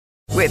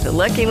With the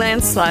Lucky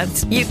Land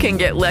Slots, you can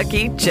get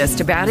lucky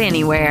just about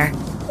anywhere.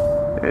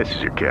 This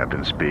is your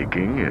captain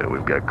speaking.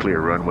 We've got clear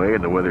runway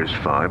and the weather's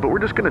fine, but we're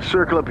just going to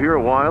circle up here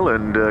a while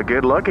and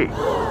get lucky.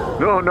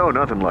 No,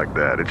 nothing like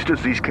that. It's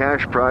just these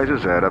cash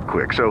prizes add up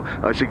quick. So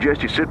I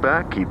suggest you sit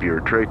back, keep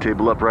your tray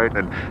table upright,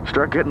 and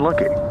start getting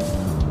lucky.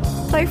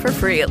 Play for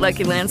free at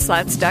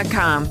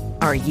LuckyLandSlots.com.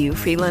 Are you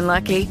feeling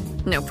lucky?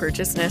 No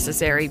purchase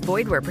necessary.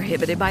 Void where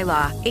prohibited by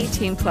law.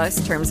 18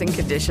 plus terms and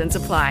conditions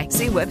apply.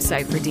 See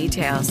website for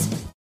details.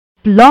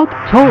 Blog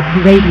Talk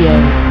Radio.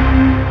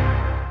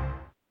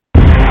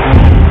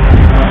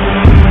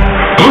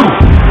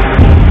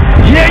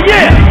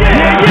 Yeah.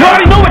 You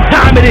already know what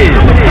time it is.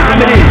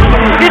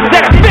 It's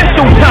that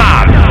official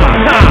time.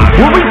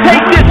 Where we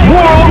take this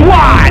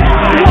worldwide.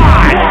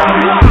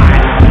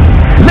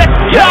 Let's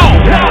go.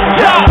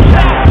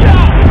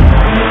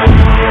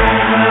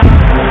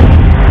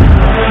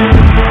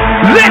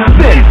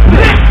 Listen.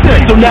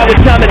 So now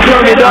it's time to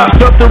turn it up.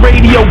 Surf the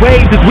radio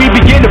waves as we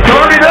begin to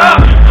burn it up.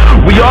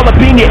 We all up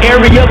in your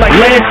area like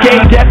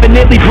landscape.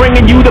 Definitely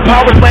bringing you the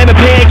Powerslam and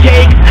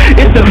Pancakes.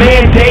 It's a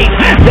mandate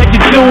that you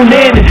tune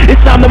in.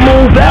 It's time to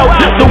move out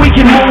so we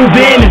can move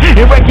in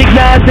and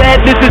recognize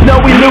that this is no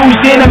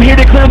illusion. I'm here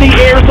to clear the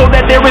air so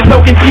that there is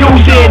no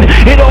confusion.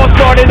 It all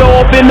started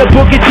off in the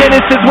book of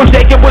Genesis when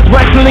Jacob was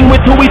wrestling with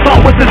who he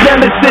thought was his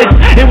nemesis.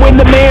 And when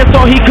the man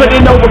saw he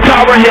couldn't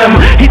overpower him,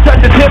 he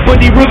touched his hip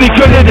but he really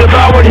could have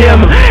devoured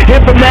him.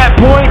 And from that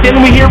point then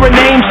we hear a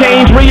name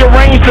change,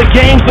 rearrange the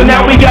game, so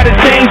now we gotta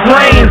change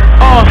lanes.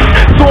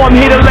 So I'm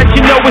here to let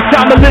you know it's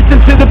time to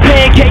listen to the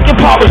Pancake and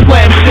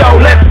Powerslam show.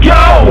 Let's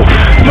go!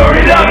 Turn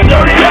it up!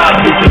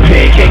 It's the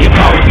Pancake and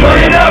Powerslam.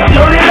 Turn it up!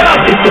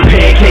 It's the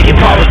Pancake and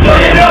Powerslam.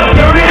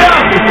 Turn it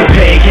up! It's the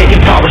Pancake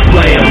and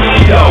Powerslam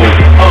show.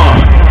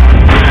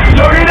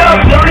 Turn it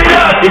up!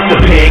 It's the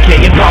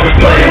Pancake and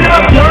Powerslam.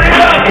 Turn it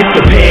up! It's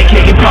the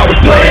Pancake and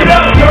Powerslam.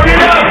 Turn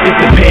it up!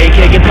 It's the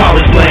Pancake and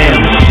Powerslam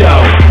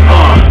show.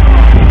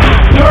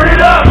 Turn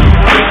it up!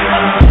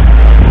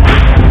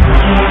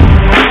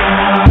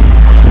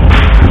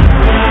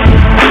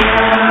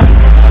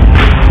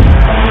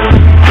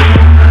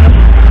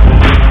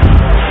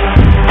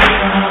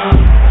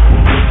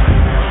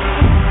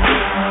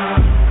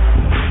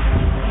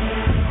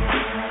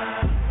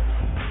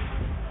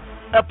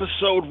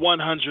 Episode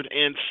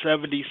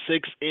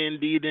 176,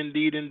 indeed,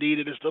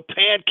 it is the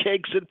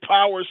Pancakes and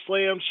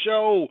Powerslam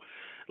show.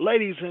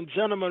 Ladies and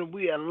gentlemen,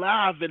 we are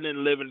live and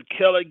living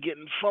killer,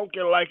 getting funky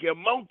like a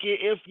monkey,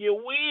 if you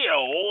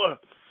will.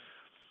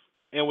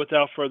 And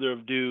without further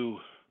ado,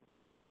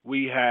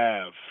 we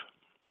have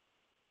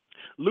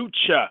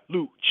Lucha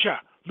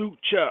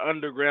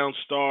Underground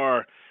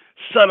star,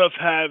 Son of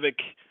Havoc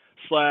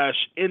 /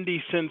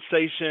 indie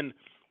sensation,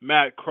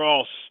 Matt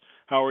Cross.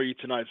 How are you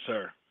tonight,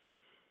 sir?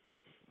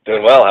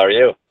 Doing well. How are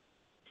you?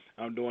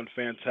 I'm doing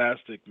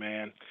fantastic,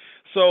 man.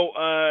 So,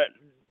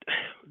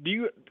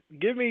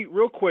 give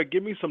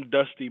me some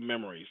Dusty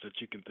memories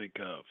that you can think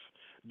of.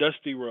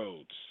 Dusty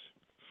Rhodes.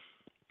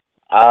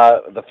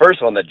 The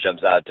first one that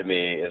jumps out to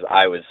me is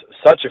I was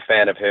such a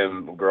fan of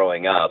him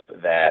growing up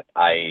that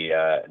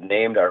I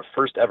named our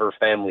first ever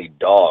family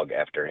dog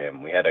after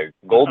him. We had a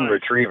golden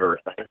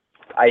retriever.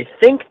 I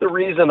think the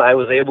reason I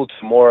was able to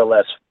more or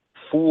less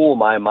fool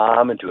my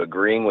mom into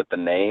agreeing with the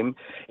name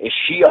is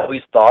she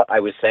always thought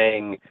I was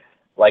saying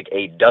like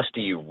a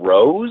dusty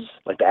rose,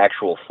 like the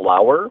actual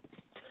flower.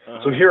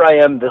 So here I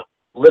am, this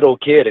little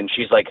kid, and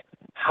she's like,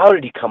 how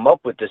did he come up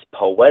with this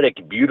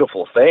poetic,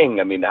 beautiful thing?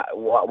 I mean,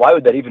 why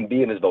would that even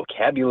be in his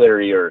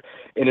vocabulary or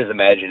in his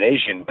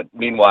imagination? But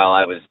meanwhile,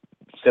 I was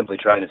simply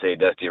trying to say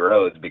Dusty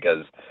Rhodes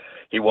because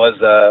he was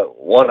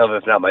one of,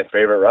 if not my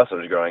favorite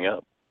wrestlers growing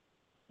up.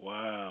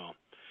 Wow.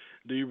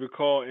 Do you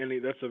recall any?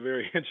 That's a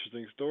very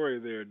interesting story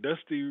there.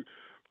 Dusty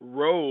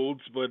Rhodes,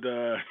 but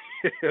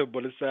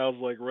but it sounds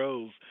like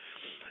Rose.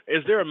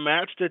 Is there a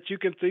match that you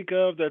can think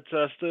of that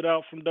stood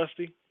out from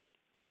Dusty?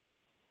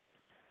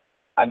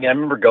 I mean, I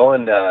remember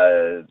going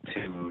to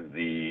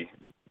the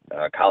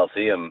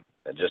Coliseum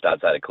just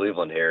outside of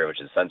Cleveland here, which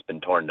has since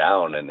been torn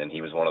down, and he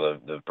was one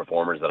of the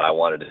performers that I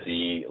wanted to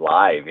see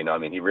live. You know, I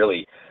mean, he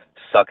really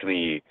sucked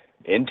me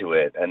into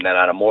it. And then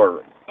on a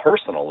more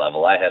personal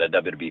level, I had a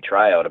WWE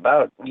tryout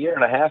about a year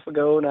and a half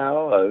ago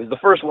now. It was the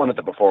first one at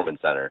the Performance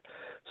Center.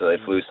 So they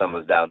flew some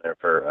of us down there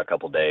for a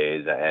couple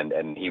days,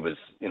 and he was,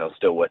 you know,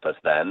 still with us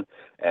then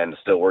and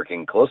still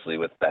working closely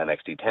with the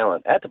NXT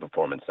talent at the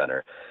Performance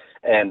Center.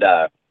 And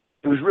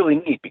it was really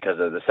neat because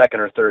of the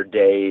second or third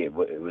day, it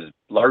was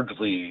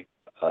largely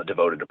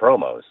devoted to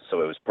promos.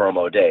 So it was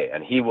promo day,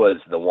 and he was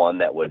the one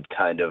that would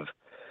kind of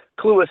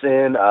clue us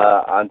in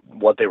on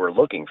what they were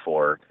looking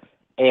for.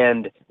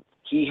 And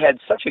he had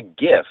such a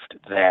gift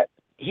that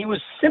he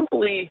was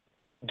simply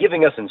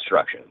giving us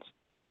instructions.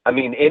 I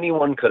mean,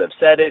 anyone could have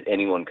said it.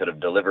 Anyone could have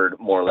delivered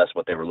more or less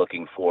what they were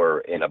looking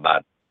for in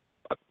about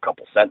a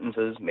couple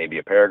sentences, maybe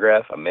a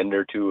paragraph, a minute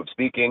or two of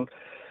speaking.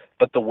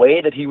 But the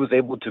way that he was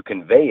able to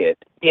convey it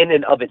in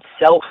and of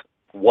itself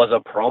was a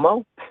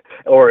promo,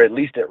 or at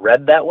least it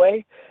read that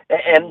way.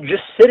 And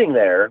just sitting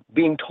there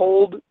being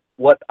told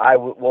what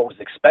was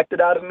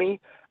expected out of me,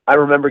 I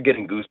remember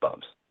getting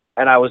goosebumps.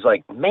 And I was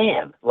like,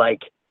 man,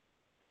 like,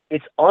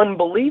 it's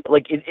unbelievable.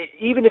 Like,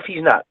 even if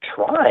he's not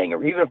trying,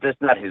 or even if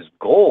that's not his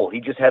goal, he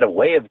just had a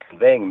way of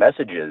conveying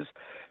messages.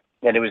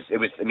 And it was.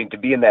 I mean, to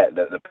be in that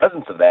the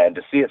presence of that and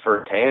to see it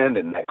firsthand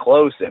and that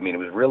close. I mean, it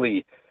was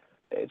really.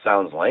 It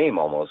sounds lame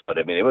almost, but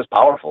I mean, it was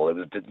powerful. It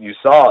was. You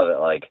saw that,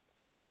 like,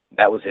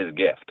 that was his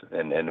gift,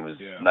 and it was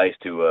nice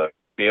to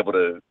be able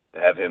to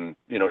have him,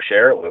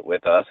 share it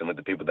with us and with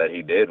the people that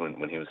he did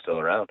when he was still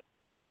around.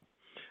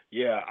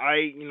 Yeah,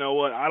 you know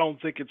what? I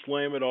don't think it's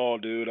lame at all,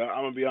 dude.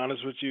 I'm gonna be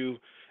honest with you.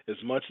 As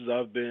much as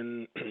I've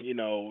been,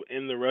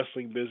 in the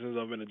wrestling business,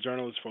 I've been a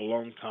journalist for a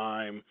long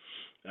time.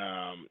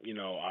 I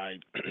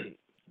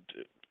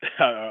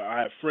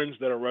I have friends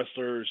that are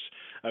wrestlers.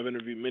 I've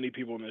interviewed many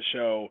people on the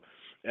show,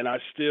 and I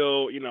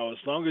still, as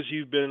long as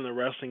you've been in the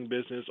wrestling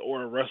business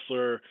or a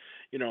wrestler,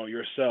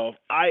 yourself,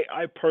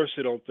 I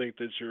personally don't think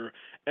that you're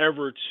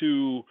ever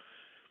too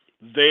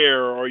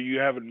there or you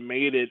haven't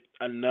made it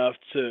enough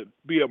to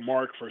be a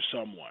mark for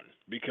someone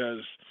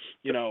because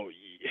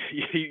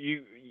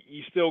you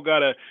still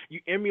gotta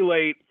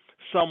emulate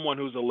someone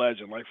who's a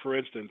legend. Like, for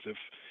instance, if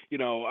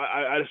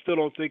I still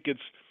don't think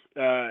it's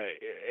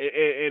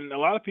and a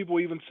lot of people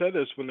even said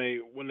this when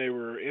they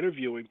were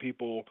interviewing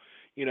people,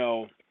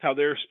 how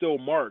they're still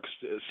marks,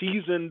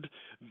 seasoned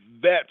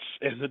vets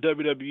in the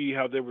WWE,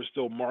 how they were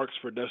still marks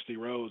for Dusty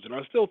Rhodes. And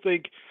I still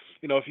think,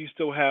 if you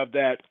still have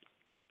that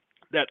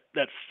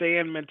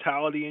fan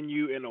mentality in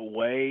you in a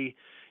way,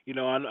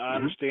 I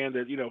understand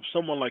that,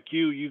 someone like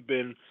you've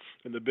been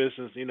in the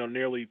business,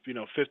 nearly,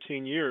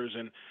 15 years,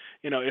 and,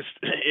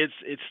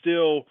 it's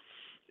still,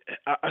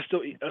 I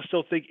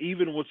still think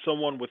even with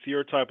someone with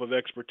your type of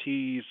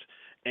expertise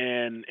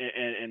and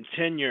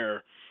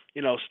tenure,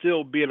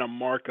 still being a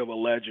mark of a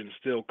legend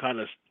still kind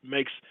of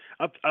makes,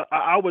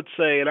 I would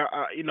say, and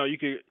you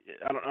could,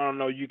 I don't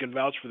know, you can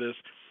vouch for this,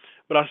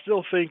 but I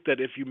still think that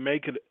if you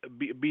make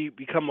it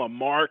become a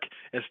mark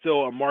and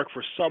still a mark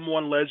for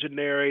someone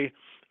legendary,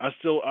 I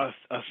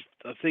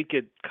think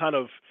it kind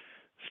of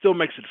still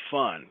makes it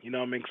fun. You know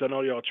what I mean? Because I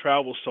know y'all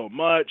travel so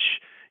much,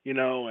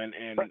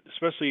 and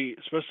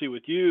especially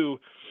with you,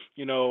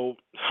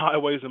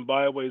 highways and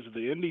byways of the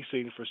indie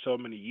scene for so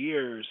many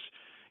years,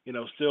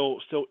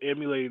 still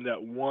emulating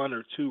that one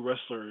or two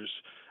wrestlers.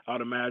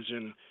 I'd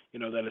imagine,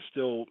 that is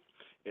still.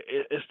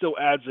 It still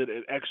adds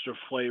an extra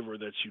flavor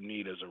that you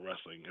need as a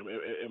wrestling.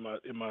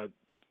 Am I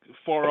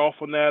far off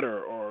on that,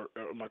 or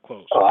am I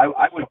close? Oh,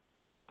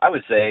 I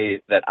would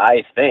say that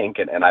I think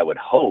and I would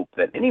hope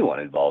that anyone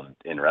involved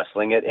in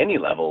wrestling at any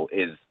level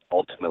is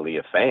ultimately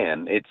a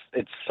fan.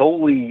 It's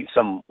solely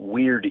some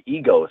weird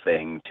ego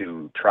thing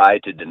to try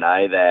to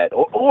deny that,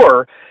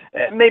 or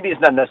maybe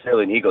it's not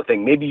necessarily an ego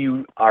thing. Maybe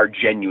you are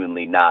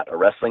genuinely not a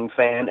wrestling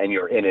fan and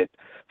you're in it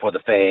for the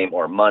fame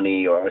or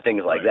money or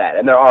things like that.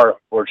 And there are,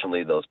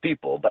 fortunately, those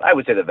people. But I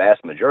would say the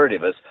vast majority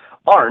of us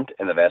aren't,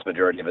 and the vast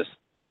majority of us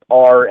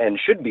are and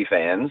should be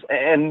fans.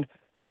 And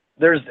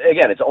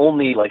it's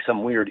only like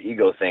some weird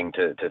ego thing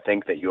to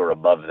think that you're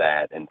above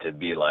that and to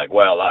be like,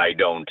 well, I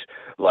don't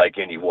like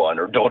anyone,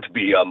 or don't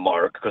be a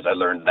mark because I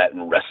learned that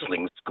in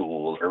wrestling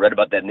school or read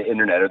about that in the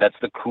internet, or that's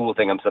the cool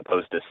thing I'm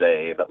supposed to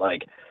say. But,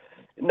 like,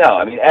 no,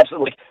 I mean,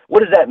 absolutely. Like, what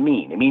does that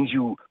mean? It means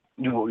you're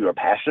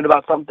passionate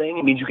about something.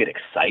 It means you get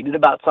excited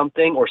about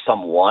something or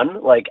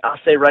someone. Like, I'll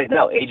say right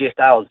now, AJ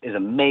Styles is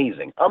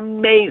amazing.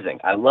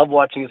 Amazing. I love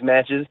watching his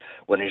matches.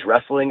 When he's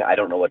wrestling, I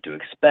don't know what to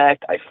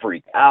expect. I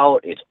freak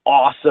out. It's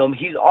awesome.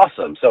 He's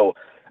awesome. So,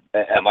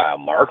 am I a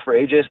mark for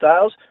AJ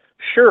Styles?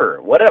 Sure,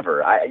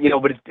 whatever.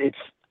 But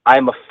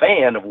I'm a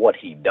fan of what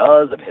he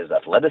does, of his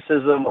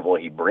athleticism, of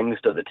what he brings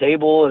to the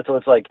table. And so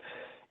it's like,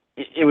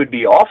 it would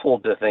be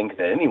awful to think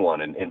that anyone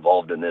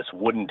involved in this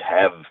wouldn't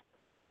have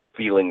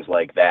feelings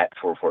like that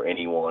for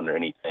anyone or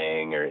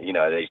anything, or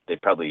they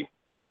probably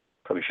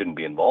shouldn't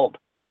be involved.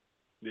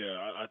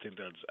 Yeah, I think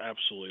that's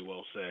absolutely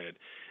well said.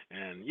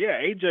 And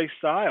yeah, AJ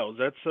Styles,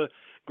 that's a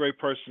great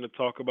person to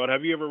talk about.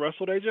 Have you ever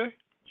wrestled AJ?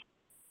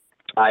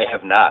 I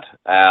have not.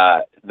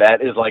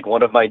 That is like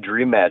one of my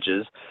dream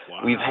matches.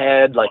 Wow. We've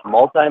had like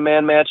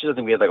multi-man matches. I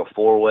think we had like a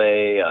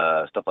 4-way,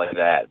 stuff like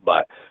that.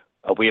 But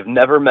we have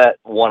never met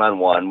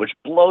one-on-one, which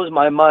blows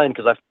my mind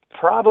because I've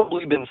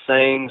probably been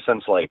saying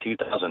since like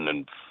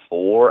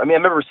 2004. I mean, I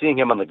remember seeing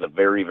him on like the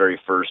very, very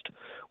first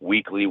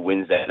weekly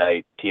Wednesday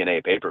night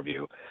TNA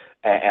pay-per-view.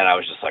 And I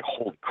was just like,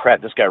 holy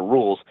crap, this guy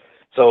rules.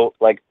 So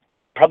like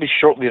probably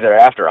shortly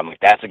thereafter, I'm like,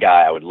 that's a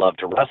guy I would love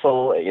to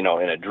wrestle, in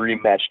a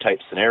dream match type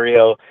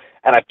scenario.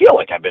 And I feel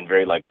like I've been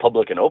very like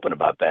public and open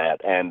about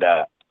that. And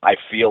I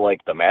feel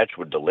like the match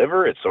would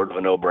deliver. It's sort of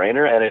a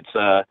no-brainer. And it's,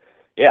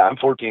 I'm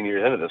 14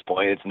 years into this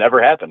point. It's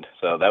never happened.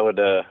 So that would,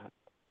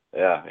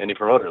 any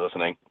promoter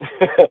listening.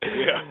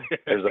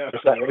 There's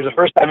a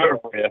first time ever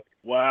for you.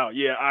 Wow.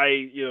 Yeah,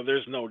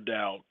 there's no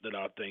doubt that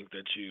I think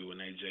that you and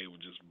AJ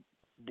would just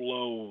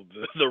blow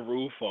the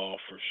roof off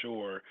for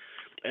sure.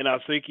 And I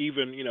think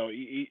even,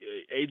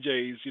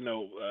 AJ's,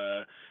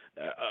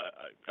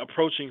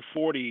 approaching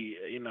 40,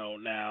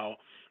 now,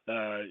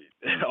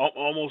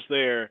 almost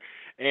there.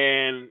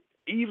 And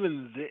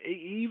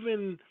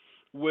even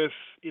with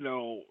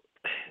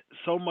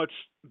so much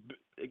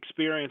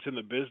experience in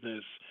the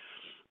business,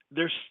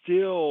 there's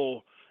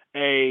still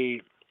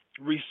a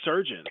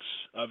resurgence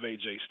of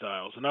AJ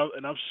Styles, and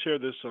I've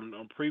shared this on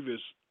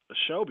previous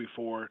show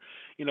before.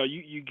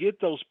 You get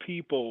those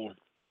people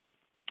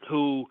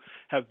who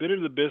have been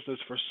in the business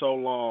for so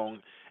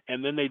long,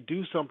 and then they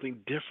do something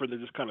different. They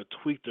just kind of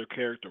tweak their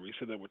character. We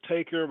see that with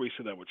Taker. We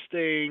see that with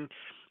Sting.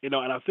 And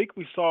I think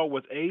we saw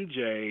with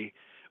AJ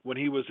when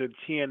he was in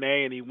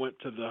TNA and he went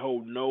to the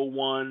whole no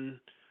one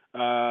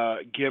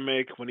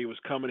gimmick. When he was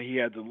coming, he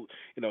had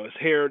his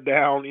hair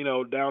down,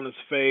 down his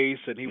face,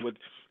 and he would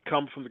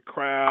come from the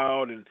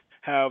crowd and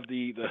have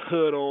the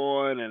hood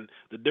on and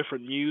the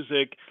different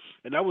music.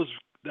 And I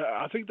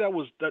think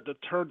that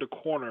turned the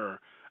corner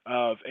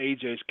of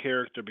AJ's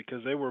character,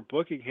 because they were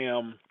booking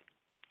him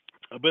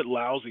a bit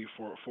lousy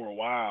for a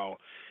while,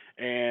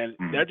 and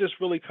that just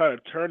really kind of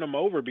turned him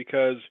over,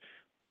 because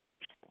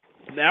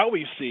now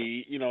we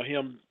see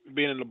him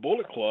being in the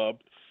Bullet Club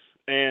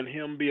and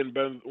him being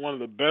one of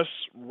the best,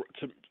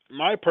 to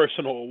my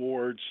personal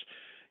awards,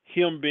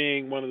 him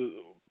being one of the,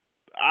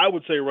 I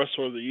would say,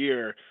 Wrestler of the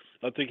Year.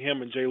 I think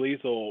him and Jay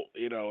Lethal,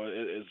 is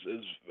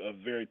a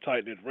very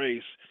tight knit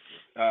race,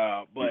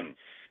 but.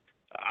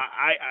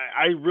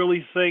 I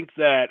really think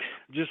that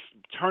just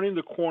turning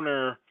the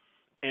corner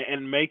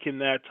and making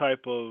that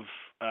type of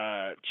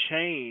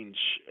change,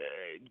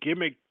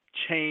 gimmick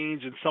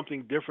change, and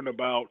something different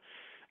about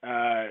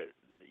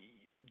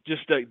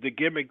just the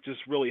gimmick just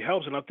really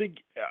helps. And I think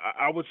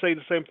I would say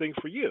the same thing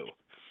for you,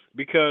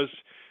 because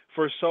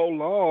for so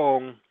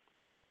long,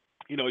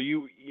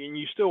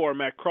 you still are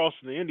Matt Cross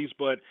in the Indies,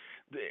 but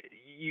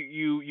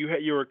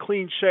you're a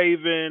clean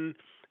shaven,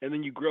 and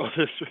then you grow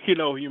this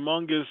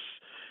humongous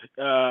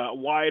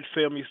Wyatt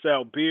family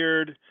style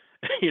beard,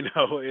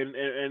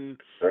 and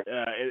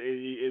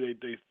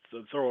they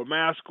throw a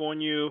mask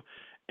on you,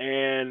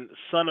 and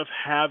Son of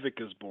Havoc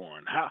is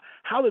born.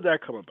 How did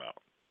that come about?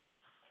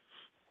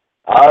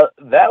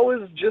 That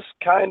was just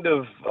kind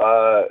of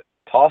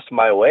tossed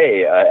my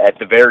way at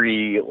the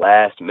very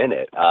last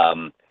minute.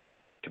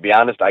 To be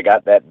honest, I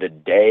got that the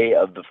day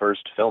of the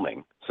first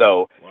filming.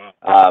 So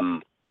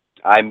wow.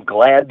 I'm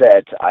glad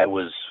that I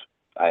was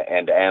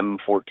and am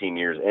 14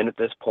 years in at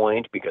this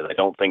point, because I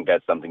don't think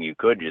that's something you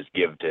could just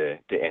give to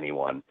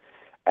anyone.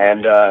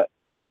 And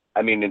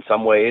I mean, in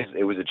some ways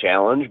it was a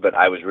challenge, but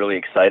I was really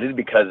excited,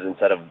 because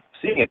instead of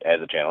seeing it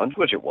as a challenge,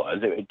 which it was,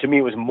 to me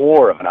it was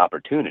more of an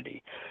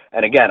opportunity.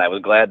 And again, I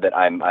was glad that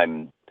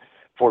I'm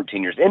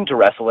 14 years into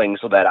wrestling,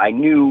 so that I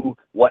knew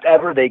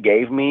whatever they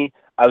gave me,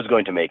 I was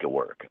going to make it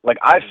work. Like,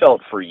 I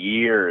felt for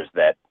years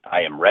that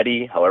I am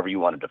ready, however you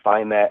want to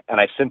define that, and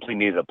I simply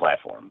needed a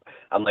platform.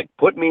 I'm like,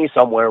 put me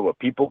somewhere where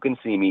people can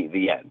see me,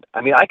 the end.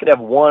 I mean, I could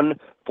have one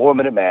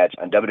 4-minute match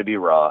on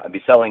WWE Raw and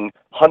be selling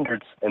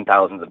hundreds and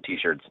thousands of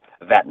T-shirts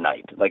that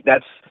night. Like,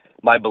 that's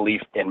my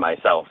belief in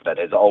myself that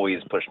has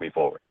always pushed me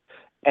forward.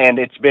 And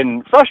it's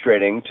been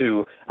frustrating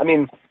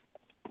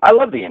I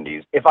love the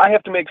indies. If I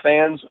have to make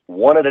fans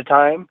one at a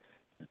time,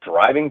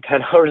 driving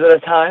 10 hours at a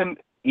time,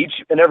 each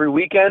and every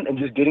weekend, and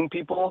just getting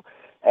people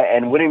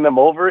and winning them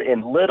over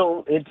in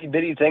little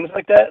itty-bitty things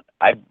like that,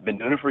 I've been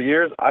doing it for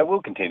years. I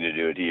will continue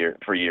to do it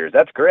for years.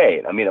 That's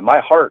great. I mean, in my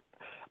heart,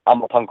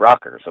 I'm a punk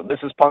rocker, so this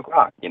is punk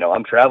rock.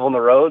 I'm traveling the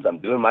roads, I'm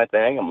doing my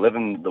thing, I'm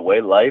living the way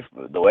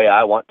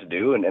I want to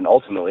do, and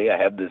ultimately I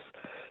have this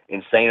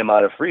insane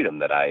amount of freedom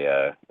that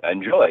I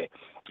enjoy.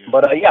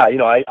 But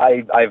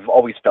I've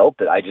always felt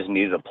that I just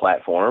needed a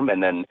platform,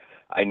 and then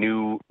I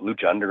knew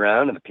Lucha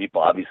Underground and the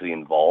people obviously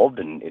involved,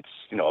 and it's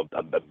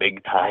a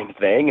big time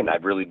thing, and I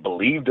really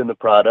believed in the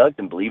product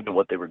and believed in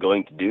what they were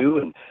going to do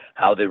and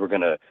how they were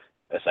going to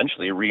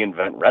essentially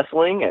reinvent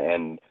wrestling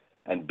and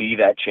be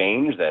that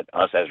change that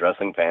us as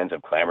wrestling fans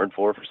have clamored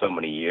for so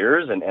many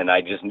years. And I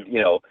just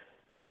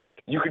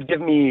you could give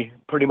me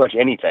pretty much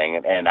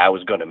anything, and I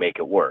was going to make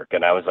it work.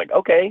 And I was like,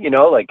 okay,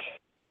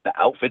 the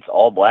outfit's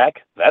all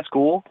black, that's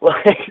cool.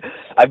 Like,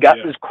 I've got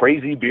this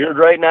crazy beard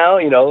right now,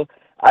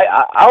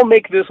 I'll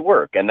make this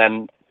work. And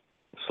then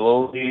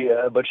slowly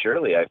but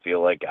surely, I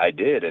feel like I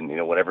did. And,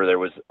 whenever there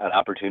was an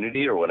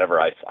opportunity, or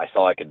whenever I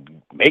saw I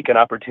could make an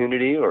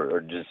opportunity, or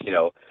just,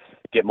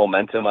 get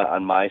momentum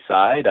on my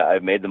side,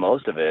 I've made the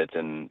most of it.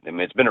 And I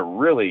mean, it's been a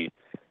really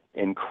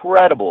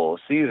incredible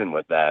season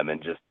with them,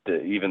 and just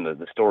even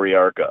the story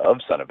arc of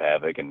Son of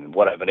Havoc and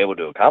what I've been able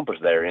to accomplish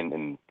there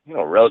in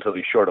a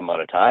relatively short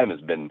amount of time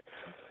has been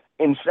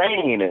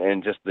insane.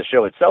 And just the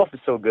show itself is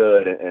so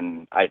good.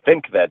 And I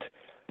think that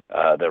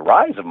the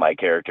rise of my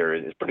character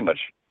is pretty much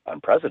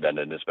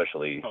unprecedented,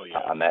 especially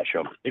on that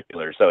show in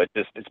particular. So it's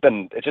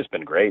just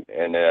been great.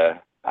 And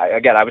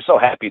I was so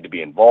happy to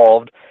be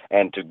involved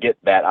and to get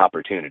that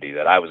opportunity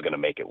that I was going to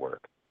make it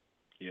work.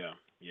 Yeah,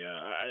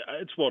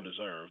 it's well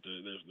deserved.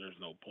 There's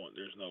no point.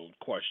 There's no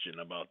question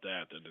about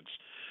that it's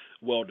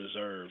well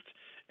deserved.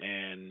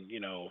 And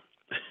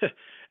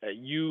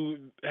you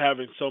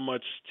having so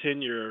much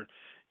tenure,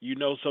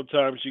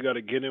 sometimes you got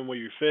to get in where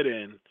you fit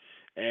in.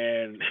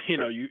 and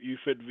you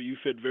fit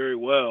very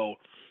well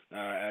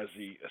as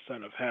the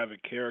Son of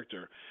Havoc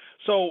character.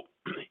 So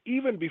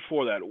even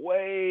before that,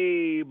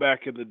 way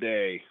back in the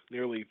day,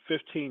 nearly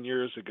 15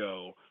 years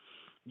ago,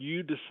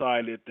 you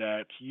decided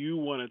that you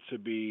wanted to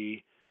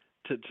be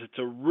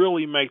to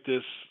really make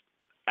this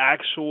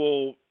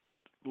actual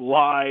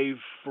live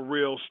for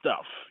real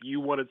stuff.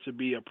 You wanted to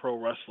be a pro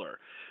wrestler.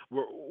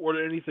 Were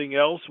there anything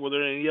else? Were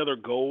there any other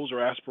goals or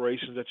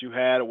aspirations that you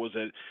had, or was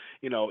it,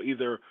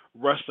 either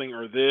wrestling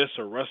or this,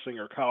 or wrestling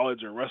or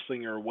college, or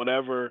wrestling or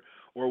whatever,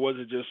 or was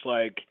it just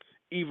like,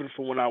 even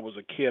from when I was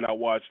a kid, I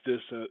watched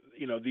this,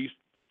 these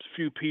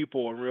few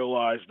people and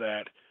realized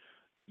that,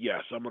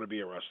 yes, I'm going to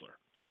be a wrestler?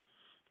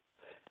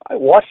 I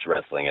watched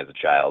wrestling as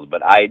a child,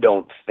 but I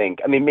don't think,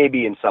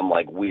 maybe in some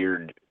like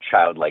weird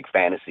childlike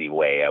fantasy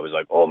way, I was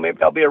like, oh,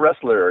 maybe I'll be a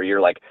wrestler, or you're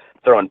like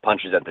throwing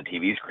punches at the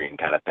TV screen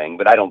kind of thing.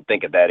 But I don't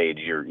think at that age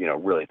you're,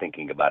 really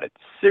thinking about it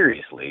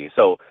seriously.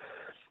 So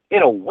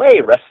in a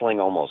way, wrestling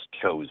almost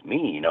chose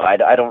me.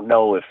 I don't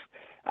know if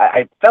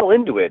I fell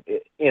into it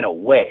in a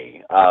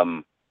way.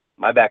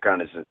 My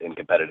background is in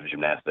competitive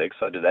gymnastics,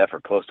 so I did that for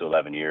close to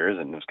 11 years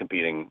and was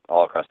competing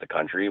all across the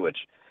country, which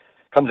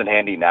comes in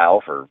handy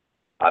now for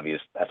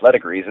obvious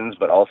athletic reasons,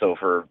 but also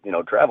for,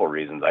 travel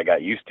reasons. I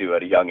got used to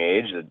at a young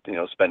age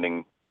that,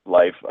 spending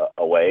life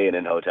away and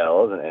in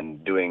hotels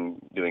and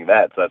doing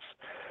that. So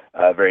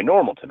that's very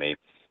normal to me.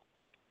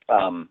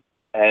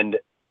 And,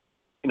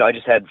 I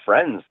just had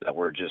friends that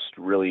were just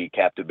really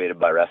captivated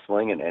by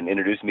wrestling and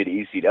introduced me to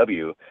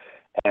ECW.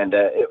 And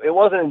it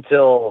wasn't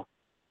until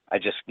I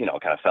just, kind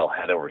of fell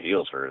head over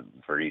heels for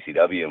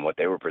ECW and what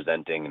they were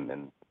presenting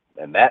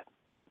and that,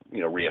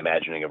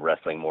 reimagining of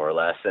wrestling more or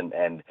less.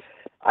 And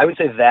I would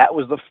say that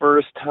was the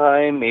first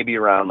time, maybe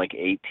around like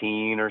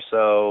 18 or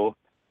so,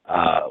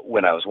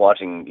 when I was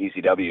watching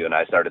ECW and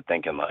I started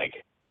thinking like,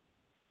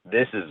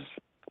 this is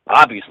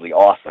obviously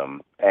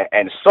awesome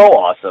and so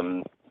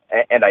awesome.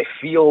 And I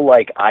feel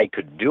like I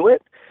could do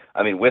it.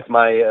 With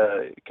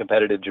my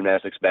competitive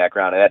gymnastics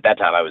background, and at that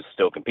time I was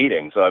still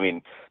competing. So,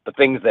 the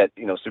things that,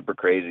 Super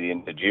Crazy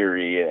and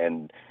Tajiri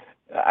and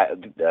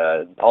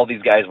all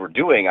these guys were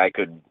doing, I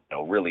could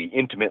really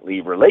intimately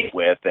relate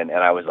with, and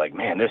I was like,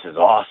 man, this is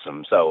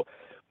awesome. So,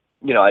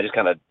 I just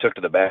kind of took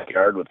to the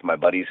backyard with my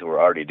buddies who were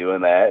already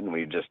doing that, and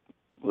we just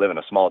live in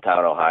a small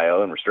town,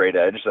 Ohio, and we're straight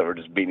edge, so we're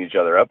just beating each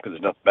other up because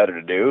there's nothing better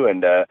to do.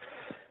 And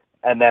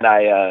then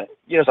I,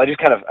 so I just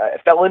kind of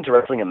fell into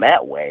wrestling in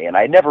that way, and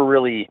I never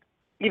really,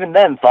 even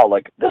then, thought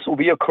like, this will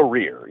be a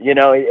career,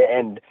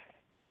 and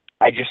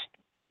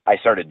I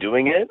started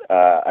doing it.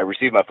 I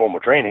received my formal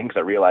training because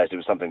I realized it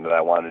was something that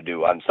I wanted to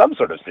do on some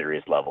sort of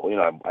serious level.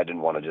 I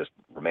didn't want to just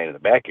remain in the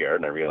backyard,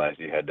 and I realized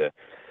you had to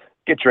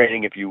get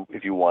training if you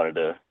wanted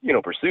to,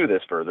 pursue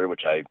this further,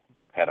 which I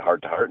had a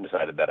heart-to-heart and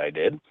decided that I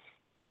did.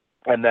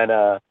 And then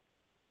I,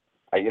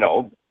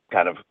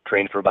 kind of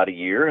trained for about a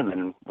year and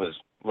then was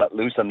let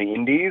loose on the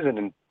indies.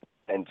 And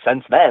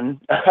since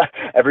then,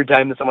 every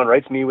time that someone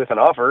writes me with an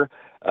offer,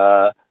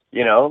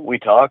 we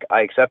talk,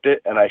 I accept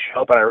it, and I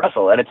show up and I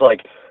wrestle. And it's like,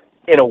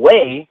 in a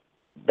way,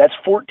 that's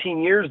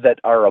 14 years that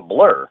are a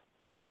blur,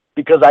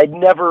 because I'd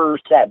never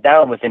sat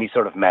down with any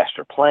sort of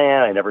master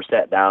plan. I never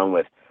sat down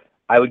with,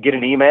 I would get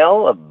an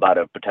email about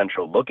a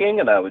potential booking,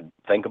 and I would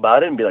think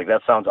about it and be like,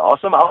 that sounds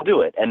awesome, I'll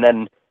do it. And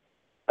then,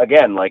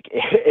 again, like,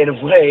 in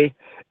a way,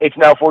 it's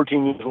now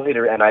 14 years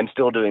later, and I'm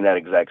still doing that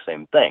exact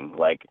same thing,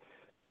 like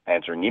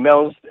answering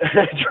emails,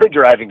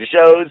 driving to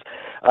shows.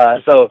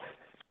 So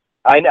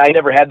I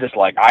never had this,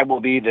 like, I will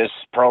be this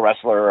pro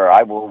wrestler, or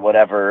I will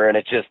whatever, and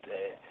it's just...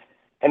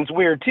 And it's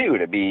weird, too,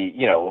 to be,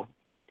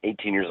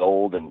 18 years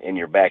old and in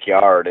your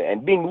backyard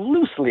and being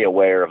loosely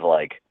aware of,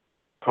 like,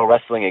 pro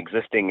wrestling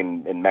existing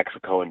in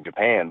Mexico and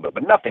Japan,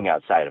 but nothing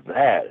outside of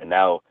that. And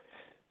now,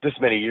 this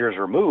many years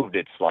removed,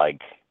 it's like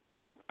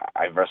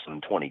I've wrestled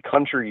in 20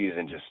 countries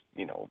and just,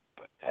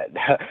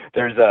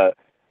 there's a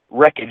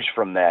wreckage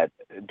from that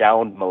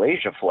downed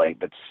Malaysia flight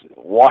that's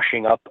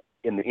washing up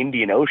in the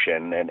Indian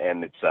Ocean,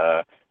 and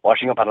it's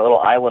washing up on a little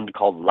island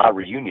called La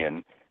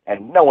Reunion,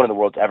 and no one in the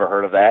world's ever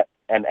heard of that.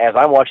 And as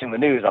I'm watching the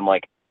news, I'm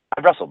like,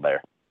 I've wrestled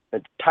there. A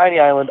tiny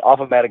island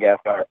off of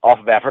Madagascar, off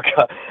of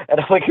Africa.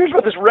 And I'm like, here's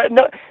what this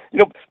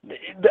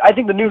I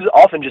think the news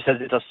often just says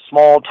it's a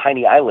small,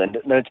 tiny island,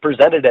 and it's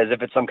presented as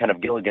if it's some kind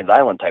of Gilligan's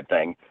Island type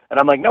thing.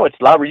 And I'm like, no, it's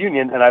La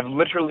Reunion, and I've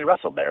literally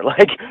wrestled there.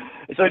 Like,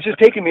 so it's just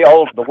taking me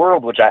all over the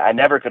world, which I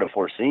never could have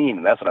foreseen,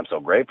 and that's what I'm so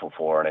grateful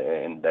for.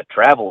 And that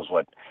travel is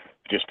what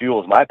just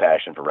fuels my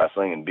passion for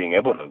wrestling and being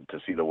able to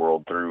see the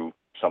world through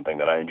something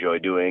that I enjoy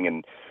doing.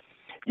 And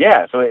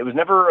yeah, so it was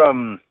never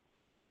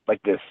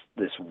like this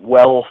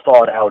well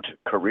thought out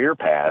career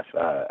path.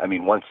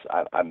 Once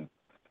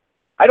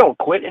I don't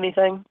quit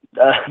anything.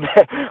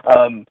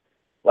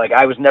 Like,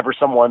 I was never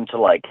someone to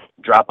like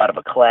drop out of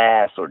a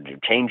class or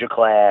change a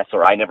class,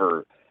 or I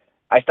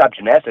stopped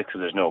gymnastics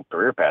because there's no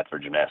career path for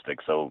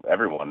gymnastics, so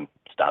everyone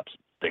stops.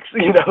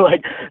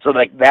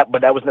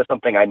 But that was not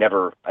something I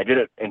did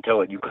it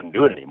until you couldn't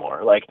do it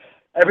anymore. Like,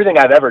 everything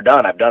I've ever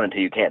done, I've done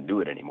until you can't do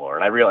it anymore.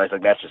 And I realized,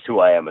 like, that's just who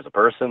I am as a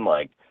person.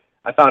 Like,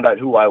 I found out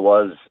who I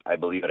was, I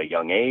believe, at a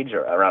young age,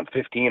 or around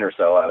 15 or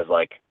so. I was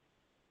like,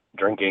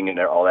 drinking and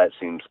all that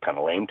seems kind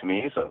of lame to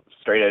me. So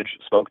straight edge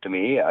spoke to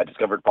me. I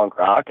discovered punk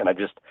rock, and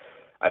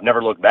I've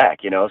never looked back,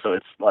 So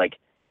it's like,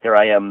 here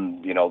I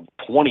am,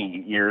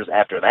 20 years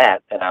after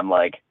that, and I'm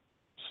like,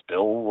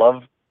 still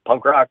love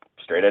punk rock.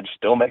 Straight edge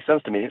still makes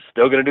sense to me.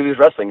 Still going to do these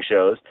wrestling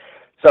shows.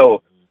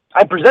 So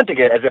I'm presenting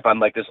it as if I'm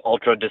like this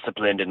ultra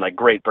disciplined and like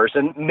great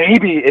person.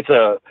 Maybe it's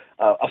a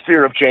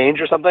fear of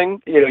change or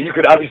something. You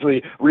could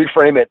obviously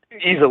reframe it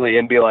easily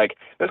and be like,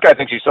 this guy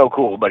thinks he's so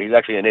cool, but he's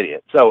actually an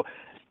idiot. So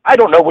I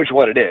don't know which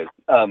one it is.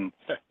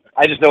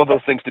 I just know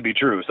those things to be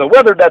true. So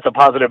whether that's a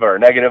positive or a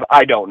negative,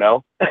 I don't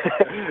know.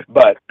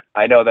 But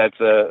I know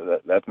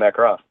that's Matt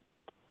Cross.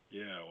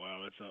 Yeah,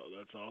 wow,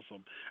 that's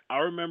awesome. I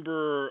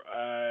remember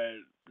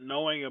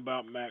knowing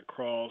about Matt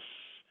Cross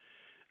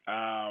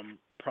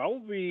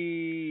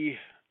probably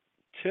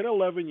 10,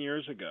 11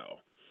 years ago.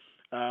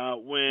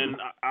 When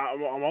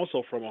I'm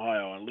also from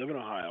Ohio. I live in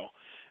Ohio,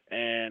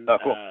 and oh,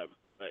 cool.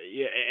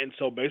 Yeah, and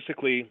so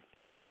basically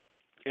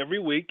every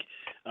week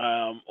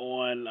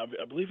on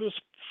I believe it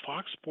was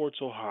Fox Sports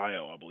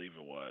Ohio, I believe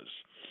it was.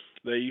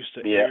 They used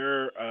to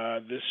air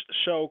this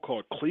show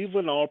called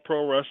Cleveland All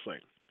Pro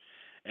Wrestling.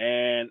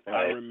 And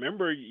I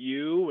remember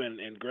you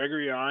and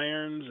Gregory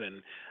Irons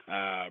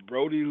and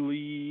Brody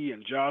Lee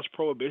and Josh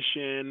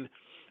Prohibition,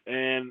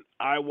 and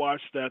I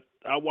watched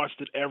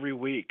it every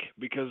week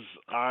because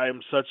I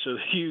am such a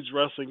huge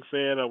wrestling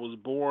fan. I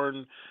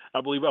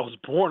believe I was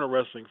born a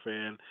wrestling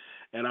fan,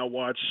 and I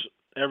watch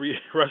every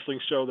wrestling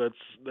show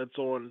that's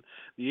on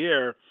the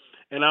air.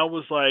 And I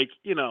was like,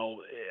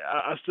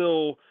 I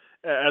still,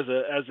 as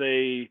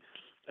a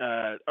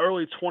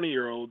early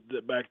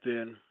 20-year-old back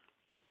then,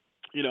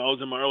 I was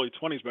in my early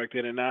 20s back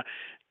then, and I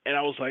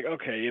was like,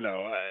 okay,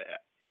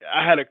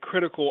 I had a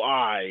critical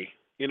eye,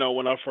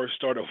 when I first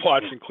started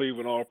watching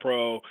Cleveland All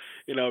Pro,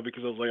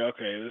 because I was like,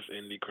 okay, this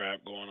indie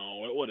crap going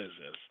on, what is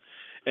this?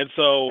 And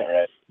so,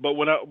 but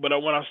when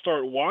I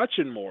started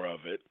watching more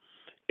of it,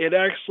 it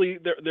actually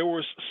there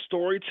was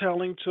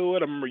storytelling to it.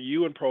 I remember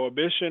you and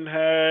Prohibition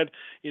had,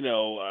 you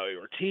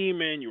were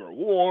teaming, you were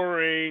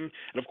warring,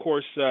 and of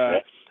course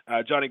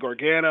Johnny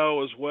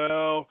Gargano as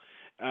well.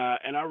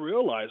 And I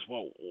realized,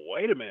 well,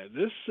 wait a minute,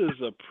 this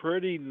is a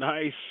pretty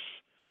nice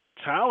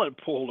talent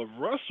pool of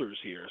wrestlers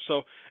here.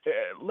 So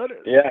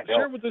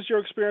share with us your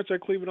experience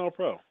at Cleveland All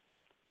Pro.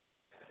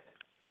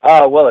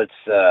 Well,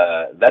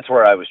 that's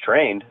where I was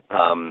trained.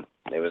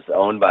 It was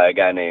owned by a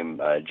guy named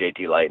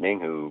JT Lightning,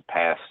 who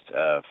passed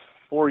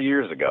 4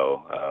 years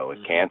ago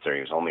with cancer.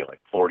 He was only like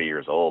 40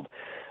 years old.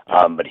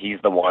 But he's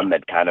the one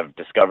that kind of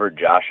discovered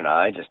Josh and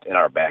I just in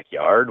our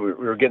backyard. We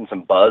were getting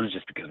some buzz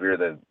just because we were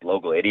the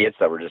local idiots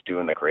that were just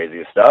doing the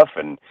craziest stuff.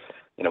 And,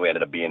 we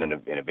ended up being in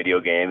a video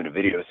game, in a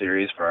video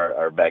series for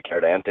our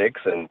backyard antics.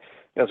 And,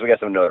 so we got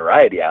some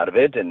notoriety out of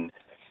it. And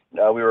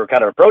we were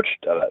kind of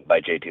approached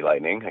by JT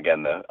Lightning,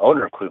 again, the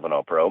owner of Cleveland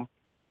All Pro.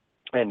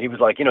 And he was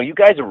like, you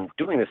guys are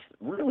doing this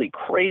really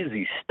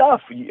crazy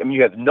stuff.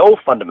 You have no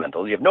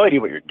fundamentals. You have no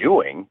idea what you're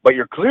doing, but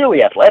you're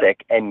clearly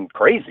athletic and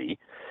crazy.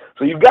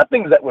 So you've got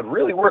things that would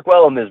really work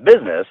well in this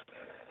business.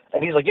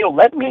 And he's like,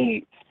 let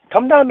me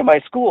come down to my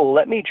school.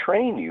 Let me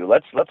train you.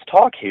 Let's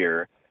talk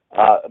here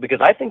because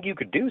I think you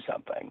could do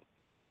something.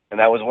 And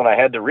that was when I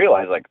had to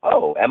realize, like,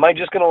 oh, am I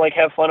just going to like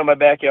have fun in my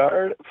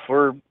backyard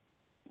for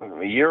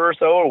a year or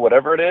so or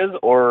whatever it is?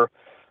 Or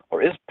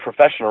is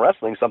professional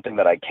wrestling something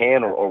that I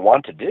can or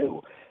want to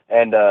do?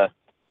 And,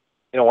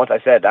 once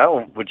I sat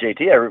down with JT,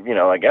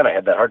 again, I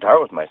had that heart to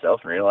heart with myself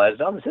and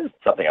realized, oh, this is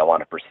something I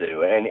want to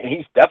pursue. And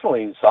he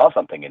definitely saw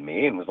something in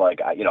me and was like,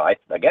 I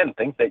again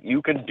think that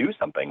you can do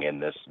something in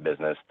this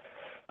business.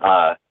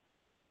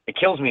 It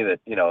kills me that,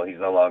 he's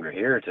no longer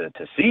here to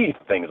see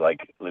things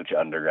like Lucha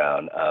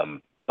Underground.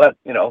 But,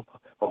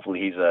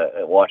 hopefully he's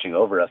watching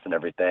over us and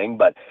everything.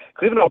 But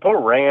Cleveland All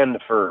Pro ran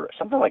for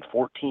something like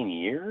 14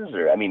 years.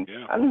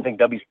 I don't think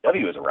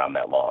WCW was around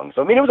that long.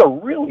 So, it was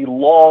a really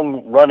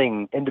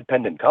long-running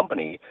independent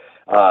company.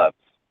 I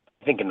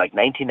think in like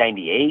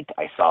 1998,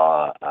 I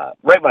saw,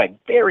 right when I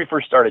very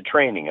first started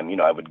training,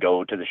 and, I would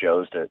go to the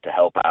shows to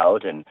help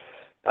out. And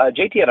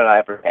JT had an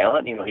eye for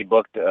talent. He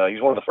booked, he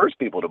was one of the first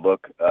people to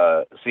book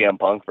CM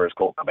Punk versus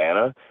Colt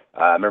Cabana.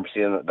 I remember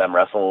seeing them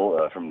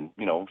wrestle from,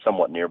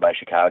 somewhat nearby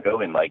Chicago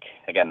in like,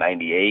 again,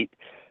 98.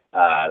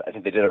 I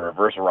think they did a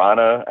reverse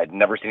Rana. I'd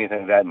never seen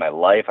anything like that in my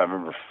life. I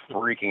remember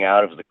freaking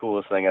out. It was the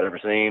coolest thing I'd ever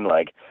seen.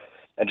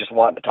 And just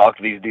wanting to talk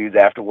to these dudes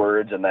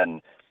afterwards. And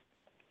then,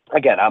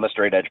 again, I'm a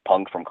straight edge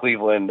punk from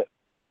Cleveland.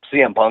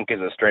 CM Punk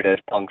is a straight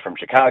edge punk from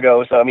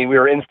Chicago. So,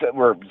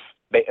 we're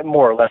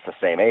more or less the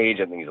same age.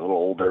 I think he's a little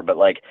older, but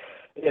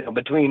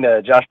between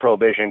Josh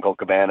Prohibition, Colt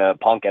Cabana,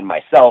 Punk, and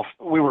myself,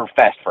 we were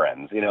fast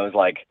friends. It was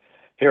like,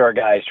 here are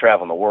guys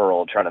traveling the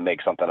world trying to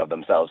make something of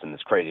themselves in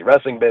this crazy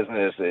wrestling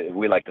business.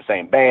 We like the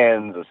same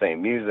bands, the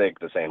same music,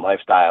 the same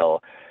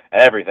lifestyle,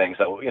 and everything.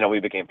 So, we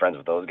became friends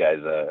with those guys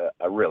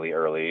really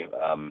early.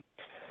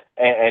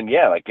 And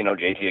yeah,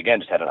 JT, again,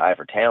 just had an eye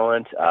for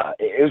talent.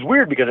 It was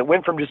weird because it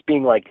went from just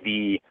being like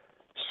the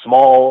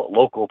small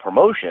local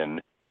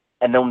promotion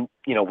And then,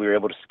 we were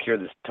able to secure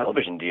this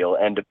television deal,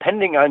 and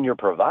depending on your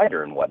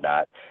provider and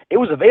whatnot, it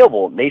was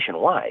available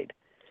nationwide.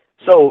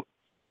 So,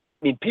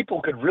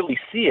 people could really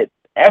see it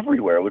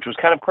everywhere, which was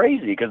kind of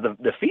crazy because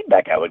the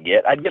feedback I'd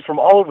get from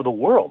all over the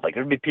world. Like,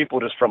 there'd be people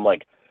just from,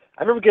 like,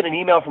 I remember getting an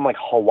email from, like,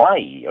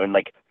 Hawaii and,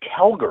 like,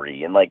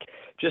 Calgary and, like,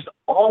 just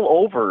all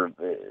over,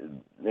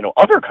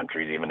 other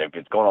countries, even if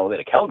it's going all the way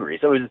to Calgary.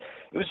 So it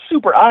was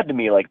super odd to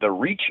me, like, the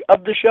reach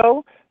of the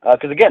show,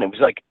 because, again, it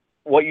was, like,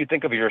 what you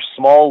think of your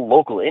small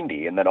local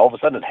indie, and then all of a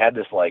sudden it had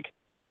this, like,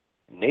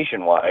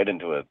 nationwide, and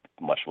to a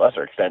much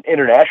lesser extent,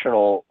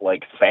 international,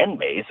 like, fan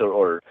base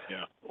or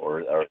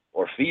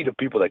feed of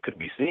people that could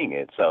be seeing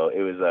it. So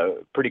it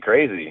was pretty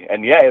crazy.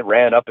 And yeah, it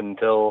ran up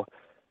until,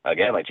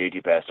 again, like,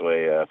 JT passed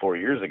away 4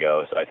 years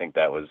ago, so I think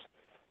that was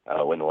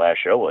when the last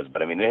show was.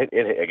 But I mean, it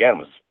again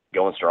was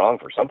going strong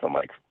for something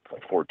like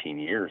 14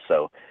 years.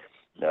 So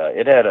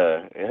it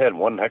had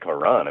one heck of a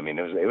run. I mean,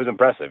 it was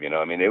impressive.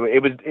 I mean,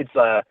 it's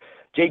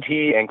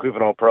JT and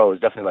Cleveland All Pro is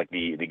definitely like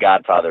the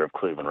godfather of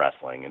Cleveland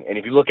wrestling. And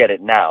if you look at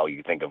it now,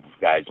 you think of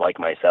guys like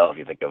myself,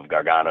 you think of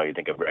Gargano, you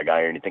think of Greg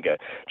Iron, you think of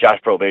Josh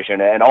Prohibition,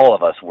 and all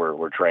of us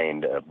were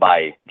trained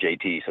by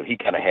JT. So he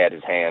kind of had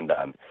his hand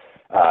on,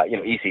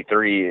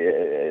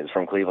 EC3 is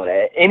from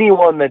Cleveland.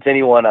 Anyone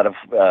out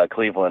of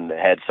Cleveland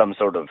had some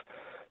sort of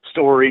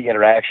story,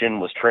 interaction,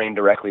 was trained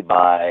directly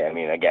by. I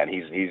mean, again,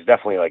 he's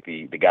definitely like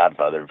the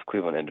godfather of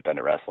Cleveland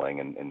independent wrestling,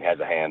 and has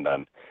a hand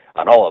on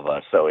all of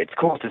us. So it's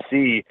cool to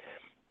see,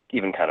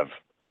 even kind of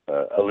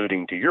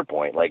alluding to your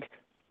point, like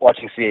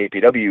watching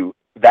CAPW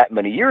that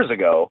many years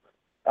ago,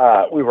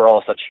 we were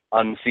all such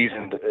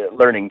unseasoned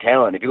learning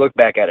talent. If you look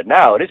back at it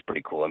now, it is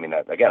pretty cool. I mean,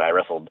 again, I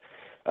wrestled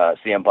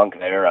CM Punk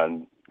there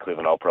on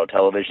Cleveland All Pro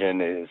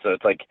television, so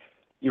it's like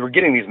you were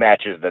getting these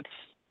matches that's,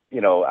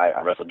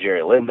 I wrestled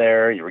Jerry Lynn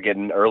there. You were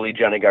getting early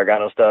Johnny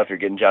Gargano stuff. You're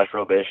getting Josh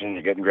Prohibition.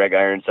 You're getting Greg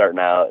Iron starting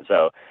out.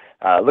 So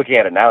looking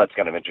at it now, it's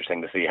kind of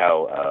interesting to see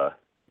how,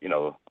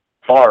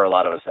 far a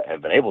lot of us have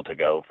been able to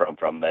go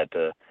from that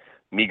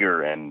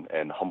meager and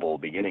humble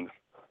beginning.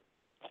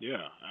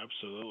 Yeah,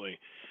 absolutely.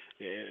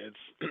 It's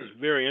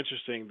very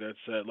interesting.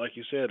 That's like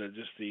you said,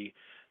 just the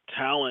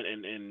talent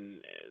and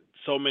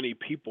so many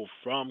people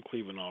from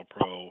Cleveland All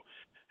Pro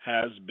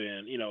has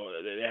been,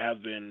 they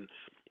have been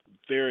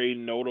very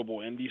notable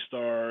indie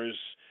stars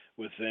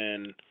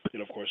within,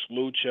 of course,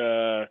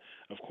 Lucha,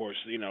 of course,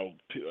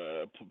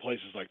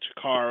 places like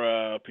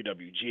Chikara,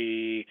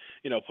 PWG,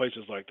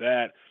 places like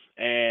that.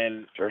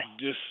 And sure.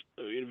 Just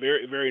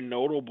very, very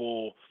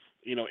notable,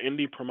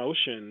 indie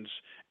promotions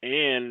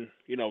and,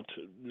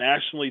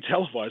 nationally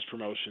televised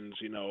promotions,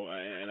 and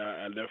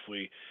I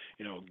definitely,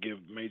 give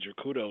major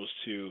kudos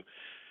to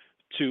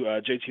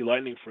JT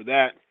Lightning for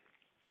that.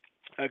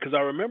 Because I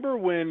remember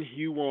when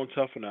you were on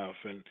Tough Enough,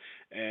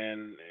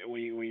 and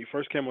when you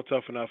first came on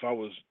Tough Enough, I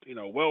was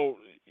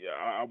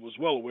I was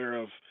well aware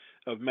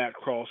of Matt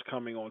Cross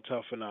coming on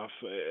Tough Enough.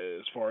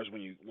 As far as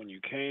when you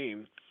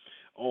came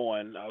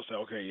on, I was like,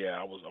 okay,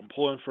 yeah, I'm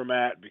pulling for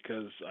Matt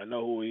because I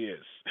know who he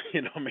is.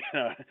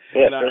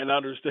 I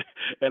understand,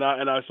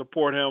 and I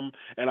support him,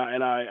 and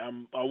I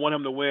want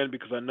him to win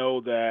because I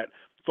know that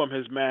from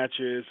his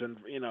matches, and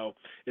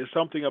it's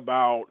something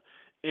about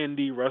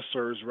indie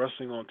wrestlers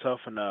wrestling on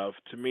Tough Enough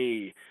to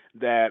me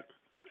that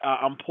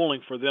I'm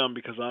pulling for them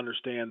because I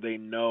understand they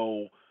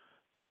know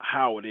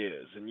how it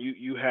is, and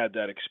you had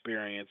that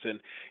experience. And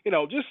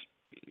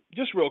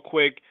just real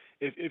quick,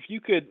 if you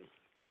can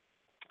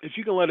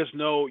let us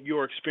know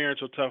your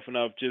experience with Tough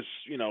Enough, just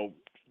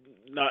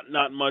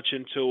not much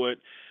into it.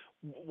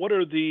 What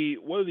are the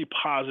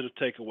positive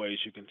takeaways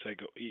you can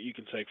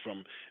take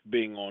from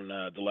being on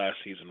the last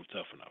season of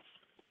Tough Enough?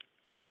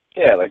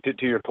 Yeah, like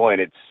to your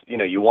point, it's,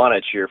 you want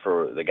to cheer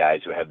for the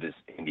guys who have this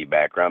indie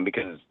background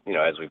because,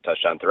 as we've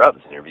touched on throughout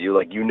this interview,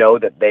 like,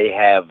 that they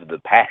have the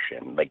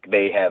passion, like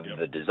they have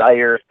the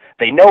desire,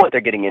 they know what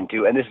they're getting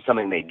into, and this is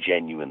something they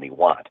genuinely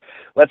want.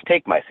 Let's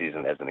take my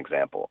season as an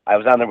example. I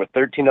was on there with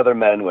 13 other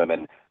men and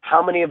women.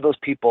 How many of those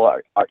people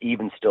are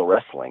even still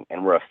wrestling?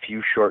 And we're a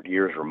few short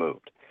years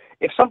removed.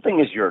 If something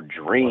is your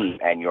dream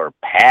and your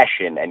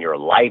passion and your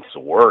life's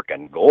work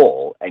and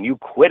goal, and you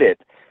quit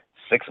it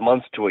 6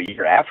 months to a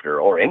year after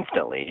or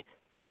instantly,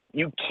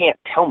 you can't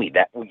tell me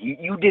that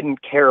you didn't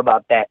care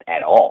about that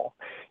at all.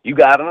 You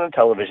got on a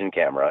television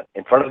camera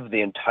in front of the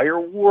entire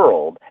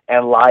world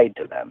and lied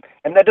to them.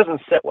 And that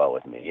doesn't sit well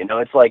with me.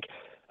 It's like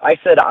I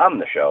said on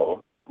the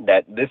show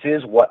that this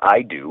is what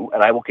I do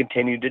and I will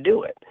continue to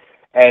do it.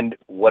 And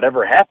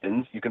whatever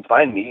happens, you can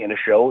find me in a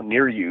show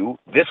near you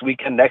this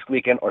weekend, next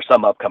weekend, or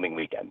some upcoming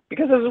weekend.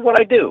 Because this is what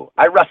I do.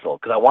 I wrestle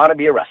because I want to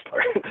be a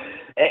wrestler.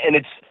 And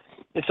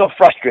it's so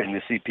frustrating to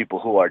see people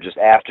who are just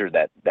after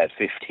that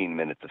 15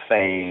 minutes of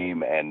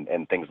fame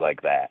and things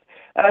like that.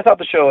 And I thought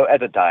the show at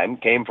the time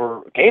came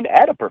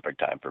at a perfect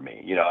time for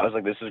me. I was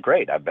like, this is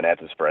great. I've been at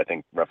this for, I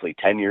think, roughly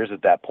 10 years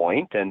at that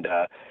point. And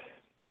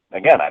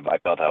again, I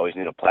felt I always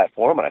needed a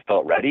platform, and I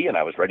felt ready, and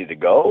I was ready to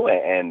go.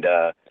 And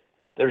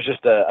there's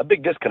just a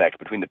big disconnect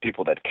between the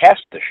people that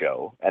cast the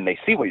show, and they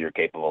see what you're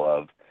capable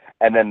of,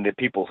 and then the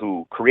people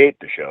who create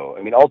the show.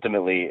 I mean,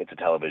 ultimately, it's a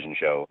television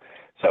show,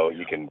 so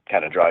you can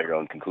kind of draw your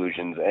own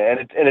conclusions, and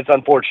it's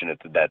unfortunate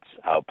that that's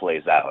how it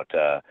plays out.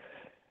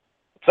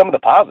 Some of the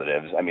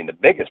positives, I mean, the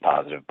biggest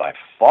positive by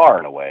far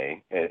and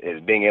away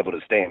is being able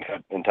to stay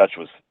in touch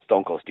with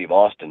Stone Cold Steve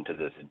Austin to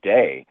this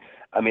day.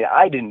 I mean,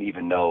 I didn't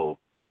even know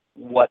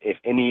what, if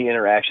any,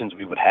 interactions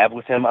we would have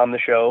with him on the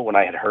show when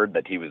I had heard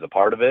that he was a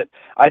part of it.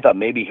 I thought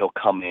maybe he'll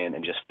come in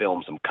and just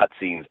film some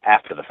cutscenes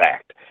after the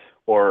fact,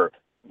 or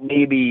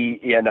maybe,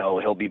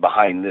 he'll be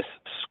behind this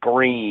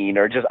screen,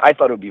 or just, I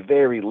thought it would be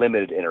very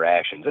limited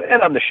interactions.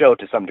 And on the show,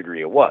 to some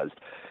degree, it was.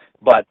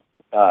 But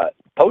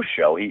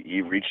post-show,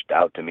 he reached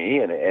out to me,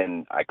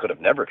 and I could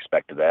have never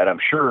expected that. I'm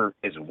sure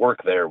his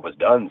work there was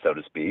done, so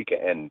to speak,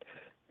 and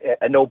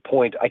at no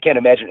point, I can't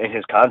imagine in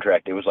his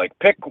contract, it was like,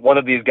 pick one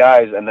of these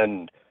guys and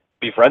then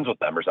be friends with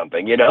them or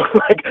something,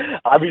 Like,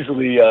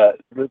 obviously,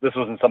 this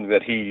wasn't something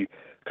that he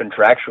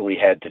contractually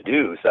had to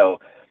do, so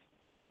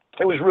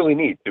it was really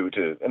neat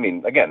to I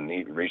mean, again,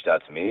 he reached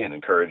out to me and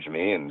encouraged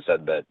me and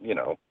said that,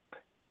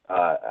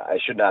 I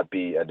should not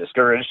be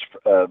discouraged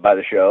by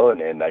the show,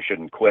 and I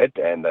shouldn't quit,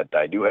 and that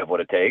I do have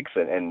what it takes,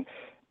 and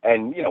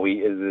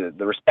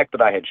the respect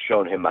that I had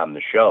shown him on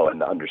the show and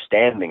the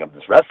understanding of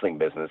this wrestling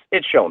business,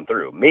 it's shown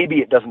through. Maybe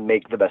it doesn't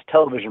make the best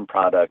television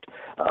product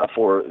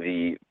for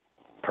the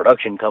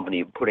production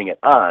company putting it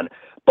on,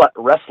 but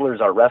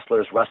wrestlers are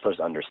wrestlers. Wrestlers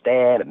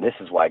understand, and this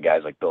is why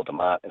guys like Bill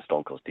DeMott and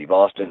Stone Cold Steve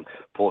Austin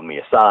pulled me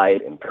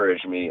aside,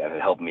 encouraged me, and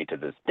it helped me to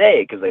this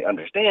day because they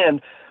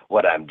understand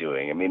what I'm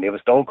doing. I mean, it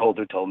was Stone Cold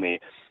who told me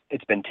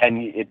it took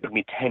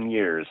me 10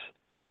 years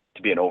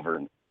to be an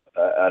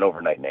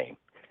overnight name.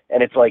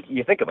 And it's like,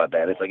 you think about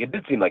that, it's like, it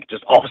did seem like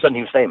just all of a sudden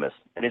he was famous.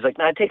 And he's like,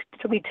 no, it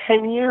took me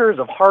 10 years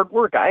of hard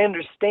work. I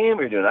understand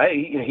what you're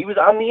doing. He was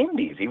on the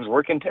indies. He was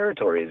working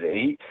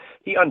territories.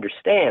 He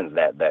understands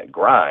that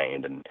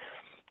grind. And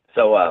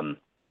so,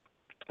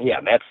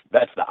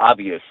 that's the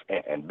obvious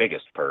and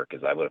biggest perk,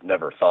 is I would have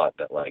never thought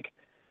that, like,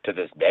 to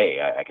this day,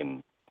 I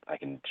can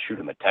shoot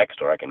him a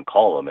text or I can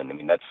call him. And I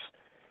mean, that's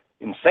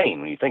insane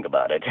when you think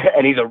about it.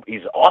 And he's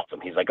awesome.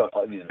 He's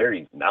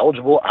very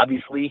knowledgeable.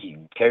 Obviously, he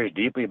cares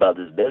deeply about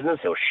this business.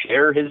 He'll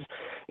share his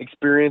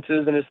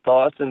experiences and his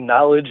thoughts and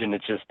knowledge, and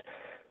it's just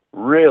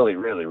really,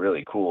 really,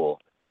 really cool.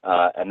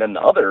 And then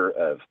the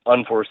other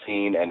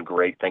unforeseen and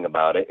great thing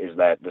about it is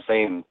that the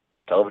same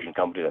television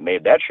company that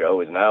made that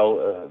show is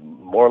now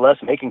more or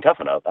less making Tough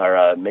Enough,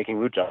 or making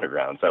Lucha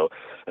Underground. So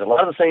there's a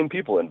lot of the same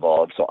people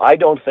involved. So I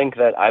don't think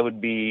that I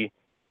would be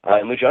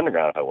in Lucha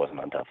Underground if I wasn't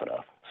on Tough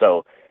Enough.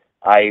 So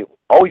I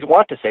always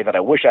want to say that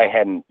I wish I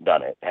hadn't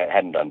done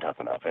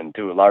Tough Enough, and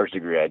to a large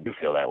degree I do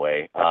feel that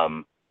way.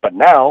 But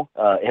now,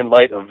 in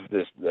light of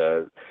this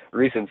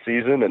recent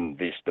season and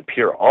the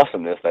pure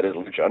awesomeness that is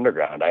Lucha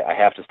Underground, I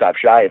have to stop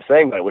shy of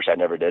saying that I wish I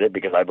never did it,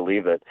 because I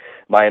believe that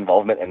my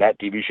involvement in that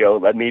TV show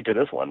led me to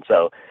this one.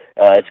 So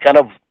it's kind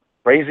of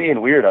crazy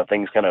and weird how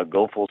things kind of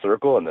go full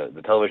circle, and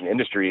the television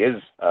industry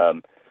is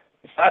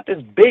it's not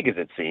as big as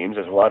it seems.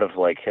 There's a lot of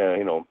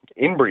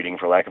inbreeding,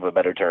 for lack of a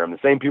better term. The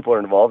same people are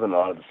involved in a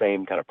lot of the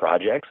same kind of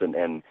projects, and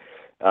in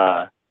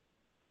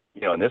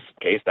this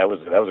case, that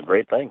was a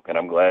great thing, and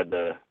I'm glad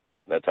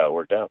that's how it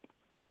worked out.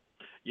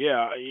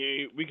 Yeah,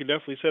 we can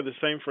definitely say the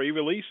same for Eva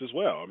Elise as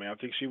well. I mean, I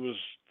think she was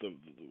the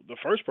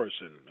first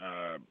person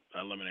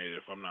eliminated,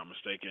 if I'm not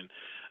mistaken.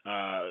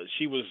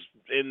 She was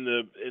in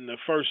the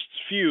first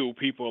few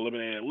people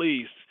eliminated at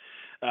least.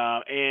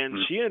 And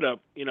she ended up,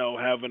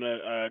 having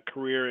a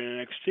career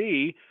in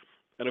NXT,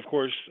 and of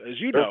course, as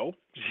you know,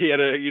 she had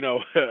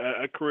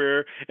a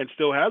career and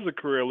still has a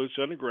career at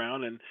Lucha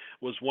Underground, and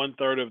was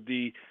 1/3 of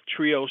the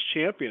Trios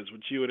champions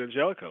with you and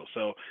Angelico.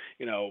 So,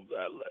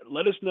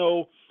 let us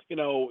know,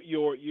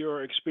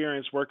 your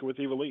experience working with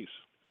Eva Elise.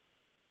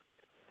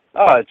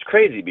 Oh, it's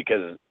crazy,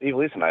 because Eva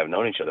Elise and I have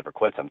known each other for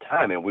quite some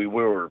time, and we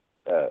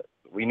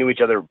knew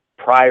each other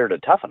prior to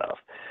Tough Enough.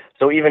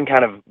 So even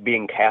kind of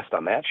being cast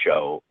on that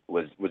show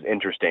was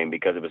interesting,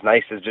 because it was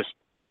nice to just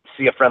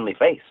see a friendly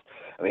face.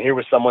 I mean, here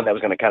was someone that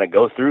was going to kind of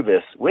go through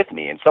this with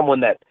me, and someone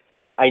that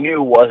I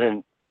knew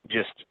wasn't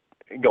just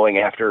going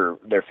after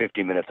their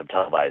 50 minutes of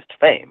televised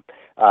fame.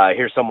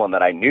 Here's someone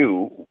that I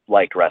knew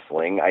liked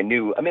wrestling.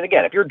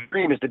 Again, if your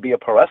dream is to be a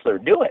pro wrestler,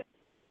 do it.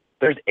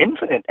 There's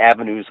infinite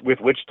avenues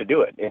with which to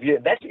do it.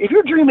 If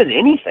your dream is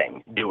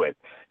anything, do it.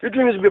 If your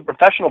dream is to be a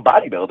professional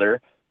bodybuilder,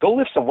 go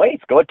lift some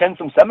weights, go attend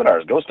some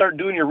seminars, go start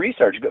doing your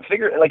research,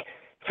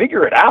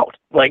 figure it out.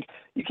 Like,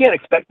 you can't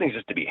expect things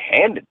just to be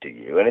handed to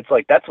you. And it's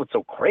like, that's what's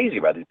so crazy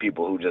about these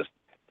people who just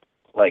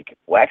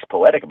wax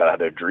poetic about how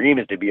their dream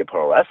is to be a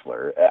pro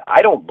wrestler.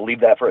 I don't believe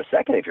that for a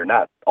second if you're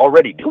not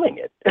already doing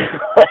it.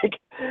 Go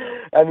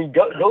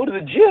to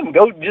the gym,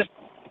 go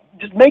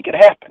just make it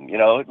happen,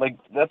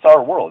 that's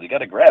our world. You got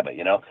to grab it,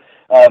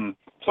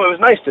 So it was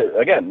nice to,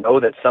 again, know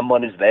that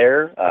someone is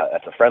there,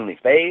 that's a friendly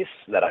face,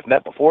 that I've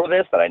met before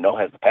this, that I know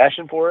has the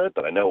passion for it,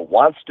 that I know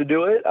wants to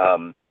do it.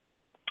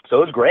 So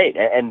it was great.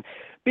 And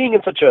being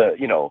in such a,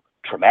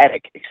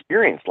 traumatic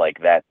experience like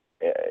that,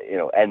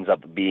 ends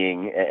up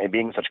being, and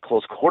being in such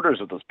close quarters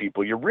with those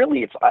people, you're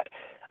really,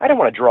 I don't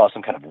want to draw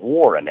some kind of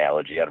war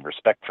analogy out of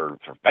respect for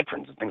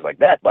veterans and things like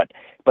that, but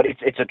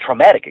it's a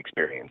traumatic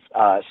experience.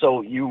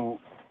 So you,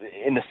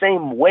 in the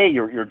same way,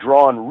 you're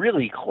drawn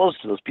really close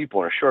to those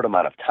people in a short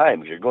amount of time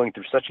because you're going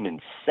through such an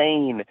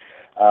insane.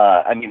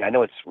 I mean, I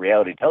know it's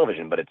reality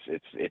television, but it's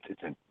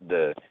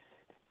the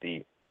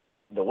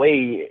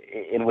way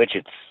in which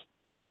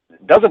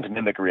doesn't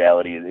mimic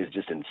reality is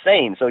just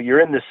insane. So you're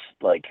in this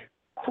like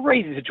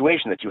crazy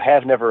situation that you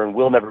have never and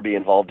will never be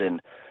involved in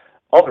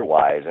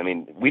otherwise. I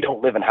mean, we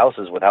don't live in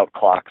houses without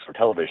clocks or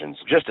televisions,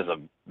 just as a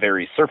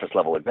very surface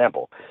level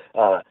example.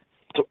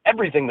 So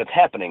everything that's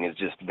happening is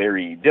just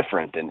very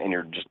different, and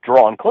you're just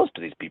drawn close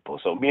to these people.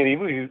 So me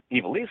and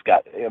Evil East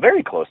got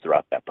very close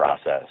throughout that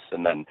process,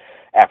 and then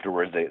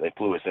afterwards they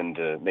flew us in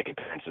to make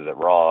appearances at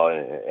Raw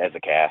as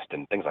a cast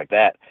and things like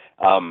that.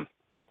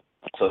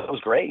 So it was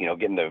great,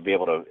 getting to be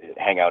able to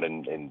hang out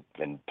and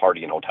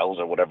party in hotels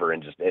or whatever,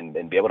 and just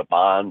and be able to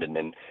bond, and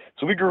then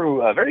so we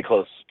grew very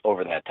close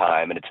over that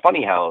time. And it's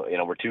funny how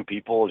we're two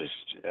people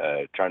just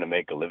trying to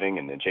make a living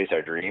and chase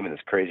our dream in this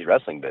crazy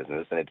wrestling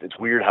business, and it's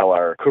weird how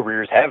our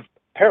careers have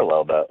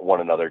paralleled one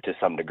another to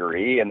some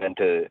degree, and then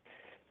to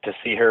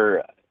see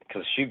her.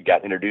 Because she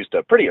got introduced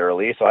pretty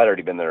early, so I'd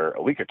already been there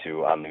a week or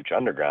two on Lucha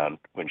Underground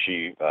when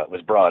she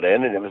was brought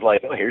in, and it was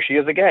like, oh, here she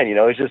is again.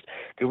 It's just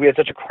because we had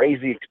such a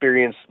crazy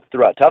experience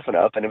throughout Tough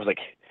Enough, and it was like,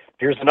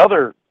 here's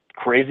another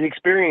crazy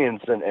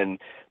experience,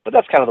 but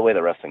that's kind of the way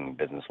the wrestling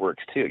business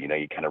works too. You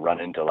kind of run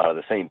into a lot of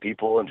the same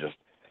people, and just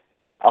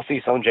I'll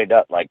see Sonjay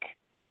Dutt like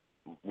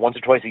once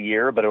or twice a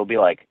year, but it'll be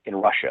like in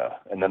Russia,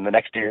 and then the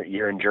next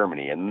year in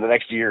Germany, and the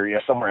next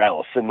year somewhere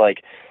else,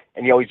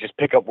 and you always just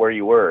pick up where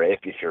you were if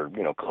you're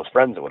close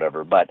friends or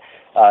whatever. But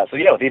so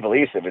yeah, with Evil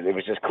East, it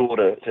was just cool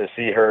to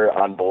see her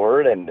on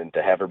board and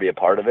to have her be a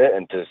part of it,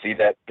 and to see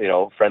that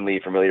friendly,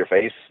 familiar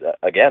face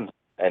again,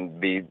 and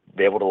be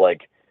able to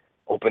like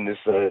open this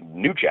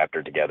new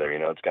chapter together.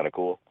 It's kind of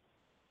cool.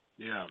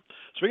 Yeah.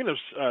 Speaking of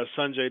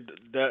Sonjay,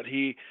 that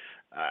he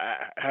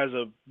has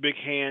a big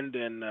hand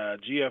in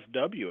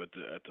GFW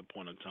at the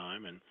point in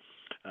time, and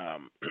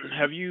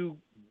have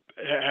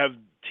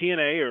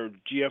TNA or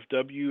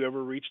GFW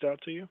ever reached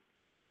out to you?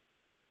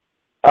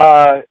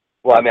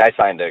 Well, I mean, I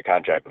signed a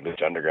contract with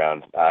Lucha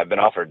Underground. I've been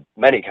offered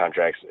many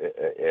contracts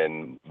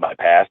in my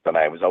past, and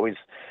I was always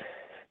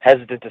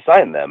hesitant to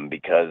sign them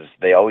because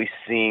they always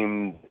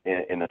seemed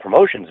in the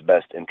promotion's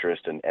best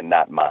interest and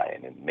not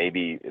mine. And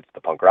maybe it's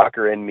the punk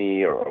rocker in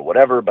me or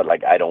whatever, but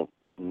like I don't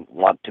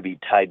want to be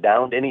tied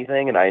down to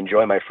anything, and I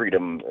enjoy my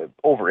freedom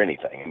over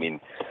anything. I mean,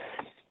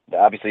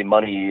 obviously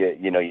money,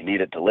 you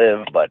need it to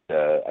live, but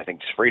I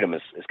think just freedom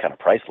is kind of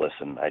priceless.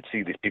 And I'd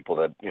see these people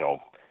that,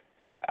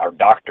 are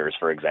doctors,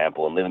 for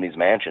example, and live in these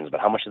mansions,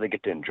 but how much do they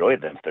get to enjoy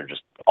them if they're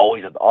just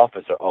always at the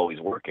office or always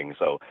working?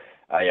 So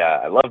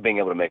I love being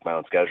able to make my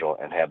own schedule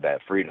and have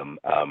that freedom.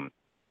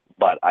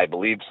 But I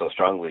believe so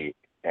strongly,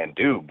 and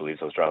do believe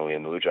so strongly,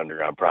 in the Lucha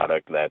Underground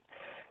product that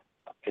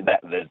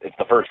it's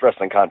the first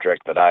wrestling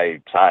contract that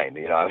I signed.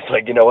 I was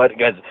like, you know what,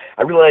 guys,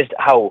 I realized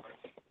how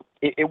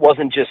it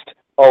wasn't just,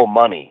 oh,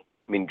 money.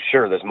 I mean,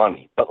 sure, there's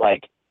money, but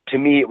like, to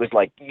me, it was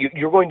like,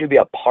 you're going to be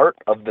a part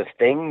of the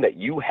thing that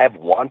you have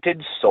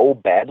wanted so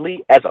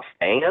badly as a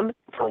fan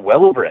for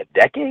well over a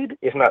decade,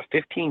 if not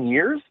 15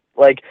 years.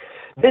 Like,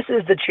 this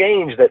is the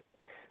change that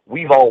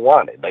we've all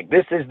wanted. Like,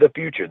 this is the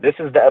future. This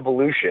is the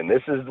evolution.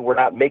 We're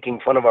not making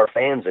fun of our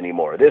fans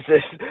anymore. This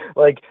is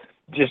like,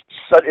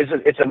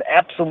 it's an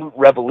absolute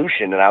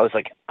revolution. And I was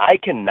like, I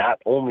can not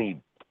only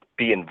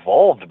be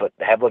involved, but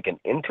have like an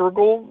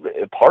integral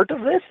part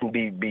of this and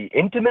be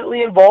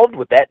intimately involved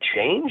with that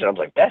change. And I was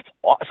like, that's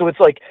awesome. So it's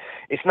like,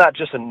 it's not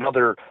just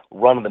another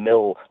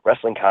run-of-the-mill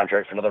wrestling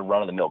contract for another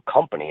run-of-the-mill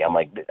company. I'm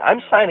like,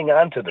 I'm signing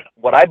on to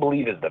what I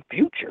believe is the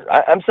future.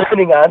 I'm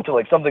signing on to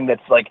like something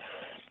that's like,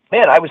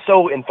 man, I was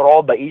so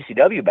enthralled by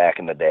ECW back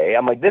in the day.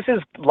 I'm like, this is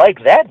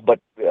like that, but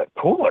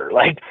cooler.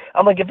 Like,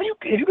 I'm like, if you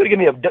could have given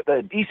me a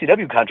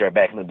ECW contract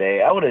back in the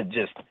day, I would have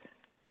just,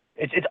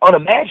 it's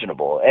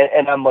unimaginable.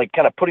 And I'm like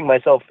kind of putting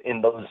myself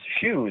in those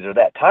shoes or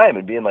that time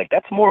and being like,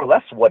 that's more or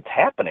less what's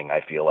happening, I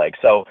feel like.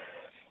 So,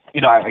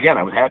 again,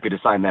 I was happy to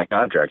sign that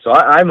contract. So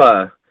I'm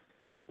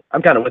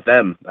kind of with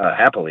them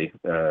happily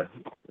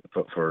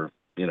for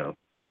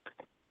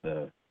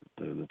the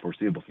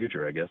foreseeable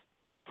future, I guess.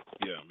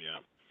 Yeah.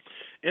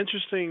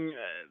 Interesting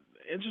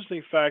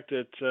fact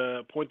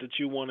that point that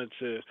you wanted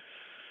to,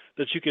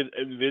 that you could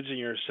envision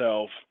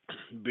yourself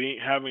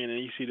having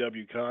an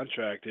ECW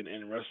contract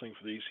and wrestling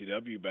for the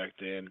ECW back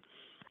then.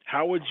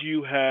 How would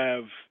you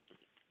have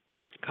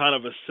kind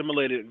of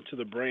assimilated into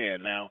the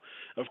brand? Now,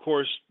 of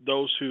course,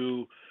 those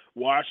who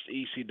watched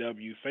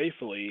ECW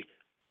faithfully,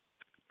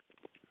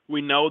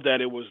 we know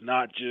that it was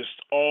not just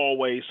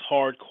always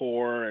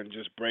hardcore and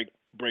just break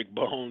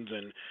bones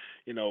and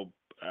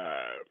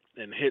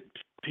and hit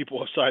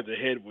people upside the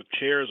head with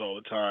chairs all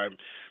the time.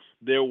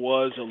 There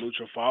was a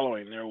lucha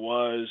following. There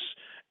was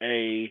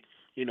a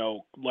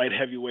light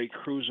heavyweight,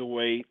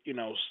 cruiserweight,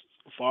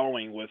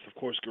 following with, of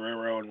course,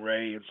 Guerrero and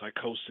Ray and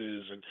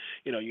Psychosis and,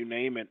 you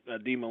name it,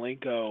 D.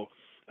 Malenko,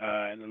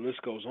 and the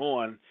list goes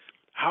on,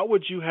 how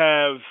would you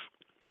have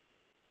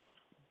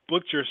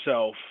booked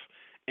yourself,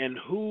 and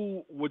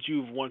who would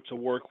you want to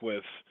work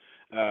with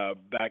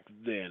back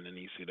then in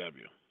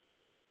ECW?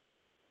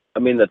 I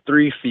mean, the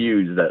three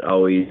feuds that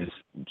always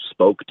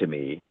spoke to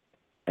me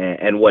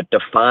and what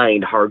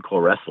defined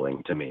hardcore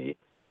wrestling to me,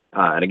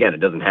 and again, it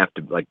doesn't have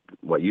to, like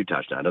what you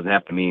touched on, it doesn't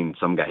have to mean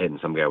some guy hitting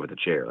some guy with a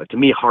chair. Like, to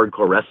me,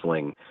 hardcore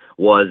wrestling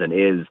was and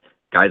is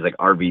guys like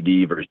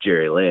RVD versus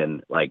Jerry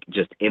Lynn, like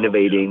just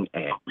innovating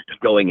and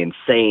going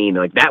insane.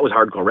 Like, that was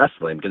hardcore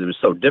wrestling because it was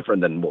so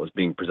different than what was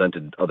being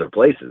presented other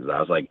places. I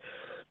was like,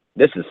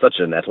 this is such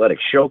an athletic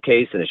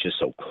showcase, and it's just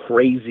so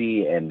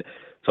crazy. And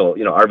so,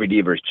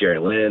 RVD versus Jerry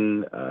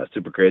Lynn,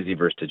 Super Crazy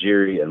versus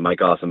Tajiri, and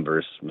Mike Awesome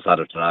versus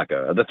Masato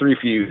Tanaka are the three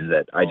feuds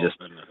that I just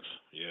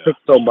took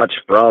so much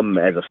from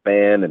as a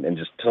fan, and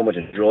just so much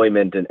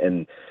enjoyment.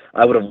 And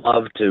I would have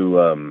loved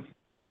to,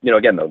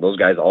 again, those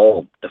guys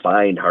all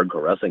defined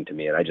hardcore wrestling to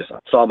me, and I just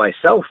saw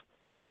myself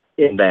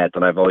in that,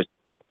 and I've always,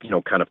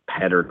 kind of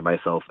patterned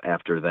myself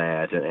after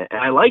that. And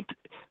I liked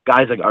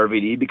guys like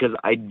RVD because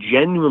I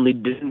genuinely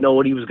didn't know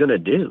what he was going to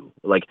do.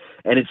 Like,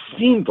 and it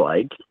seemed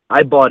like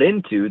I bought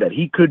into that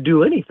he could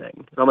do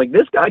anything. I'm like,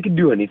 this guy could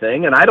do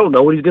anything, and I don't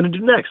know what he's going to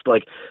do next.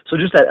 Like, so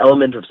just that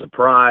element of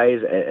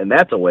surprise, and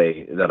that's a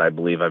way that I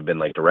believe I've been,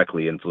 like,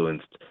 directly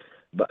influenced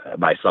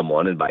by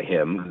someone and by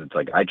him. It's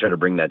like I try to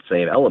bring that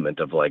same element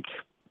of, like,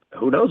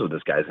 who knows what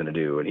this guy's going to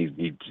do, and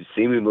he's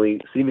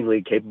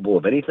seemingly capable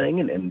of anything,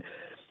 and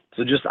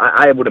so just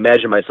I would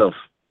imagine myself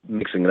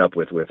mixing it up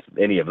with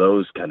any of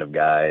those kind of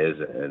guys.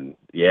 And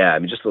yeah, I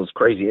mean, just those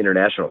crazy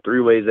international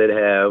three-ways they'd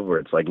have where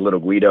it's like Little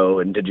Guido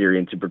and Tajiri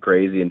and Super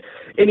Crazy, and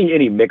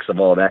any mix of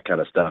all that kind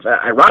of stuff.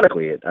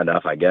 Ironically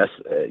enough, I guess,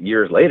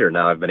 years later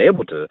now I've been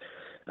able to,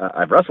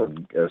 I've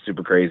wrestled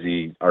Super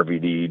Crazy,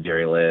 RVD,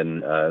 Jerry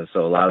Lynn,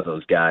 so a lot of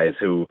those guys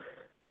who,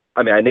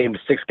 I mean, I named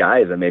 6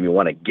 guys that made me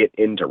want to get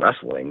into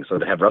wrestling. So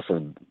to have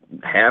wrestled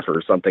half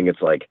or something,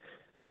 it's like,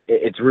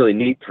 it's really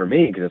neat for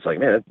me because it's like,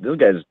 man, those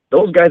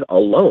guys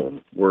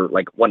alone were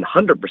like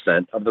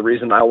 100% of the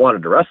reason I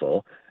wanted to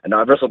wrestle. And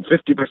now I've wrestled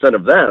 50%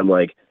 of them.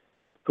 Like,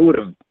 who would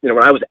have,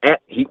 when I was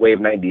at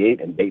Heatwave 98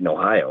 in Dayton,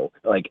 Ohio,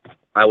 like,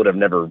 I would have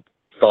never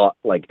thought,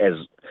 like, as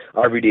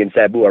RVD and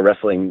Sabu are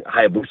wrestling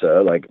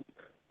Hayabusa, like,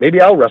 maybe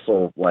I'll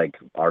wrestle like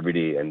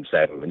RVD and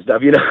Sabu and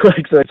stuff,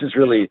 like, so it's just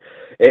really,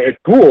 it's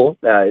cool.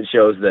 It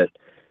shows that,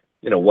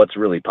 what's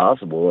really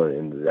possible,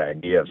 and the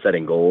idea of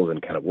setting goals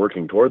and kind of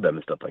working toward them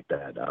and stuff like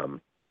that.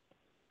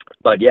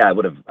 But yeah, I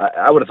would have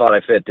thought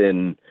I fit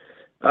in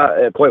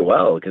quite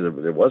well because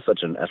there was such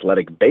an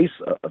athletic base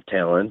of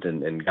talent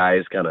and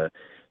guys kind of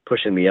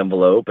pushing the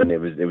envelope, and it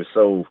was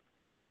so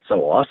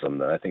awesome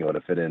that I think I would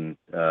have fit in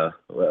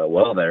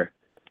well there.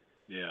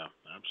 Yeah,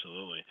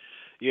 absolutely.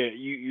 Yeah,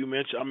 you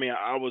mentioned, I mean,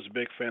 I was a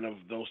big fan of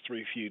those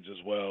 3 feuds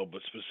as well,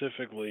 but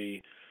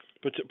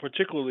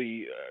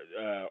particularly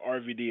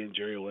RVD and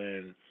Jerry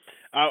Lynn.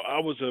 I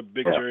was a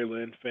big Jerry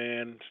Lynn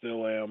fan,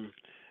 still am,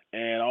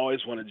 and I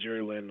always wanted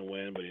Jerry Lynn to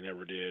win, but he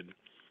never did.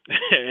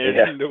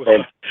 And it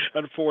was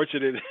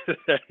unfortunate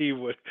that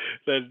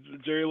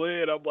Jerry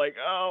Lynn, I'm like,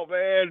 oh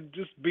man,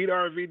 just beat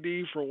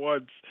RVD for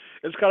once.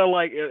 It was kind of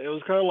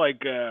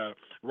like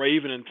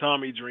Raven and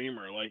Tommy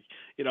Dreamer. Like,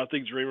 I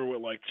think Dreamer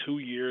went like 2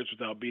 years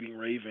without beating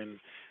Raven,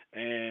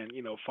 and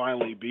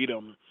finally beat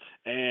him.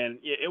 And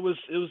it was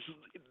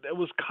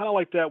kind of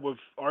like that with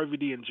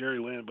RVD and Jerry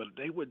Lynn, but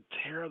they would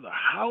tear the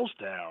house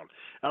down.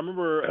 I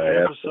remember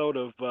an episode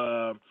of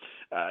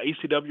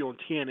ECW on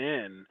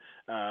TNN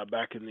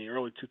back in the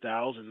early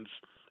 2000s.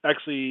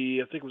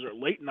 Actually, I think it was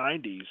late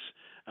 90s.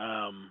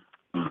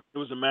 It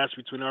was a match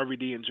between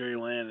RVD and Jerry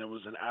Lynn. It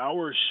was an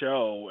hour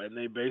show, and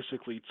they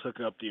basically took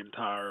up the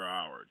entire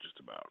hour, just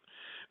about,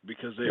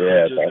 because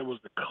it was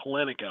the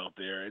clinic out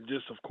there, and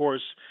just, of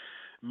course,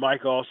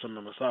 Mike Awesome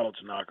and Masato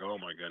Tanaka. Oh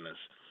my goodness,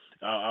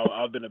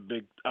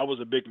 I was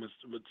a big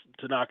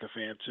Tanaka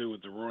fan too,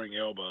 with the roaring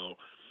elbow,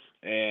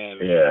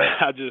 and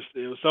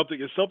it's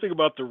something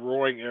about the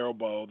roaring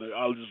elbow that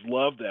I just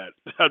love that.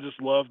 I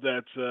just love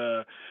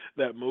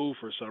that move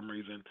for some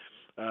reason,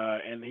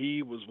 and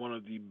he was one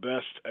of the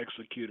best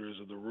executors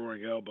of the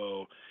roaring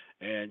elbow,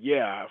 and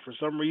for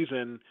some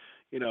reason,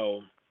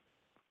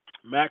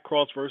 Matt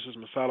Cross versus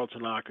Masato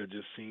Tanaka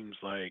just seems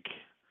like.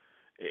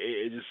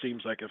 It just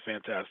seems like a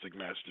fantastic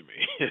match to me.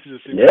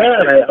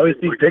 And I always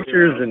see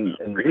pictures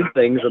and read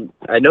things, and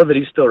I know that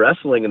he's still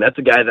wrestling, and that's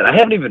a guy that I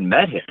haven't even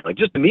met him. Like,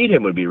 just to meet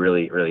him would be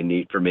really, really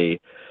neat for me.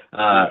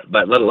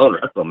 But let alone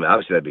wrestle him,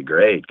 obviously that'd be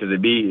great, because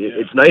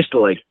it's nice to,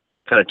 like,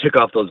 kind of tick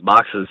off those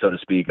boxes, so to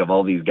speak, of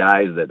all these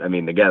guys that, I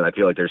mean, again, I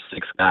feel like there's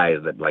 6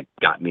 guys that, like,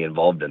 got me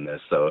involved in this.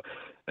 So,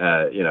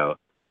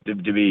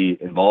 to be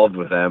involved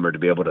with them or to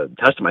be able to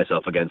test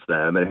myself against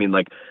them. And I mean,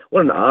 like,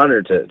 what an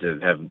honor to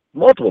have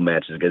multiple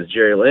matches against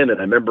Jerry Lynn. And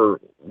I remember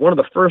one of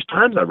the first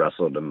times I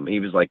wrestled him, he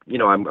was like,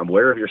 I'm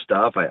aware of your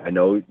stuff. I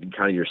know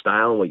kind of your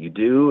style and what you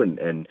do.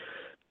 And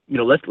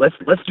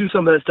let's do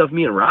some of that stuff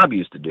me and Rob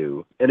used to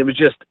do. And it was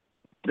just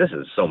this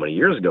is so many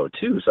years ago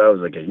too. So I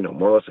was like,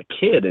 more or less a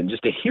kid, and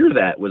just to hear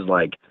that was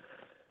like,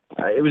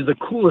 it was the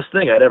coolest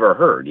thing I'd ever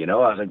heard. I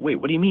was like, wait,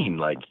 what do you mean?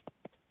 Like,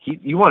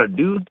 you want to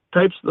do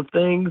types of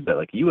things that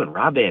like you and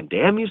Rob Van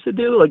Dam used to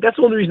do? Like, that's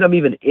the only reason I'm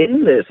even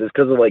in this is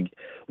because of like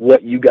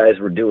what you guys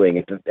were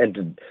doing, and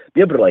to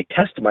be able to like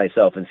test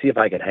myself and see if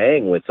I could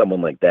hang with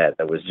someone like that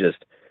was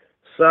just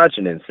such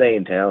an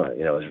insane talent.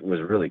 It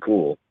was really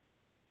cool.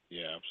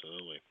 Yeah,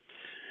 absolutely.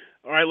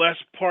 All right, last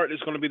part is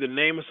going to be the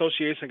name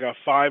association. I got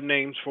 5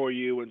 names for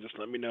you, and just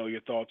let me know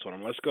your thoughts on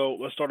them. Let's go.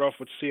 Let's start off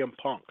with CM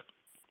Punk.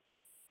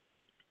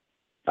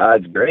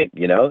 It's great,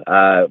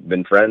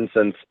 been friends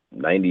since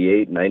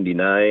 98,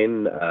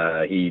 99.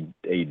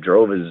 He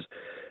drove his,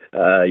 he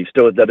was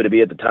still with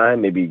WWE at the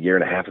time, maybe a year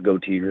and a half ago,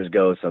 2 years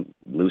ago, some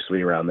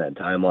loosely around that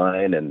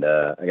timeline. And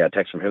I got a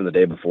text from him the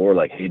day before,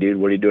 like, hey, dude,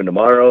 what are you doing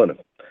tomorrow? And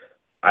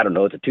I don't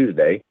know, it's a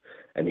Tuesday.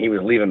 And he was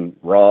leaving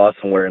Raw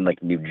somewhere in,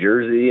 like, New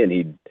Jersey, and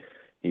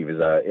he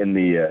was in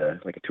the,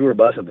 like, a tour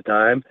bus at the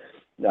time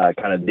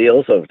kind of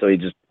deal. So he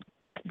just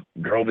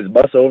drove his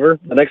bus over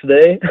the next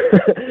day.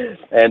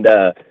 And,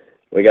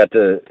 we got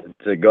to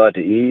go out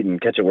to eat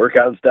and catch a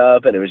workout and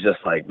stuff, and it was just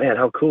like, man,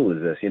 how cool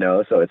is this,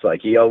 So it's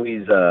like he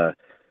always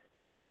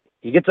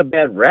he gets a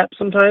bad rap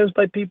sometimes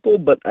by people,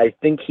 but I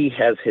think he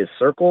has his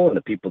circle and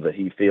the people that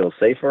he feels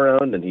safe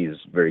around, and he's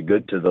very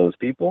good to those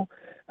people.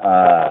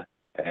 Yeah,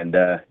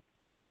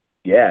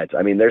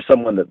 there's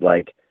someone that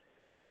like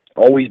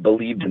always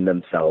believed in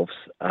themselves,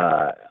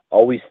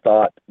 always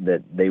thought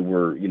that they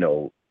were,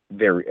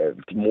 very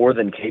more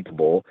than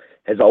capable,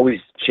 has always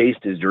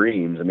chased his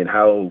dreams. I mean,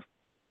 how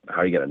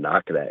are you going to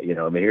knock that?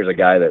 Here's a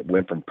guy that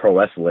went from pro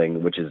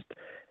wrestling, which is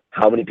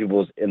how many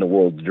people's in the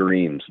world's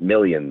dreams,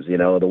 millions,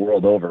 the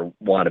world over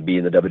want to be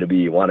in the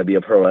WWE, want to be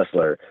a pro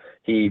wrestler.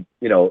 He,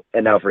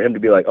 and now for him to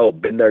be like, oh,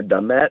 been there,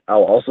 done that.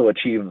 I'll also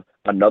achieve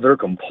another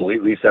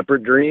completely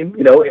separate dream,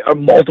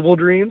 multiple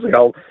dreams. Like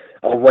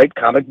I'll write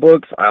comic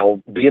books.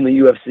 I'll be in the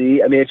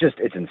UFC. I mean,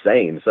 it's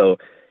insane. So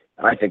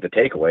I think the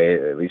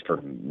takeaway, at least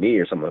for me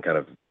or someone kind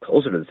of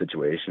closer to the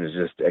situation, is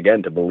just,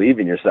 again, to believe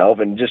in yourself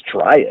and just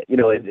try it.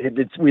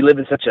 We live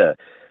in such a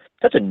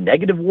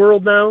negative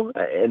world now,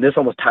 and this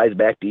almost ties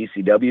back to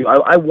ECW.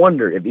 I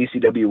wonder if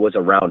ECW was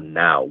around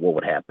now, what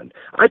would happen?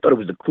 I thought it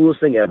was the coolest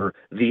thing ever,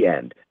 the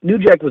end. New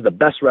Jack was the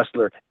best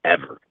wrestler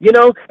ever,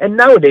 and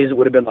nowadays it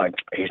would have been like,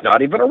 he's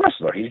not even a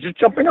wrestler, he's just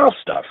jumping off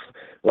stuff.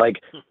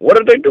 Like,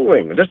 what are they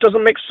doing? This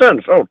doesn't make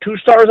sense. Oh, 2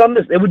 stars on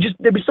this.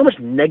 There'd be so much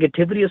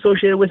negativity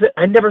associated with it.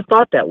 I never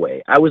thought that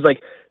way. I was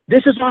like,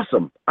 this is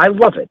awesome. I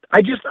love it. I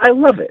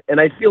love it.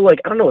 And I feel like,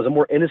 I don't know, it's a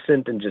more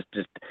innocent and just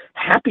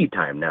happy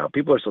time now.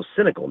 People are so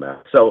cynical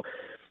now. So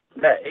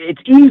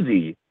it's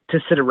easy to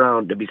sit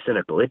around to be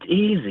cynical. It's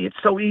easy.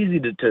 It's so easy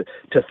to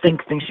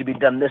think things should be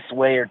done this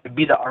way or to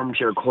be the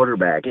armchair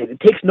quarterback. It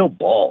takes no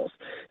balls.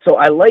 So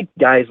I like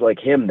guys like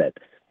him that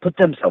put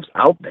themselves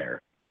out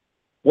there.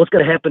 What's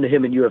going to happen to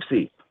him in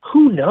UFC?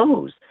 Who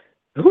knows?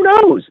 Who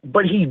knows?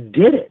 But he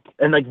did it.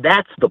 And, like,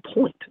 that's the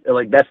point.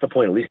 Like, that's the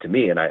point, at least to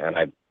me, and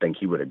I think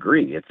he would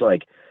agree. It's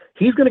like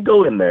he's going to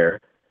go in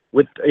there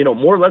with,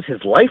 more or less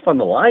his life on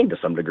the line to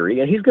some degree,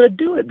 and he's going to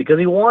do it because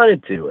he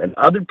wanted to. And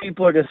other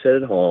people are going to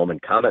sit at home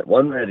and comment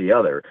one way or the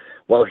other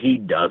while he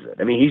does it.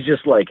 I mean, he's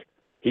just like,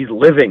 he's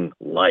living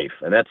life,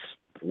 and that's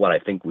what I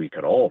think we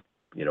could all,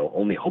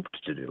 only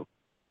hoped to do.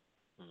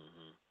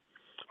 Mm-hmm.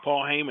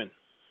 Paul Heyman.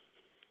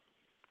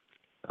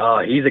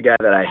 He's a guy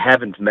that I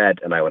haven't met,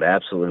 and I would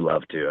absolutely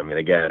love to. I mean,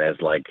 again, as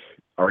like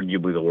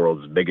arguably the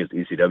world's biggest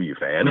ECW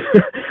fan,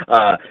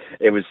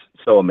 it was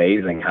so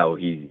amazing how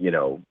he,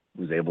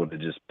 was able to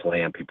just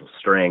play on people's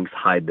strengths,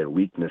 hide their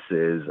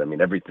weaknesses. I mean,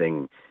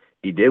 everything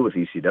he did with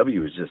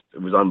ECW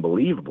was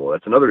unbelievable.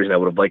 That's another reason I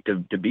would have liked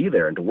to be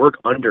there and to work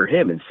under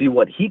him and see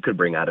what he could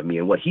bring out of me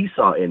and what he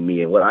saw in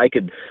me and what I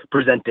could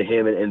present to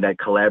him in that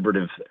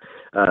collaborative,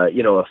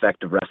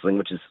 effect of wrestling,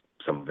 which is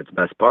some of its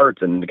best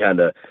parts, and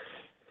kind of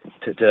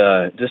just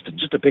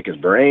to pick his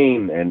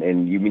brain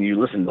and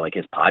you listen to like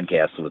his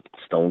podcasts with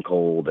Stone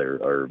Cold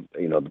or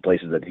the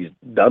places that he's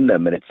done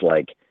them, and it's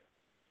like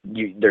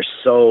they're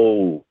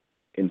so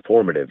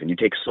informative and you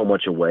take so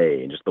much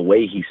away, and just the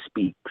way he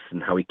speaks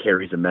and how he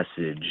carries a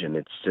message, and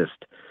it's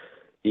just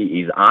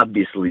he's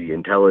obviously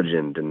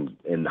intelligent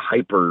and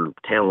hyper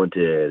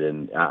talented,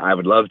 and I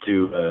would love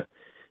to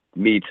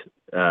meet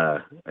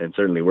and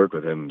certainly work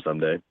with him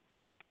someday.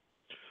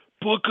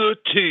 Booker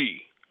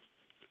T.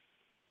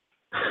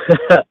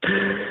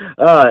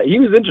 He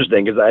was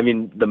interesting because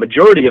the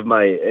majority of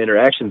my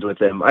interactions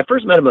with him, I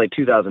first met him in like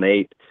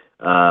 2008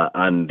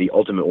 on the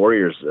Ultimate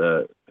Warriors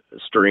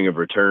string of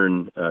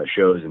return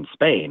shows in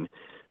Spain.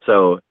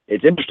 So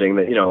it's interesting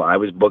that I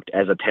was booked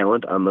as a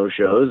talent on those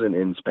shows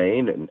in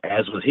Spain, and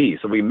as was he.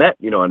 So we met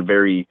on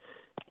very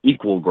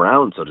equal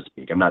ground, so to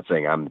speak. I'm not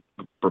saying I'm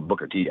for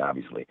Booker T,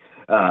 obviously,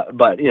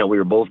 but we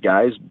were both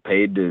guys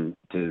paid to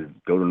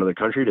go to another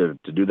country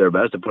to do their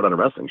best to put on a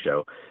wrestling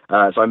show.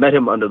 So I met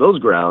him under those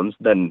grounds.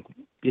 Then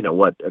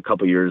a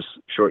couple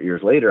short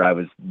years later, I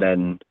was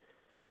then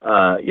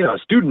a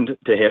student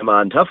to him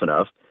on Tough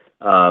Enough,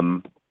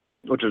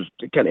 which was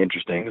kind of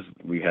interesting because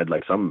we had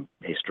like some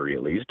history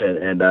at least,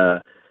 and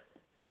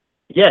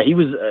yeah, he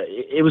was.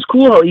 It was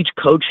cool how each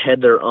coach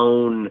had their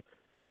own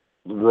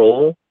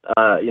role.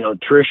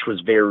 Trish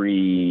was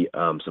very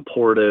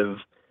supportive.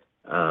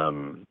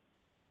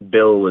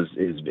 Bill is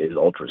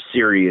ultra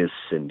serious,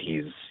 and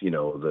he's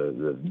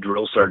the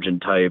drill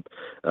sergeant type.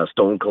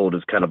 Stone Cold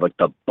is kind of like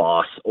the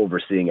boss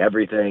overseeing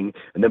everything,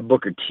 and then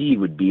Booker T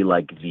would be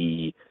like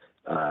the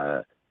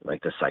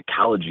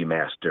psychology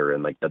master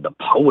and like the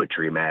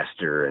poetry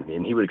master,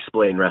 and he would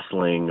explain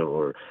wrestling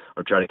or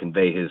try to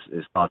convey his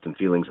thoughts and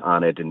feelings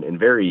on it in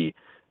very,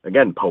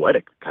 again,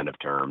 poetic kind of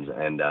terms.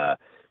 And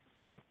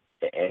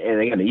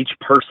again, each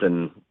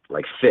person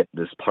like fit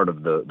this part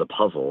of the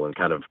puzzle and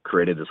kind of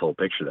created this whole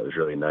picture that was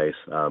really nice.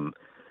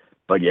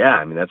 But yeah,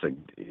 I mean,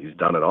 he's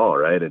done it all,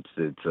 right?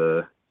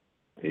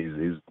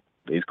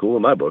 He's cool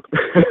in my book.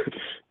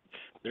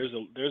 There's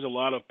a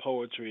lot of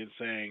poetry in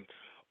saying,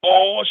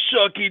 "Oh,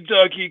 shucky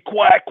ducky,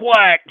 quack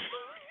quack."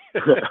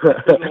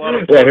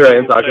 Yeah, here I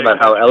am talking about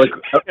how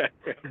eloquent.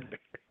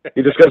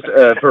 He discussed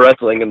pro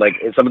wrestling in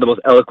like in some of the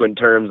most eloquent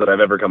terms that I've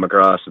ever come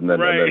across, and then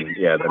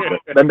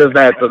then does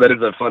that. So that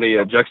is a funny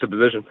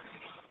juxtaposition.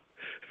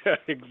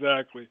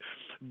 Exactly.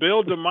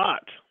 Bill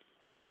DeMott.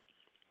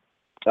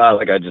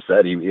 Like I just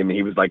said, he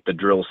was like the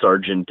drill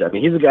sergeant. I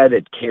mean, he's a guy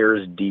that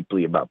cares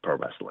deeply about pro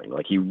wrestling.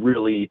 Like he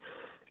really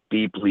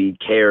deeply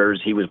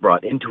cares. He was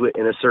brought into it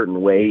in a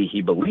certain way.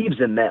 He believes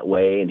in that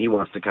way, and he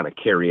wants to kind of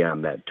carry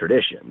on that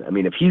tradition. I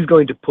mean, if he's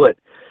going to put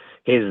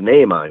his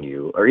name on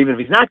you, or even if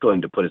he's not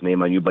going to put his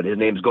name on you, but his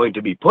name's going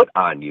to be put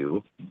on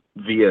you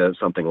via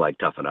something like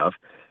Tough Enough,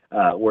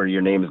 where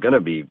your name is going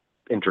to be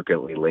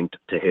intricately linked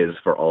to his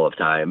for all of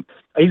time,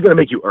 he's going to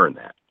make you earn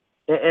that.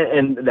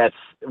 And that's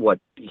what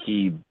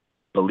he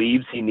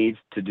believes he needs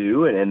to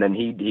do, and then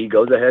he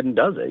goes ahead and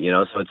does it,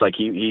 So it's like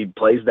he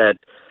plays that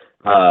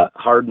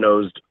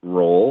hard-nosed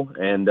role,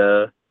 and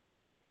it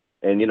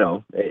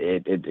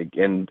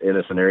in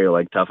a scenario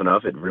like Tough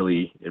Enough, it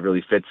really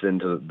fits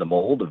into the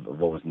mold of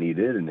what was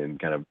needed, and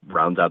kind of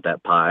rounds out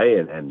that pie,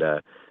 and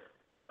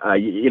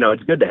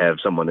it's good to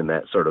have someone in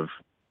that sort of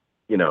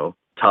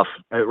tough.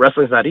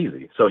 Wrestling's not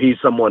easy, so he's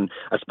someone,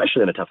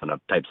 especially in a Tough Enough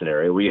type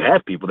scenario, where you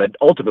have people that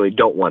ultimately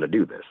don't want to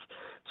do this.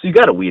 So you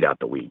got to weed out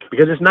the weak,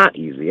 because it's not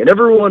easy, and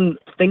everyone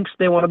thinks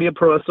they want to be a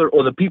pro wrestler,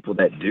 or the people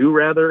that do,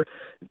 rather.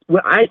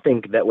 Well, I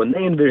think that when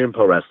they envision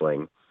pro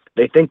wrestling,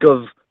 they think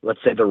of,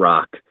 let's say, The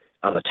Rock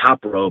on the top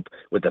rope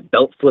with the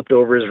belt flipped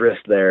over his wrist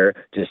there,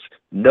 just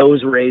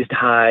nose raised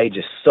high,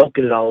 just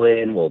soaking it all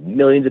in, while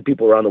millions of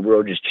people around the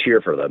world just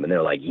cheer for them, and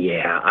they're like,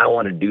 yeah, I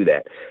want to do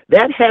that.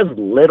 That has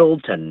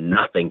little to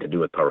nothing to do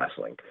with pro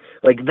wrestling.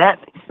 Like that,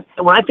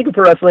 when I think of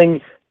pro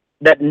wrestling,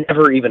 that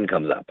never even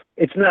comes up.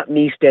 It's not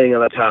me standing on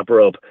the top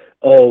rope,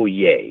 oh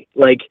yay.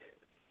 Like,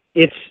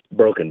 it's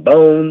broken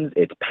bones,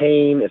 it's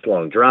pain, it's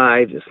long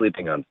drives, it's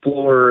sleeping on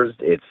floors,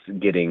 it's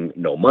getting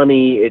no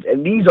money,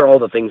 and these are all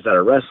the things that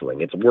are wrestling.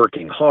 It's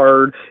working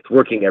hard, it's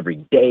working every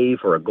day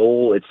for a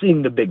goal, it's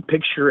seeing the big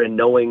picture and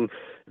knowing,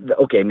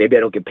 okay, maybe I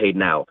don't get paid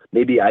now,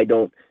 maybe I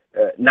don't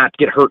not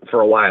get hurt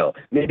for a while,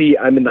 maybe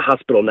I'm in the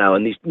hospital now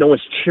and no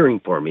one's cheering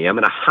for me, I'm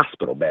in a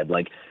hospital bed,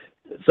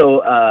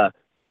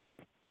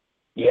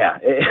 yeah,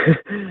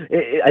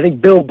 I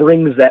think Bill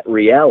brings that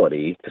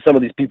reality to some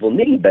of these people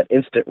need that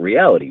instant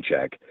reality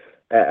check,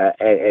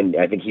 and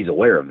I think he's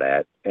aware of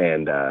that,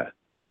 and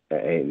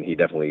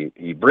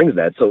he brings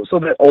that so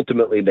that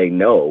ultimately they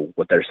know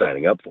what they're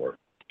signing up for.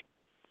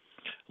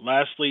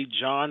 Lastly,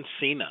 John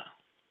Cena.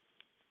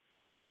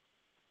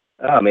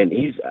 Oh man,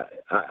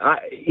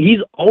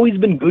 he's always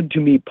been good to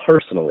me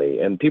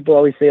personally, and people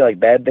always say like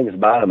bad things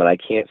about him, and I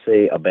can't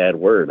say a bad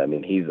word. I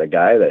mean, he's a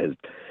guy that has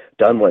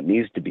done what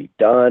needs to be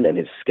done, and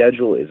his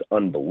schedule is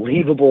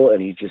unbelievable,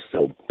 and he's just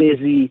so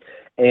busy.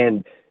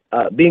 And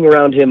being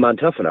around him on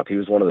Tough Enough, he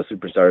was one of the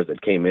superstars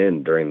that came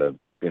in during the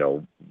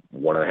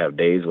 1.5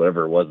 days,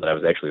 whatever it was that I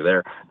was actually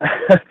there.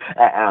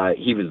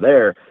 He was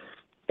there,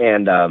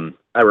 and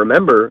I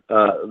remember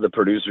the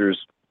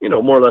producers,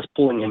 more or less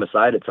pulling him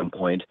aside at some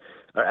point,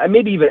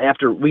 maybe even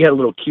after we had a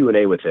little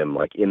Q&A with him,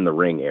 like in the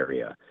ring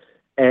area,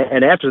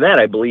 and after that,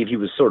 I believe he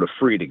was sort of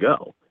free to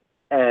go.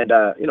 And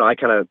I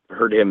kind of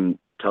heard him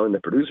telling the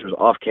producers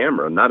off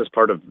camera, not as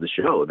part of the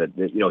show, that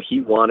he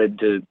wanted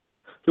to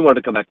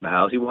come back to the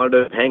house. He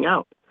wanted to hang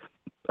out,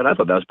 and I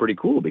thought that was pretty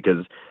cool,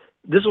 because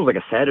this was like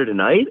a Saturday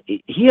night.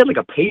 He had like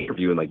a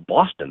pay-per-view in like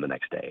Boston the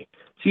next day,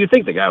 so you'd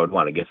think the guy would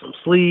want to get some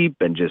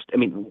sleep and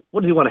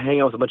what does he want to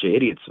hang out with a bunch of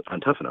idiots on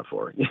Tough Enough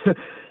for? And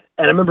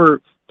I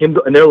remember him,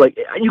 and they're like,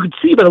 you could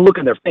see by the look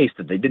on their face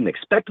that they didn't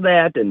expect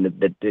that, and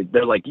that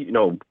they're like,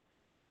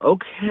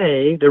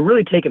 okay, they're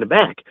really taken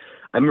aback.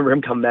 I remember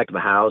him coming back to the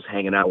house,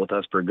 hanging out with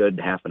us for a good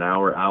half an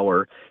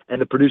hour,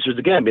 and the producers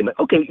again being like,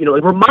 okay,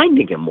 like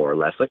reminding him more or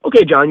less, like,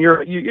 okay, John,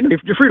 you're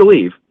free to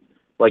leave,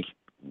 like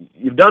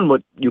you've done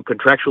what you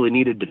contractually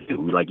needed to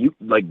do,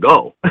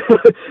 go.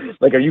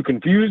 Like, are you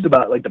confused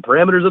about like the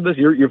parameters of this?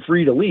 You're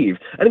free to leave.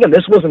 And again,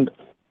 this wasn't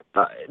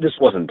a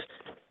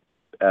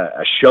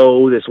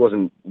show. This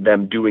wasn't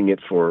them doing it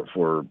for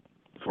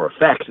for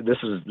effect. This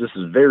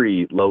is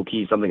very low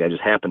key, something I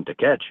just happened to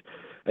catch.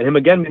 And him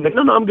again being like,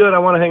 no, I'm good. I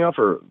want to hang out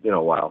for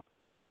a while.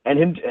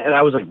 And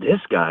I was like,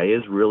 this guy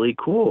is really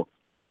cool.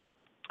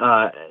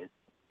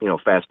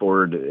 Fast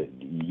forward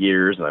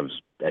years, and I was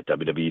at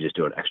WWE just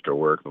doing extra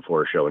work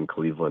before a show in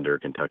Cleveland or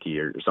Kentucky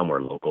or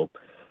somewhere local.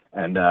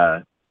 And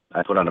I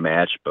put on a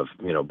match,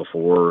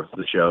 before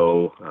the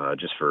show,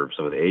 just for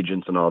some of the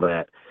agents and all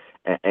that.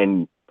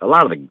 And a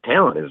lot of the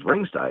talent is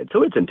ringside,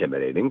 so it's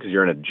intimidating because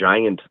you're in a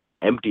giant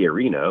empty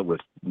arena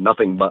with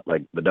nothing but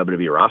like the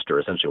WWE roster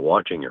essentially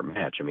watching your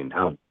match. I mean,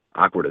 how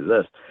awkward is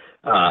this?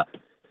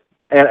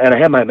 And I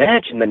had my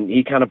match, and then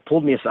he kind of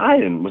pulled me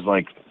aside and was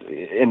like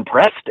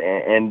impressed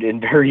and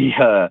very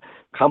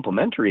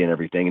complimentary and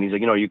everything. And he's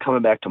like, are you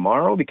coming back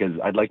tomorrow? Because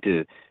I'd like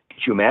to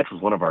get you a match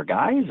with one of our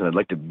guys, and I'd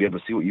like to be able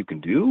to see what you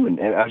can do. And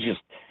I was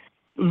just,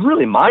 it was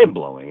really mind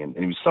blowing, and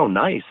he was so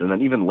nice. And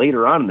then even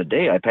later on in the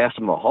day, I passed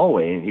him in the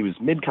hallway, and he was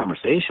mid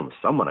conversation with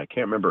someone, I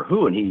can't remember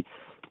who, and he.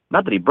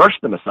 Not that he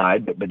brushed them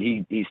aside, but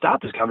he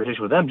stopped his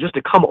conversation with them just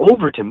to come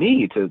over to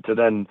me to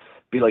then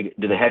be like,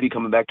 "Do they have you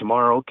coming back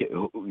tomorrow?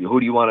 Who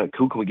do you want to?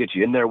 Who can we get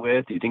you in there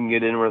with? Do you think you can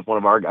get in with one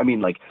of our?" I mean,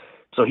 like,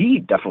 so he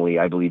definitely,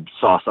 I believe,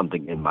 saw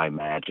something in my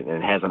match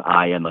and has an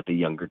eye on like the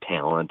younger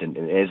talent and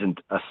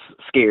isn't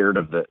scared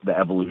of the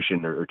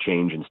evolution or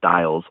change in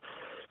styles.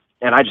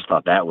 And I just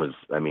thought that was,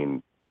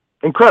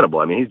 incredible.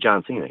 I mean, he's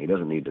John Cena. He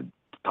doesn't need to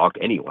talk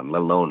to anyone,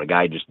 let alone a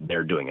guy just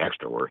there doing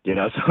extra work, So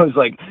it was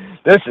like,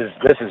 this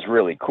is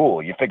really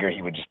cool. You figure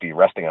he would just be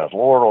resting on his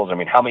laurels. I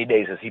mean, how many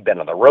days has he been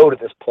on the road at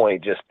this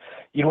point? Just,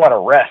 you'd want to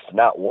rest,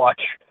 not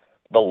watch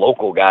the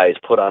local guys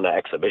put on an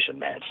exhibition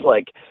match.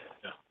 Like,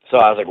 so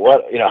I was like,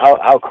 what,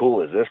 how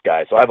cool is this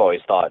guy? So I've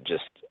always thought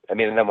and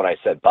then when I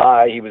said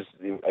bye, he was,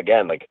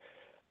 again, like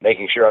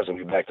making sure I was going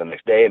to be back the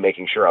next day and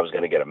making sure I was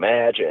going to get a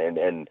match. And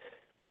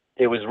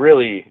it was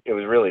really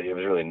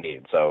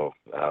neat. So,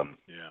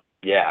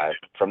 yeah,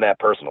 from that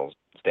personal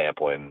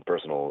standpoint,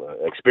 personal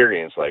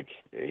experience, like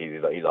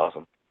he's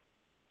awesome.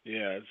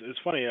 Yeah, it's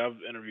funny.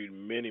 I've interviewed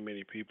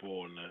many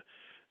people in the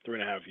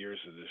 3.5 years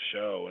of this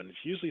show, and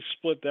it's usually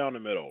split down the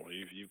middle.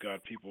 You've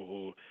got people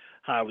who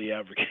highly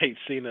advocate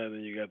Cena, and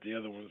then you got the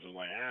other ones who are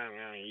like,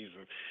 he's,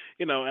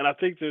 and I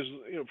think there's,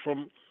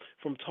 from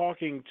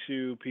talking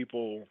to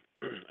people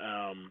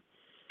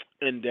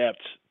in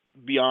depth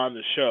beyond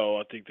the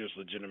show, I think there's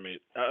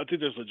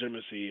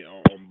legitimacy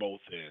on both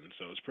ends.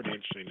 So it's pretty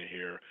interesting to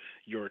hear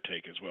your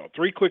take as well.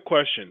 3 quick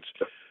questions.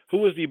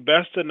 Who is the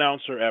best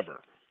announcer ever?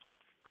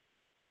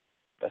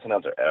 Best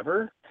announcer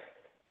ever?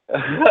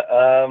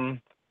 I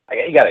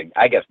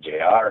guess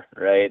JR,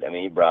 right? I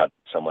mean, he brought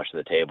so much to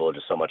the table,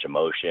 just so much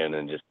emotion,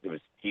 and just, it was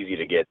easy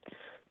to get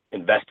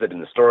invested in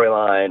the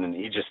storyline. And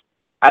he just,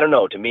 I don't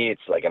know, to me,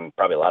 it's like,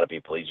 probably a lot of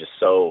people, he's just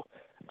so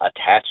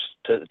attached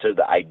to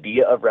the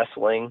idea of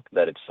wrestling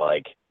that it's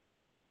like,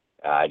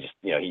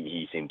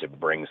 he seemed to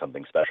bring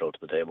something special to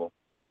the table.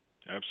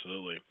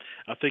 Absolutely.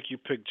 I think you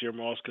picked Jim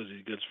Ross because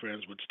he's good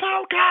friends with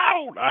Stone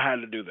Cold. I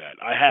had to do that.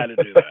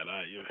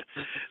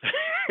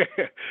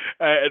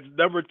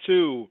 Number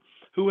 2,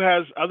 who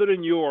has, other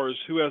than yours,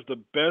 who has the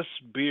best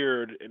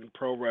beard in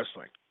pro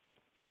wrestling?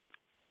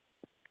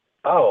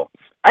 Oh,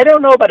 I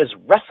don't know about his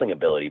wrestling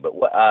ability, but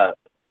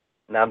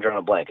now I'm drawing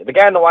a blank. The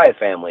guy in the Wyatt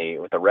family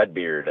with the red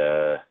beard.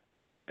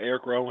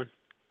 Eric Rowan.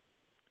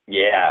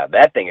 Yeah,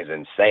 that thing is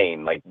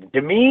insane. Like,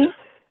 to me,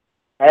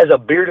 as a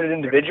bearded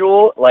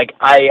individual, like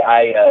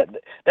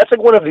that's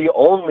like one of the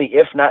only,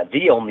 if not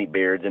the only,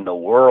 beards in the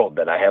world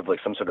that I have like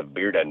some sort of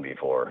beard envy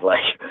for. Like,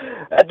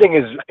 that thing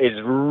is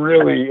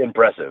really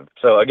impressive.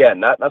 So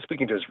again, not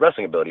speaking to his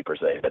wrestling ability per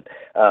se, but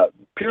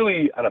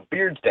purely on a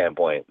beard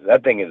standpoint,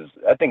 that thing is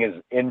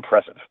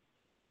impressive.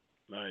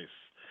 Nice.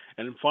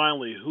 And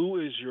finally, who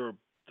was your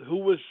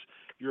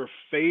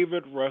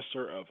favorite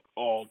wrestler of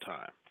all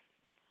time?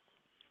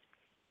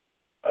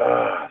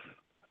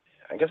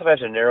 I guess if I had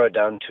to narrow it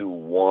down to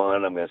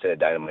one, I'm going to say a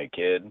Dynamite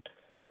Kid.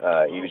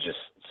 He was just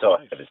so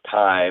ahead of his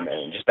time,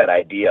 and just that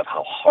idea of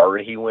how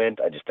hard he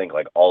went. I just think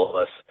like all of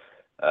us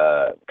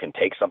can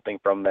take something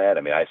from that.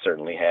 I mean, I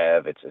certainly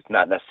have. It's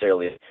not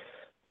necessarily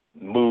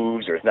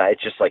moves, or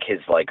it's just like his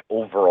like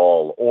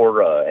overall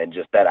aura, and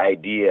just that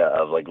idea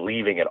of like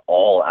leaving it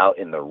all out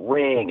in the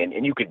ring,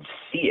 and you could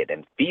see it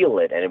and feel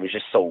it, and it was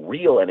just so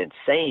real and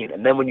insane.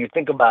 And then when you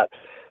think about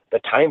the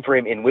time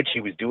frame in which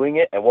he was doing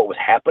it and what was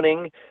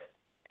happening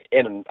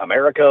in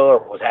America or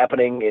what was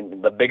happening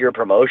in the bigger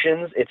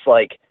promotions, it's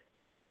like,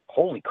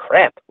 holy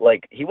crap.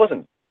 Like, he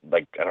wasn't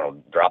like, I don't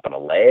know, dropping a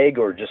leg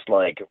or just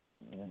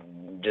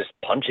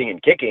punching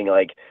and kicking.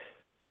 Like,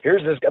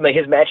 here's this, I mean,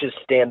 his matches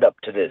stand up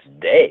to this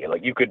day.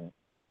 Like, you could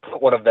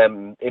put one of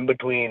them in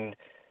between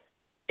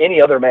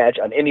any other match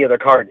on any other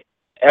card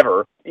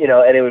ever,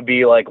 and it would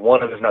be like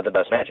one of, if not the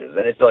best matches.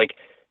 And it's like,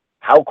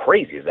 how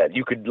crazy is that?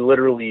 You could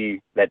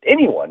literally, that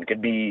anyone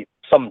could be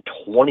some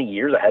 20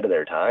 years ahead of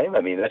their time.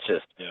 I mean, that's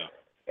just,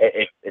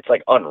 it's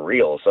like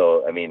unreal.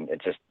 So, I mean,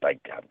 it's just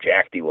like how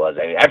jacked he was.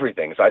 I mean,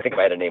 everything. So I think if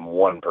I had to name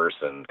one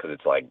person, because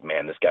it's like,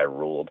 man, this guy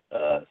ruled.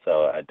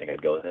 So I think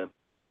I'd go with him.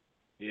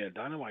 Yeah,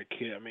 Dynamite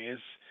Kid. I mean,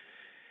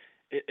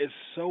 it's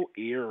so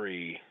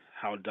eerie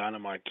how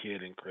Dynamite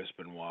Kid and Chris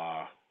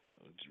Benoit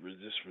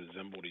just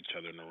resembled each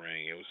other in the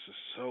ring. It was just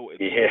so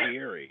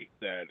eerie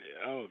that,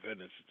 oh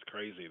goodness, it's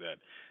crazy that,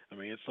 I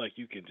mean, it's like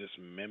you could just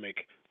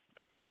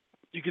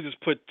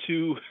put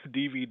two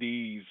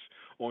DVDs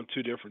on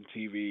two different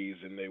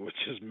TVs and they would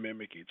just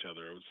mimic each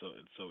other. It's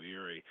so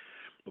eerie.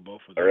 But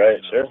both of them,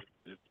 Sure.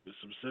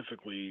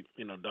 Specifically,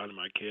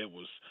 Dynamite Kid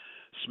was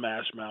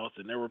Smash Mouth,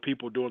 and there were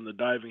people doing the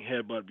diving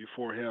headbutt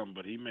before him,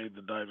 but he made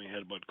the diving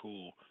headbutt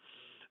cool.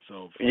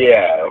 So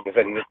yeah, like I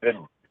said, he just did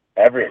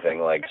everything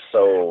like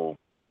so,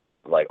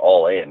 like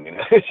all in.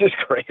 It's just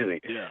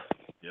crazy. Yeah.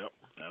 Yep.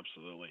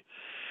 Absolutely.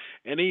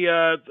 Any?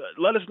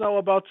 Let us know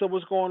about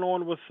what's going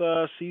on with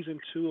season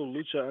 2 of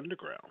Lucha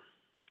Underground.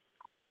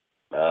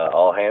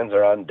 All hands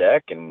are on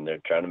deck, and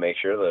they're trying to make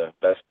sure the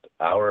best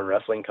hour in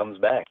wrestling comes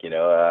back.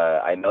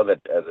 I know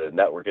that the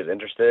network is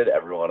interested,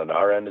 everyone on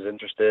our end is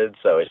interested,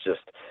 so it's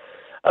just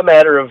a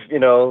matter of,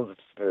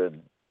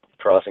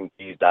 crossing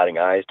T's, dotting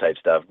I's type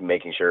stuff,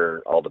 making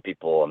sure all the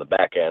people on the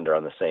back end are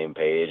on the same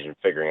page and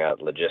figuring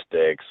out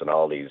logistics and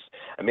all these.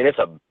 I mean, it's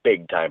a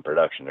big-time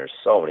production. There's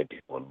so many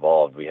people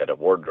involved. We had a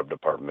wardrobe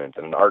department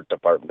and an art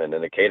department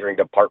and a catering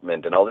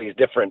department and all these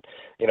different,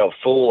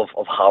 full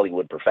of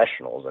Hollywood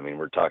professionals. I mean,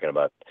 we're talking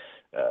about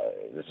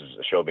this is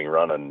a show being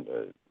run on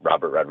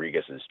Robert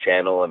Rodriguez's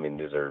channel. I mean,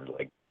 these are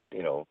like,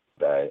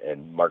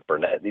 and Mark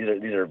Burnett.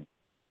 These are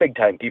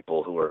big-time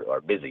people who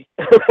are busy.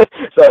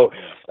 So,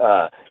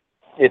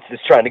 it's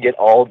just trying to get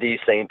all these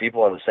same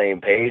people on the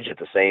same page at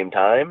the same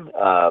time.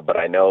 But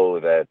I know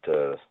that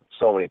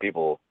so many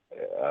people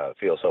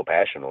feel so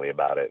passionately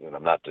about it, and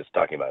I'm not just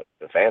talking about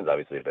the fans,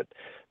 obviously,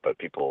 but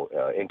people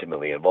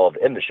intimately involved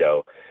in the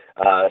show.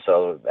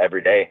 So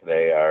every day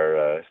they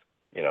are,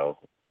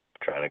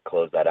 trying to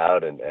close that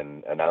out and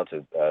announce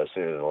it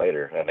sooner than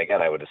later. And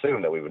again, I would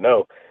assume that we would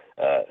know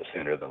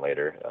sooner than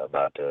later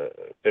about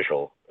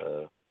official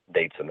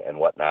dates and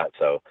whatnot.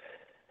 So.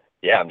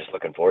 Yeah, I'm just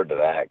looking forward to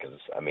that because,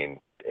 I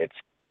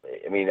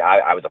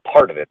was a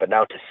part of it, but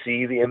now to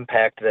see the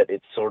impact that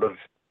it sort of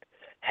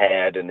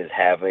had and is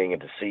having,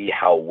 and to see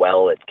how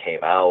well it came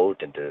out,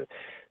 and to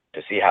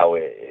see how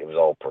it was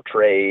all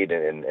portrayed,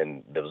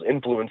 and those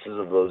influences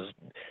of those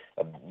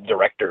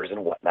directors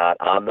and whatnot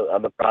on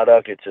the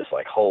product, it's just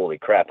like, holy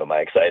crap, am I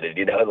excited?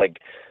 Like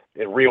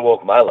it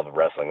reawoke my love of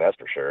wrestling, that's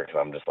for sure.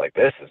 Because I'm just like,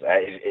 this is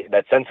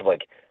that sense of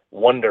like.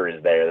 Wonder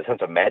is there, the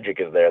sense of magic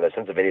is there, the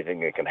sense of anything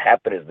that can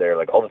happen is there,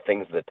 like all the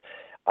things that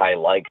I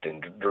liked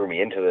and drew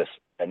me into this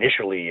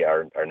initially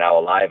are now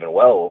alive and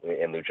well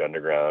in Lucha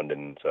Underground,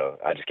 and so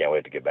I just can't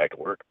wait to get back to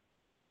work.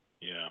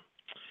 Yeah,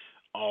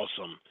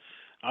 awesome.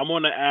 I'm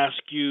going to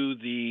ask you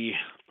the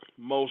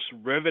most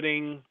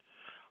riveting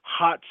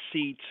hot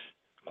seat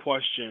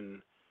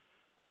question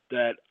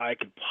that I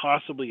could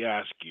possibly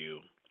ask you,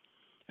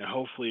 and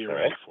hopefully you're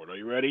ready for it. Are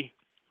you ready?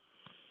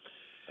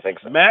 I think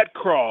so. Matt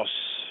Cross,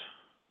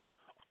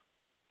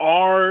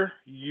 are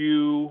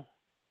you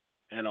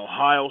an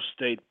Ohio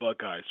State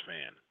Buckeyes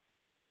fan?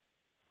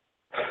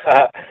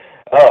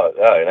 Oh,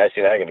 nice.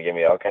 You're going to give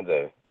me all kinds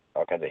of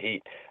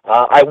heat.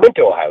 I went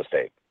to Ohio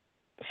State,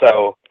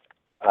 so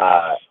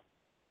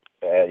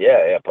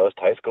post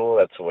high school.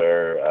 That's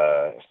where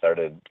I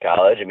started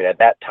college. I mean, at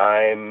that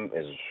time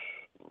is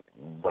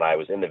when I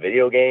was in the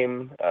video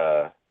game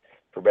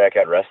for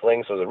Backyard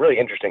Wrestling. So it was a really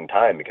interesting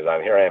time because I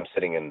am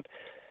sitting in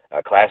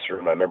a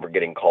classroom. I remember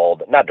getting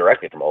called, not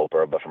directly from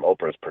Oprah, but from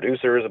Oprah's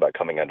producers about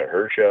coming onto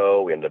her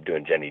show. We ended up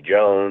doing Jenny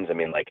Jones. I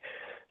mean,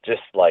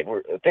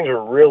 things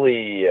were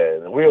really,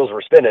 the wheels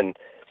were spinning.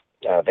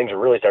 Things were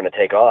really starting to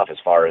take off as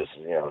far as,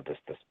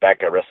 this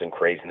backyard wrestling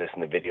craziness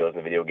in the videos and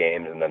the video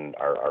games, and then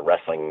our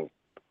wrestling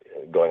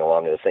going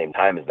along at the same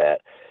time as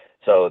that.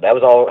 So that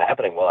was all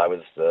happening while I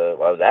was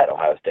at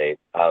Ohio State.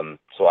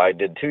 So I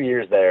did 2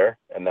 years there,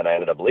 and then I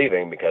ended up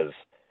leaving because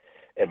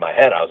in my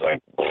head I was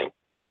like,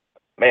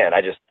 man,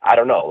 I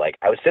don't know. Like,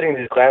 I was sitting in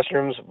these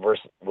classrooms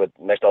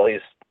next to all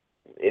these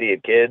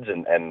idiot kids,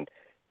 and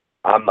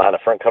I'm on the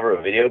front cover of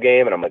a video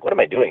game, and I'm like, what am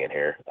I doing in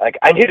here? Like,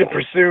 I need to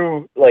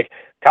pursue, like,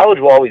 college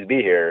will always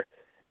be here.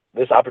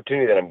 This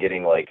opportunity that I'm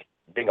getting, like,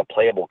 being a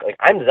playable, like,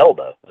 I'm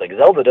Zelda. Like,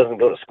 Zelda doesn't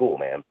go to school,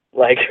 man.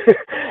 Like,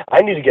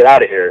 I need to get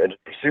out of here and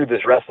pursue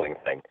this wrestling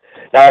thing.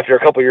 Now, after a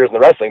couple years in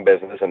the wrestling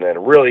business and then a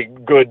really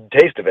good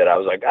taste of it, I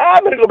was like,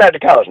 I'm going to go back to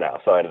college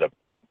now. So I ended up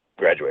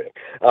graduating.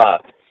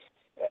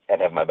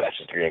 And have my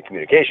bachelor's degree in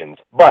communications.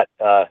 But,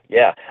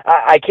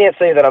 I can't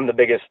say that I'm the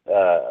biggest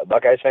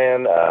Buckeyes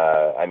fan.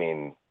 I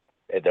mean,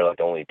 they're like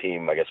the only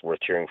team, I guess, worth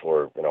cheering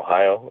for in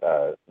Ohio.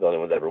 The only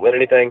ones that ever win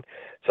anything.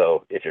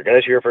 So if you're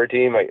going to cheer for a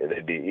team,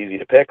 it'd be easy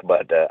to pick.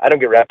 But I don't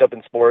get wrapped up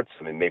in sports.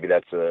 I mean, maybe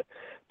that's a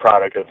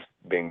product of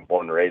being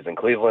born and raised in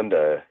Cleveland.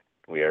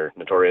 We are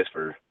notorious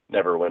for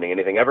never winning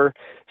anything ever.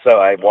 So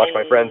I watch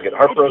my friends get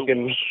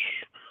heartbroken.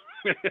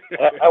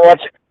 I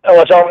watch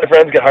all my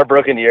friends get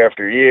heartbroken year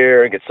after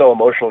year and get so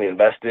emotionally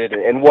invested.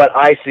 And what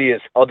I see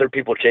is other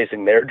people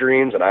chasing their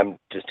dreams, and I'm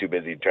just too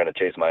busy trying to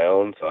chase my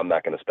own. So I'm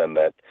not going to spend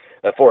that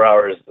 4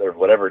 hours or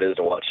whatever it is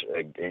to watch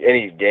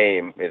any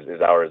game is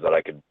hours that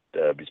I could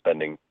be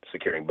spending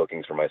securing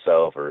bookings for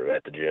myself or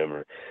at the gym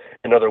or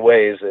in other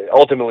ways.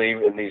 Ultimately,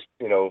 in these,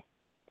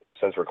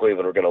 since we're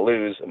Cleveland, we're going to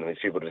lose, and these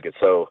people just get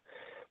so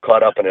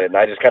caught up in it. And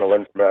I just kind of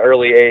learned from an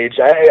early age.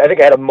 I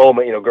think I had a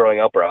moment, growing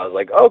up where I was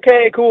like,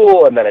 okay,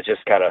 cool, and then it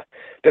just kind of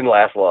didn't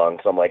last long.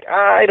 So I'm like,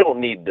 I don't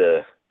need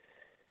to,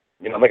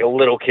 I'm like a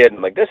little kid, and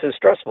I'm like, this is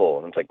stressful.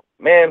 And it's like,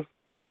 man,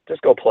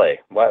 just go play.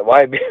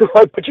 Why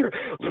put your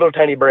little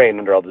tiny brain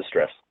under all this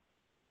stress?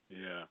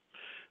 Yeah.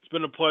 It's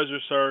been a pleasure,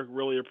 sir.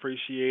 Really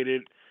appreciate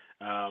it.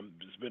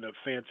 It's been a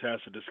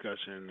fantastic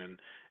discussion, and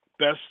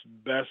best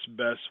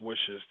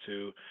wishes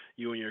to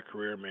you and your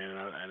career, man.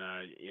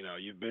 And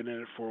you've been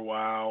in it for a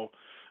while,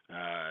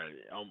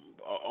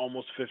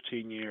 almost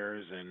 15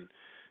 years, and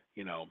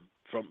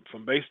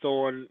from based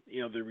on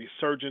the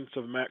resurgence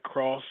of Matt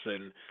Cross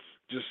and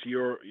just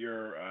your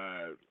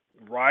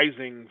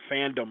rising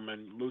fandom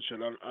and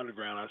Lucha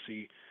Underground, I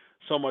see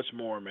so much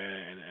more,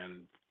 man,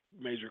 and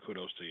major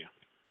kudos to you.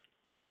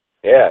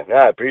 Yeah, no,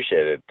 I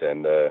appreciate it.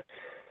 And if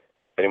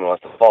anyone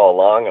wants to follow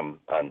along, I'm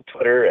on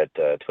Twitter at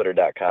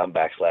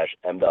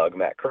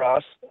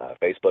twitter.com/mdogmattcross.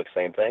 Facebook,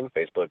 same thing,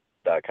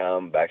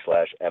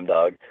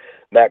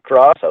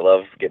 facebook.com/mdogmattcross. I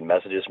love getting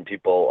messages from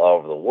people all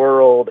over the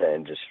world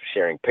and just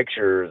sharing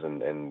pictures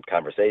and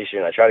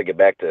conversation. I try to get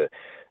back to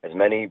as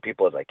many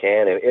people as I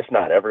can, if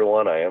not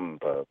everyone. I am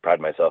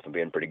pride myself in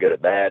being pretty good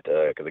at that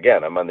because,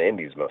 again, I'm on the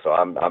indies, so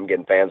I'm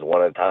getting fans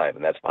one at a time,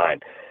 and that's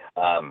fine.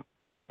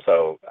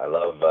 So I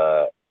love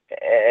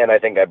and I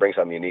think I bring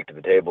something unique to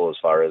the table as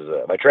far as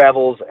my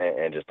travels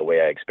and just the way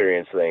I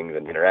experience things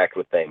and interact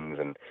with things.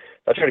 And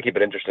I try to keep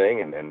it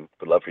interesting and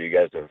would love for you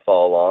guys to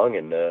follow along.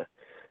 And,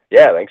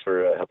 thanks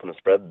for helping us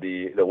spread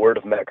the word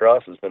of Matt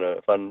Cross. It's been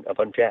a fun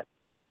chat.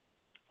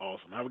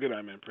 Awesome. Have a good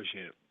night, man.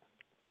 Appreciate it.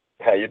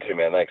 Yeah, you too,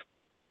 man. Thanks.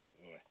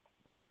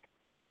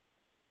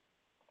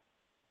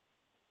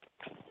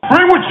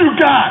 Bring what you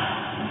got.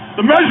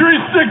 The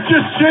measuring stick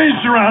just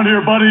changed around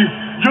here, buddy.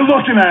 You're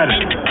looking at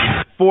it.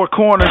 Four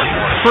corners,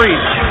 free,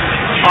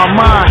 our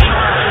mind,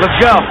 let's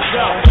go.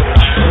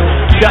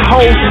 The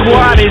whole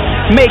squad is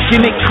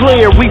making it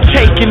clear we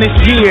taking this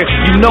year.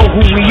 You know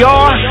who we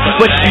are,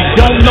 but you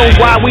don't know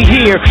why we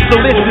here. So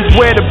this is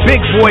where the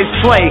big boys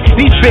play.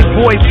 These big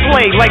boys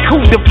play like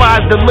who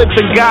defies the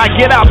living God?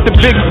 Get out the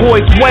big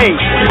boys' way.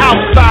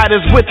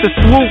 Outsiders with the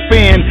swoop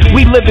in.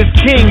 We live as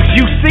kings,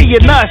 you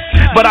seeing us,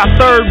 but our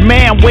third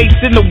man waits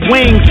in the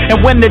wings.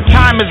 And when the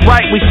time is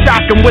right, we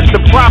shock him with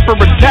the proper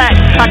attack.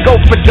 I go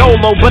for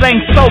Dolo, but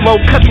ain't solo,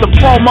 cut the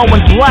promo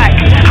in black.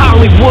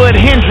 Hollywood,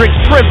 Hendrix,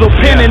 Frizzle,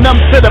 pinning them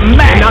to the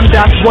max. And I'm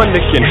Das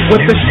Wonderkin,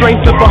 with the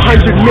strength of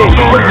 100 men,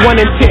 with 1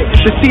 intent,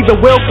 to see the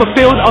will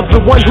fulfilled of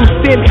the one who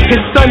sent his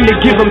son to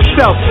give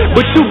himself.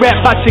 But you rap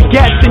about your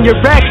gas and your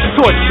rags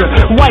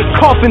torture. White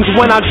coffins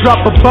when I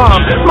drop a bomb.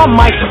 My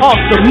mic's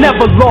awesome,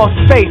 never lost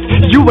faith.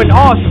 You in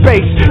our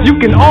space, you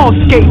can all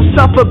skate,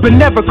 suffer but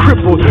never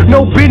crippled.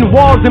 No bin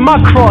walls in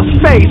my cross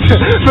face.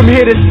 From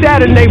here to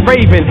Saturday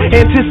raving,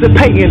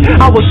 anticipating.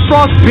 I was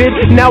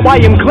frostbit, now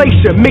I am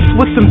glacier, mixed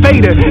with some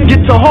Vader.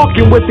 Get to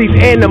hawking with these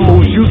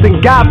animals,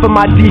 using God for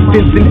my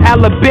defense. In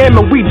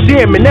Alabama we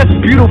jamming, that's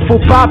beautiful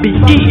Bobby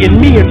Eaton.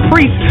 Me and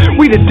Priest,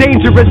 we the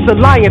dangerous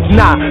alliance.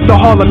 Nah, the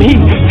Harlem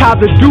Heat, tie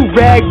the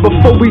do-rag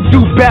before we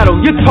do battle.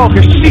 You're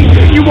talking shit,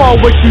 you all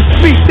what you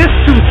speak, this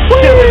too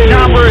sweet. Till the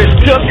genre is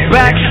took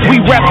back, we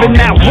reppin'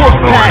 that wolf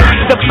pack.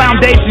 The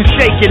foundation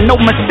shaking, no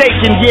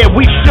mistaking, yeah,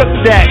 we shook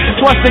that.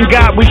 Trust in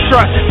God we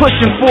trust,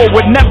 pushing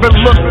forward, never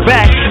look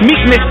back.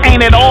 Meekness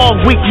ain't at all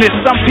weakness,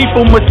 some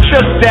people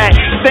mistook that.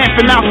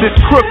 Stamping out this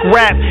crook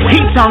rap, he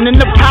turning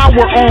the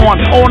power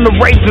on the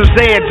razor's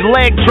edge.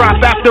 Leg drop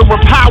after a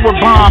power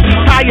bomb.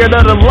 Tired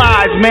of the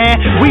lies, man,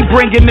 we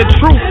bringing the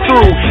truth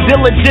through.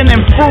 Diligent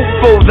and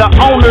fruitful, the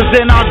owners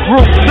in our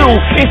group too.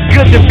 It's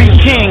good to be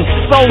king,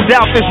 sold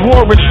out, this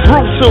war is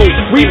brutal.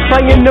 We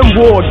playing them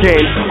war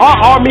games,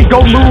 our army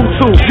gon' lose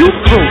too. You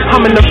through,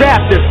 I'm in the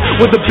Raptors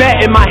with a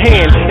bat in my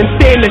hand, and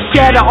stand to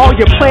shatter all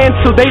your plans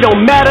so they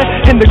don't matter.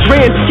 In the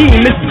grand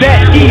scheme, it's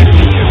that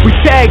easy. We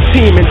tag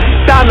teaming,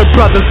 Steiner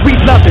brothers, we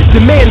love it.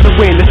 Demand the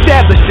win,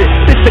 establish it.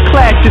 It's the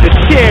clash of the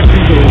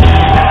champions.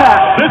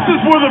 This is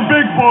where the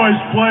big boys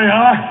play,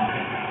 huh?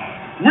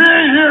 We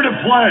ain't here to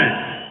play.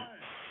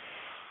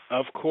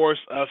 Of course,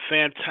 a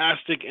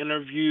fantastic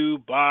interview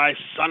by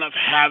Son of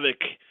Havoc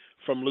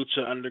from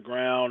Lucha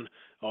Underground,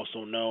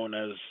 also known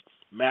as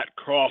Matt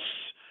Cross,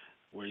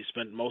 where he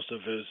spent most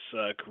of his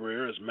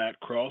career as Matt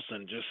Cross,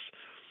 and just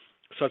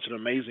such an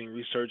amazing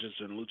resurgence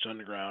in Lucha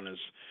Underground as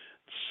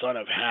Son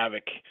of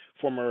Havoc,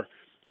 former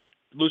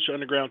Lucha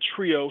Underground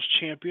Trios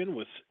champion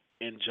with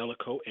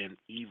Angelico and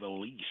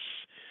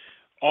Ivelisse.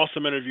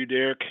 Awesome interview,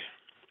 Derek.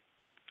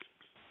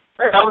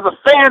 Hey, that was a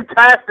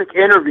fantastic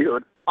interview.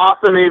 An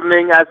awesome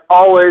evening, as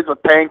always,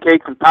 with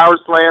Pancakes and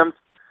Powerslams.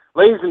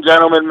 Ladies and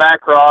gentlemen,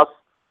 Matt Cross,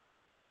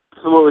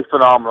 absolutely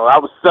phenomenal.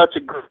 That was such a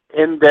good,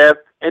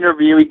 in-depth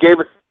interview. He gave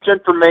us such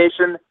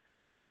information.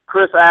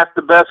 Chris asked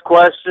the best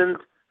questions.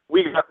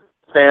 We got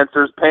the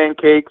answers.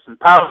 Pancakes and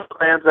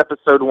Powerslams,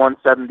 episode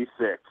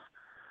 176.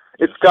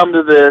 It's come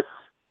to this,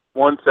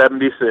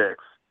 176.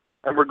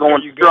 and we're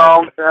going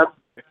strong.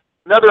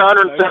 Another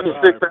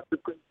 176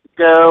 episodes to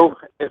go,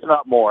 if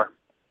not more.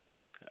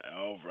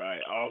 All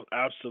right.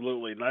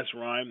 Absolutely. Nice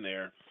rhyme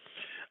there.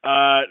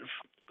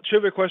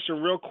 Trivia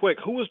question real quick.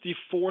 Who was the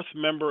fourth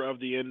member of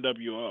the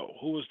NWO?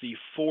 Who was the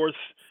fourth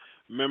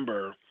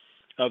member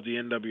of the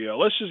NWO?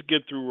 Let's just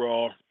get through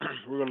Raw.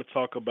 We're going to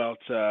talk about,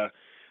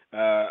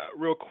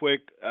 real quick,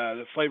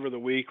 the flavor of the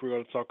week. We're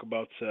going to talk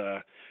about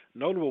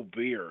notable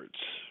beards.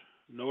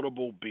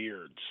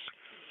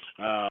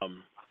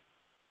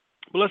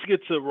 But let's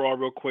get to Raw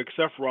real quick.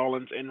 Seth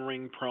Rollins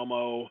in-ring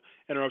promo,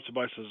 interrupted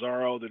by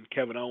Cesaro, then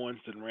Kevin Owens,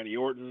 then Randy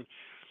Orton.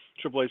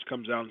 Triple H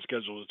comes out and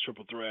schedules a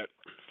triple threat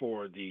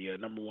for the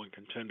number one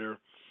contender.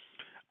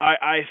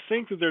 I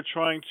think that they're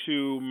trying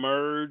to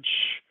merge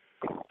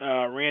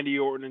Randy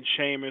Orton and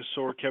Sheamus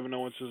or Kevin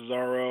Owens and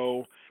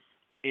Cesaro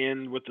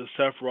in with the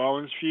Seth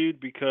Rollins feud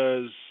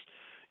because,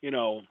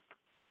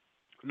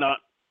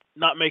 not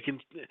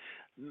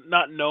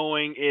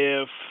knowing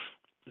if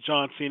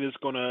John Cena is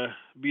going to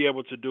be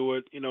able to do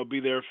it, be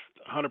there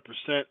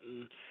 100%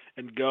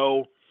 and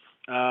go.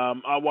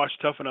 I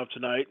watched Tough Enough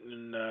tonight,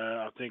 and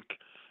I think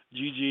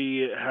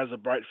Gigi has a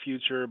bright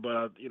future,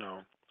 but,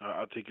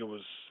 I think it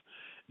was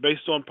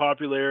based on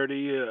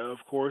popularity, of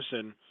course,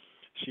 and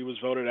she was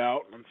voted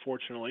out,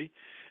 unfortunately.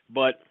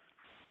 But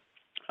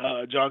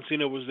John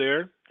Cena was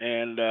there,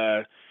 and,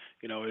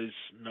 his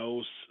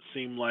nose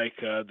seemed like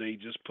they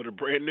just put a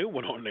brand new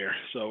one on there.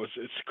 So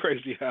it's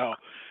crazy how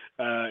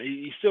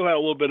he still had a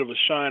little bit of a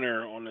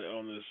shiner on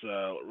his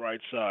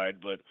right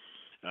side, but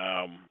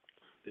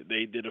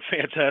they did a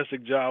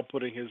fantastic job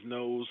putting his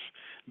nose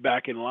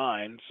back in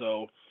line.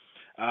 So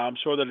I'm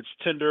sure that it's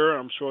tender.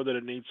 I'm sure that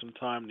it needs some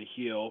time to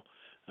heal,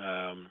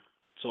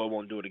 so I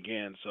won't do it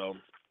again. So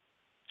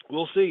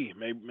we'll see.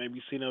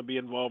 Maybe Cena will be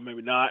involved,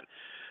 maybe not.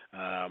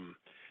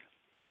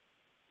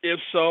 If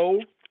so,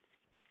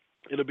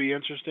 it'll be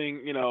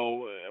interesting,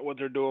 what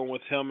they're doing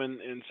with him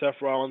and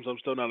Seth Rollins. I'm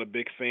still not a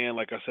big fan,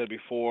 like I said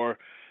before.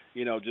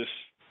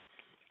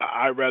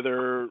 I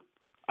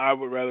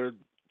would rather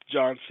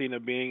John Cena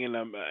being in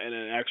an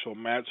actual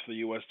match for the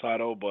U.S.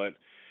 title, but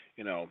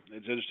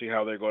it's interesting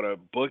how they're going to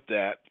book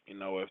that,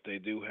 if they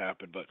do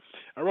happen. But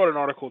I wrote an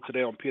article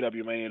today on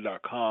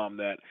pwmania.com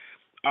that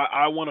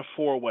I want a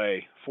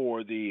four-way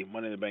for the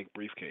Money in the Bank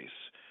briefcase,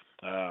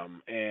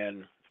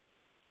 and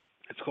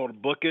it's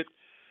called Book It.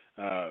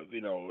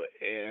 And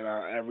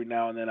every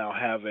now and then I'll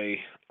have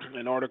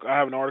an article. I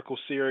have an article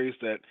series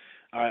that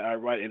I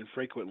write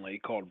infrequently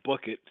called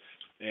Book It,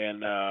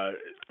 and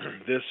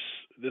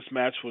this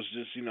match was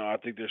just, I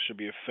think there should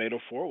be a fatal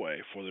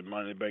four-way for the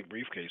Money in the Bank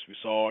briefcase. We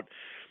saw it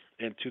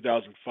in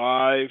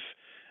 2005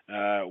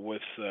 we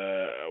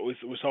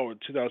saw it in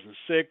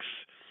 2006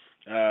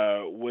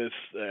 with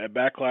a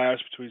backlash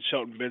between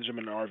Shelton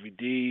Benjamin and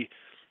RVD.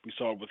 We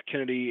saw it with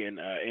Kennedy and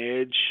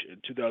Edge in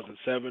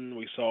 2007.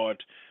 We saw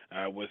it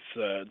with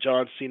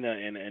John Cena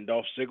and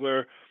Dolph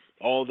Ziggler.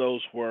 All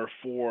those were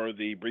for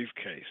the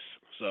briefcase.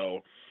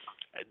 So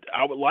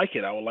I would like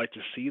it. I would like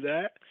to see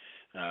that.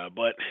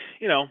 But,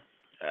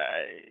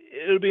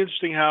 it'll be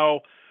interesting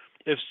how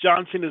if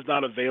John Cena is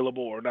not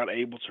available or not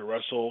able to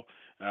wrestle,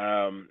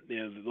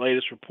 the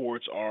latest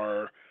reports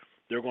are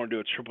they're going to do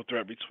a triple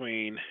threat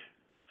between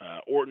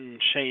Orton,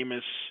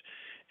 Sheamus,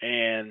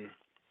 and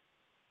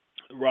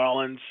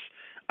Rollins.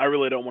 I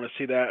really don't want to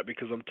see that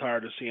because I'm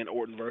tired of seeing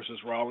Orton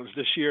versus Rollins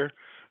this year.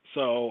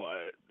 So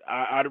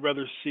I'd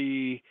rather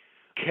see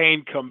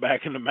Kane come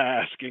back in the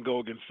mask and go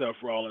against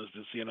Seth Rollins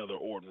than see another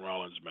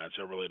Orton-Rollins match.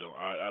 I really don't.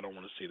 I don't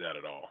want to see that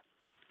at all.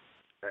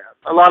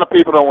 Yeah. A lot of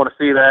people don't want to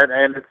see that,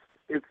 and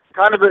it's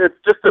kind of it's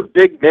just a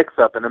big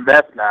mix-up and a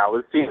mess now.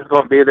 Is Cena's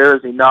going to be there?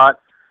 Is he not?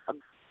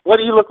 What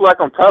do you look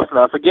like on Tough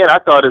Enough? Again, I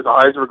thought his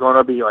eyes were going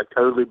to be like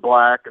totally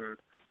black and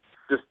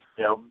just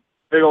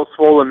big old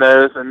swollen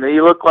nose, and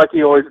he looked like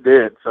he always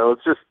did. So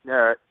it's just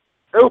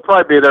it'll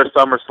probably be their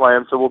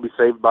SummerSlam, so we'll be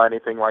saved by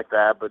anything like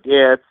that. But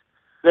yeah,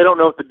 they don't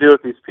know what to do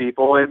with these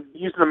people, and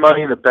using the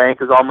Money in the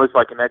Bank is almost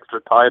like an extra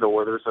title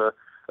where there's a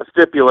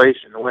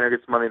stipulation. The winner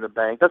gets Money in the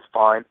Bank. That's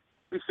fine.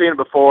 We've seen it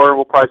before.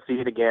 We'll probably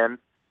see it again.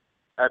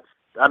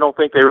 I don't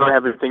think they really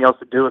have anything else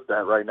to do with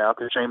that right now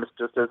because Sheamus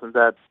just isn't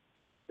that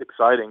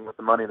exciting with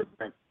the Money in the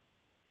Bank.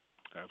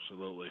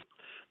 Absolutely.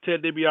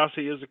 Ted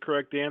DiBiase is the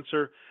correct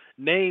answer.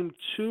 Name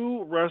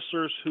two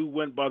wrestlers who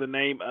went by the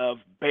name of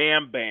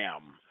Bam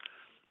Bam.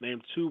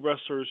 Name two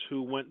wrestlers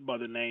who went by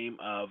the name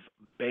of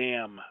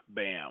Bam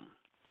Bam.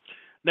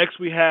 Next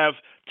we have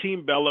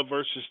Team Bella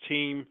versus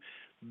Team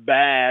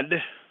Bad.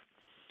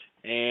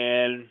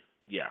 And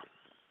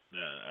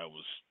that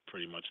was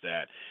pretty much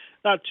that.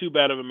 Not too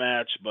bad of a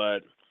match,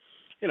 but,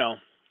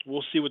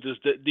 we'll see what this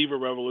Diva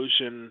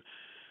Revolution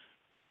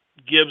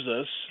gives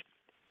us.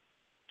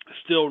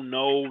 Still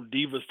no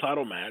Divas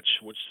title match,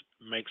 which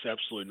makes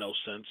absolutely no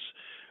sense.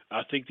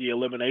 I think the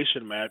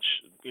elimination match,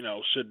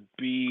 should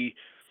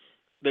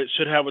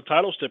have a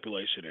title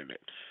stipulation in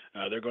it.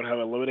 They're going to have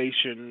an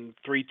elimination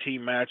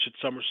 3-team match at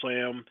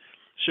SummerSlam.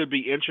 Should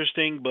be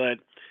interesting, but,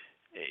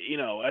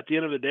 at the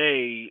end of the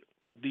day,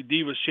 the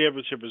Divas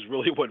Championship is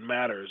really what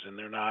matters, and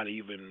they're not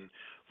even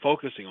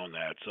focusing on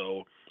that.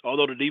 So,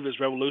 although the Divas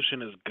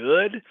Revolution is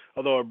good,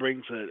 although it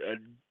brings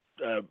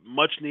a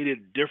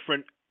much-needed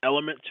different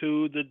element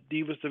to the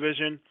Divas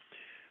division,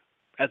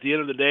 at the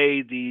end of the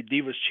day, the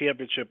Divas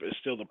Championship is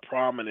still the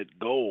prominent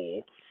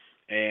goal,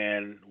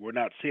 and we're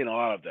not seeing a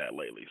lot of that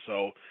lately.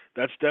 So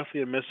that's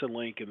definitely a missing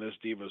link in this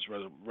Divas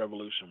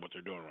Revolution, what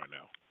they're doing right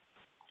now.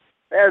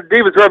 Yeah,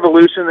 Divas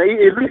Revolution,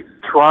 at least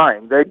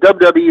trying. The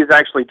WWE is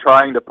actually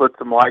trying to put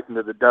some life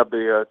into the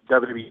WWE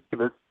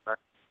Divas.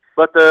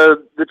 But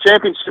the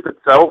championship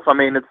itself, I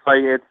mean, it's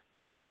like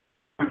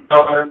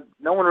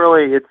no one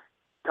really. It's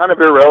kind of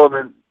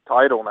irrelevant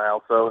title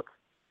now, so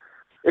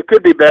it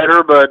could be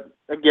better. But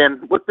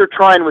again, what they're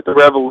trying with the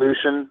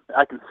Revolution,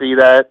 I can see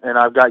that, and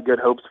I've got good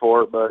hopes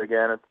for it. But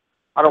again,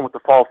 I don't want to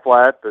fall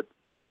flat. But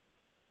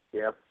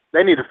yeah,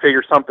 they need to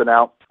figure something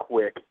out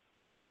quick.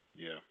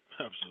 Yeah,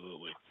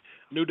 absolutely.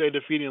 New Day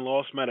defeating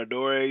Los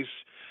Matadores.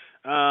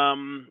 I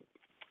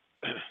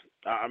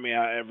mean,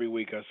 every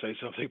week I say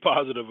something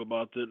positive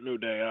about the New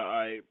Day.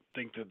 I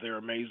think that they're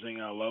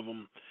amazing. I love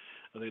them.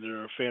 I think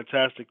they're a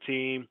fantastic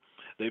team.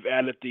 They've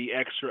added the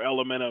extra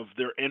element of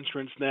their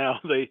entrance now.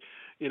 They,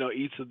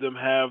 each of them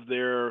have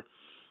their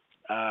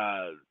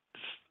I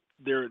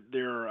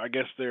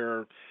guess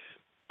their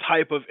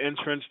type of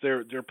entrance,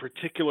 their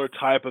particular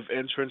type of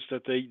entrance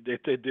that they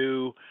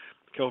do.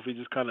 Kofi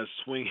just kind of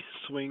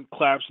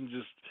claps and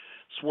just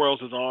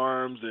swirls his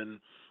arms,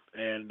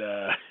 and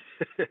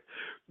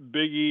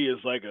Big E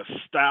is like a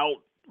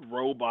stout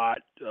robot,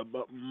 a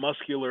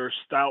muscular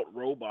stout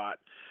robot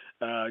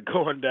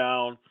going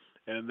down,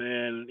 and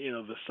then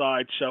the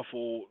side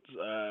shuffle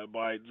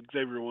by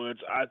Xavier Woods.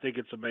 I think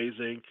it's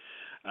amazing.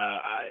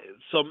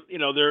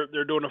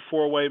 They're doing a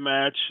 4-way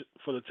match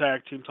for the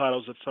tag team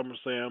titles at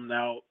SummerSlam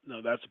now.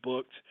 No, that's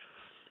booked.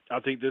 I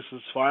think this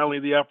is finally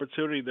the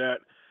opportunity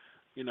that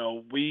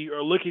we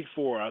are looking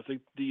for. I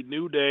think the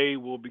New Day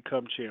will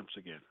become champs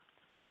again.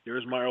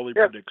 Here's my early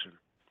prediction.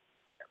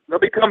 They'll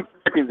become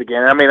champions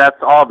again. I mean,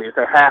 that's obvious.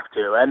 They have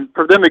to. And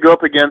for them to go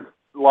up against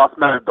Los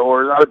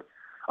Matadores,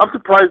 I'm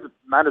surprised that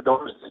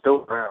Matadores is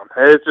still around.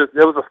 It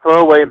was a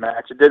throwaway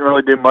match. It didn't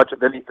really do much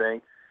of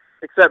anything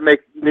except make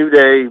New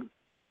Day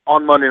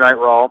on Monday Night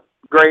Raw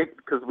great,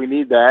 because we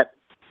need that.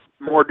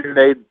 More New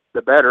Day,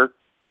 the better.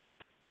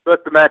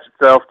 But the match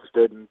itself just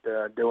didn't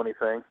do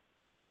anything.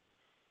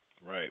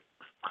 Right.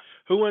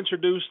 Who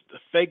introduced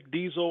Fake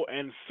Diesel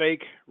and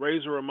Fake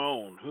Razor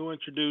Ramon? Who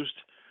introduced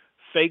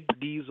Fake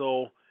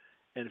Diesel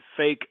and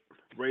Fake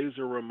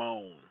Razor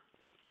Ramon?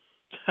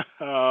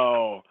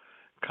 Oh,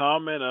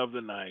 comment of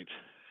the night.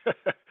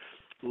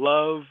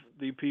 Love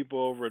the people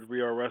over at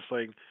We Are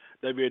Wrestling,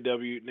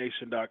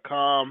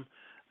 www.nation.com.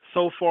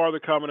 So far, the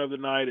comment of the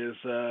night is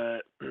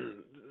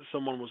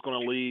someone was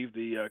going to leave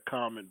the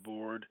comment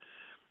board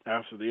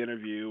after the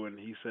interview, and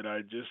he said,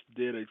 I just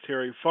did a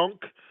Terry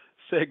Funk,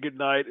 said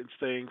goodnight, and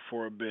staying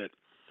for a bit.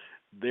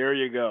 There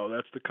you go.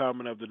 That's the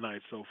comment of the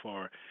night so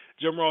far.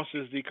 Jim Ross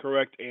is the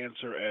correct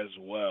answer as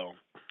well.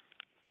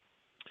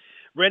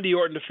 Randy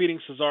Orton defeating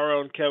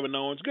Cesaro and Kevin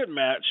Owens. Good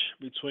match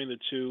between the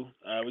two,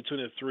 between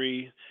the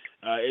three.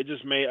 It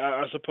just made,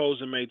 I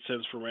suppose it made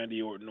sense for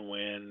Randy Orton to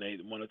win. They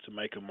wanted to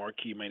make a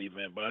marquee main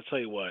event. But I tell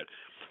you what,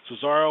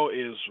 Cesaro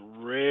is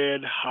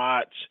red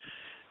hot,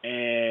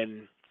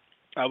 and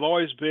I've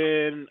always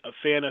been a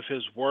fan of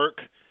his work.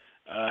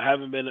 I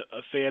haven't been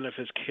a fan of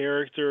his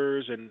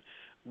characters and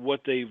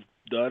what they've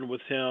done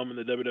with him in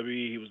the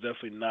WWE. He was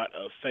definitely not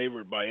a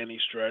favorite by any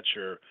stretch,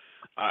 or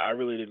I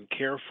really didn't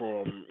care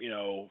for him,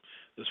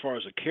 as far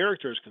as a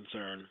character is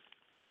concerned.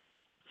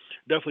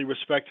 Definitely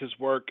respect his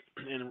work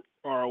in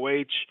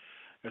ROH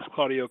as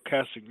Claudio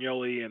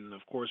Castagnoli, and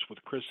of course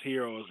with Chris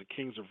Hero as the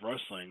Kings of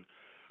Wrestling.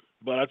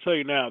 But I tell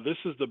you now, this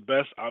is the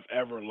best I've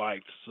ever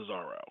liked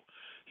Cesaro.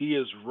 He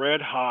is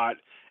red hot,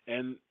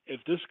 and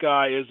if this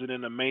guy isn't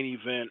in a main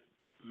event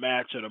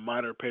match at a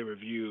minor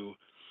pay-per-view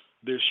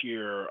this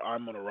year,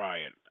 I'm gonna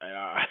riot.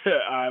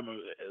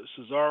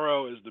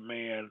 Cesaro is the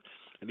man,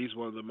 and he's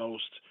one of the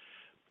most.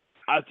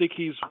 I think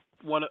he's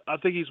one of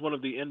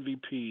the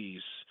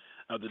MVPs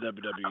of the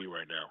WWE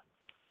right now.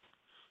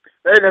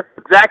 And that's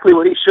exactly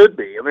what he should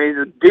be. I mean,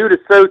 the dude is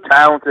so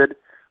talented.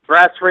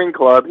 Brass Ring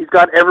Club. He's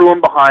got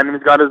everyone behind him.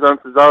 He's got his own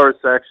Cesaro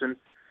section.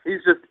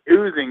 He's just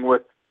oozing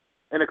with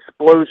an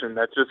explosion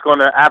that's just going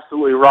to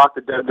absolutely rock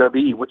the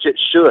WWE, which it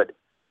should.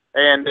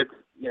 And it's,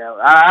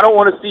 I don't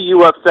want to see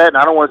you upset, and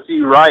I don't want to see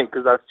you riot,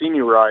 because I've seen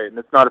you riot, and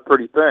it's not a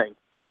pretty thing.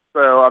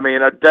 So, I mean,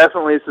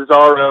 definitely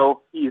Cesaro,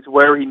 he's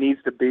where he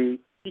needs to be.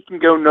 He can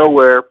go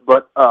nowhere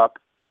but up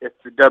if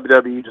the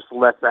WWE just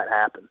lets that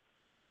happen.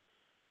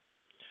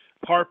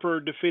 Harper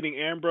defeating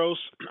Ambrose.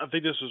 I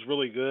think this was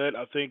really good.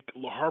 I think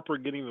Harper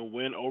getting the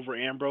win over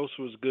Ambrose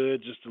was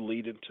good, just to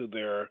lead into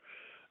their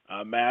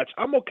match.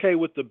 I'm okay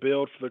with the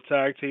build for the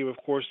tag team. Of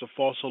course, the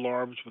false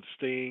alarms with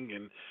Sting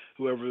and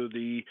whoever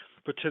the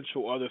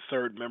potential other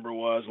third member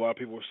was. A lot of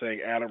people were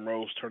saying Adam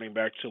Rose turning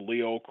back to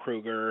Leo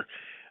Kruger.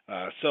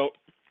 So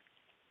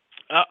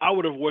I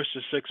would have wished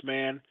a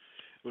 6-man.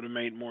 would have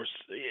made more.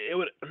 It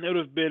would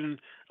have been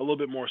a little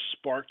bit more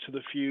spark to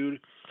the feud.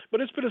 But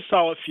it's been a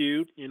solid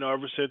feud,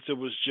 ever since it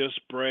was just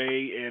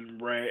Bray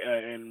and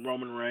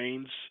Roman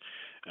Reigns.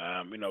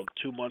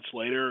 2 months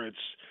later,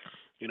 it's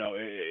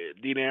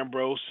Dean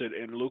Ambrose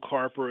and Luke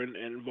Harper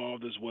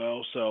involved as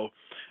well. So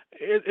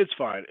it's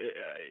fine.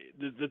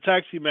 The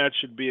tag team match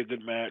should be a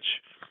good match.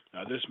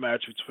 This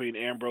match between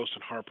Ambrose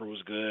and Harper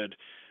was good.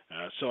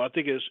 So I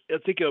think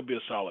it'll be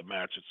a solid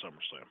match at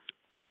SummerSlam.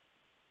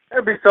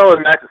 It'll be a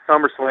solid match at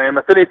SummerSlam.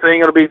 If anything,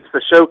 it'll be just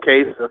a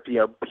showcase of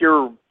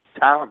pure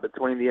talent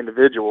between the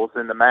individuals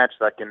in the match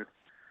that can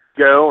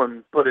go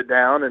and put it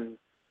down. And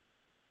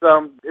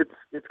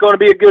it's going to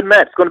be a good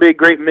match. It's going to be a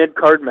great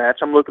mid-card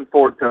match. I'm looking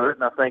forward to it,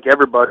 and I think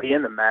everybody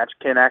in the match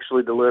can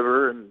actually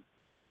deliver and,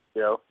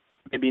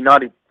 maybe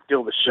not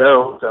steal the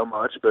show so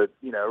much, but,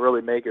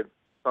 really make it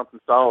something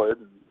solid.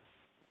 And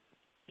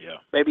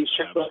maybe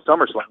shift on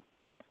SummerSlam.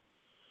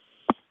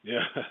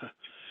 Yeah.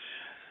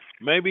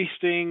 Maybe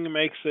Sting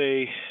makes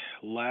a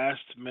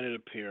last-minute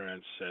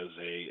appearance as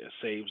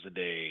saves the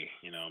day.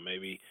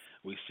 Maybe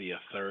we see a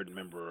third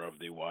member of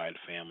the Wyatt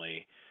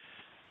family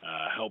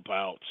help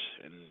out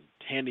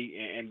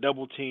and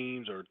double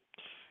teams or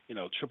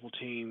triple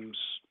teams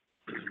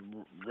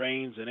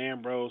Reigns and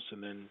Ambrose,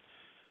 and then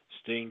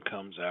Sting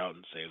comes out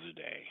and saves the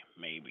day.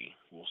 Maybe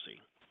we'll see.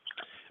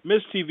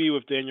 Miss TV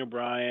with Daniel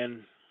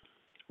Bryan.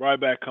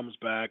 Ryback comes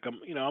back. I'm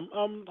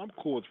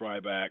cool with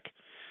Ryback.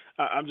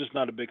 I'm just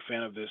not a big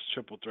fan of this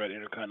triple threat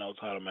Intercontinental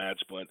title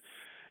match, but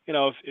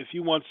if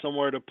you want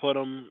somewhere to put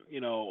him,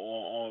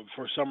 on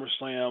for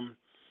SummerSlam,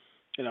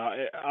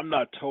 I'm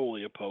not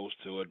totally opposed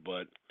to it,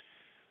 but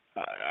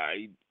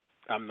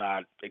I'm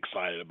not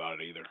excited about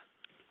it either.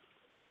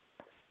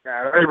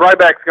 Yeah,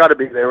 Ryback's got to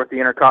be there with the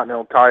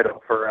Intercontinental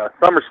title for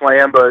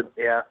SummerSlam, but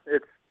yeah,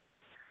 it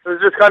was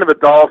just kind of a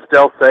dull,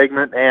 stealth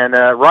segment, and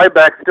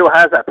Ryback still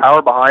has that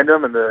power behind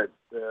him and the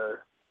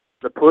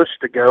push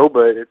to go,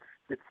 but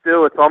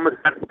it's almost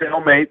at a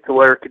stalemate to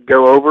where it could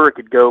go over, it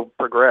could go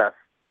progress.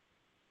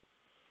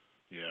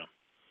 Yeah.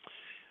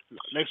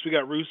 Next we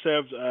got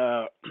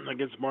Rusev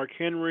against Mark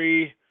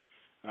Henry.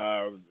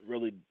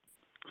 Really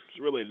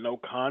no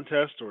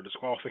contest or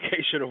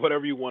disqualification or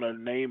whatever you want to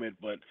name it,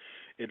 but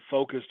it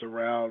focused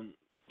around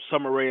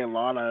Summer Rae and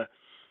Lana,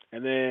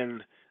 and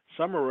then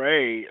Summer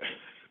Rae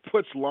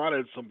puts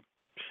Lana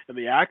in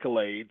the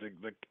accolade,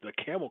 the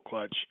camel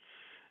clutch,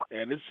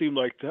 and it seemed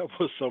like that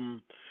was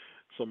some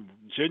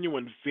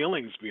genuine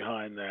feelings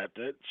behind that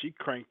she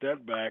cranked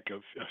that back a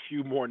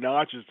few more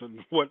notches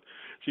than what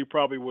she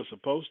probably was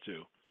supposed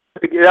to.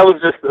 That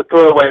was just a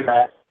throwaway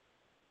match.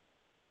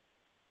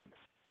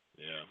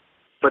 Yeah.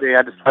 But yeah,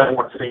 I just don't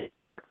want to see it.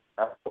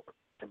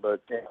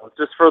 But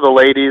just for the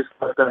ladies,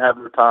 let them have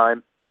their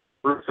time.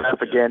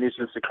 Rusev, again, he's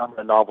just becoming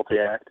a novelty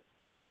act.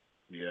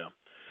 Yeah.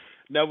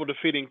 Neville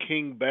defeating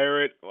King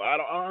Barrett. I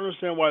don't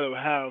understand why they would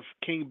have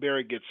King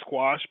Barrett get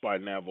squashed by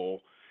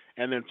Neville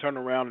and then turn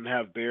around and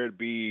have Barrett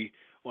be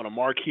on a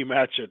marquee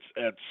match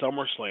at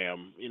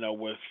SummerSlam,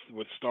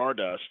 with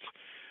Stardust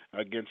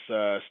against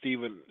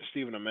Stephen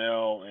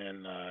Amell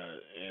and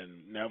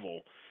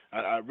Neville.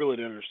 I really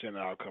didn't understand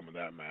the outcome of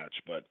that match,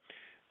 but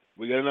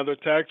we got another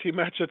tag team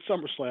match at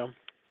SummerSlam.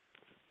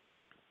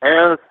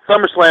 And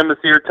SummerSlam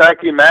this year, tag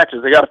team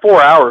matches. They got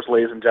 4 hours,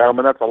 ladies and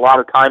gentlemen. That's a lot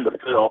of time to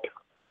fill.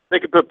 They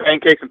could put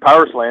Pancakes and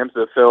Powerslams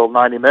to fill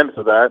 90 minutes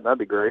of that. That'd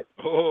be great.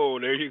 Oh,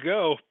 there you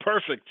go.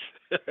 Perfect.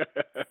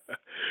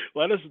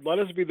 Let us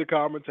be the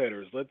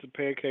commentators. Let the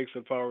Pancakes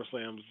and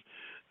Powerslams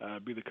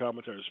be the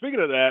commentators. Speaking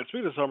of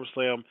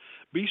SummerSlam,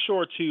 be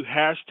sure to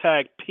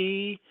hashtag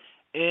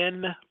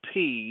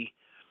PNP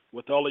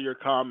with all of your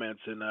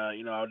comments, and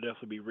I'll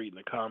definitely be reading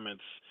the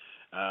comments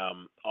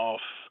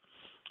off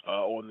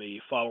on the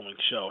following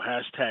show.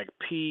 Hashtag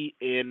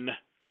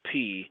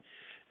PNP.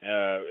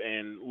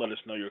 And let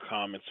us know your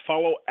comments.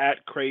 Follow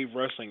at Crave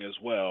Wrestling as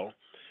well,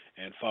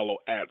 and follow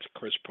at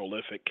Chris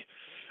Prolific.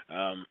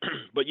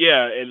 But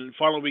yeah, and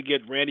finally we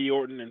get Randy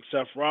Orton and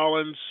Seth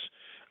Rollins,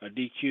 a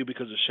DQ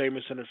because of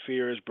Sheamus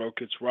interferes, broke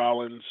gets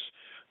Rollins,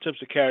 attempts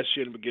to cash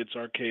in but gets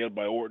RKO'd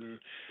by Orton.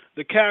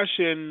 The cash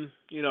in,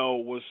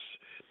 was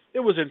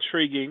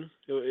intriguing.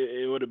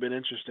 It would have been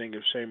interesting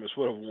if Sheamus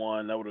would have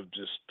won. That would have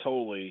just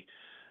totally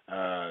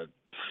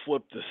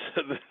flipped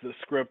the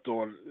script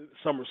on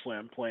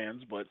SummerSlam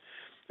plans, but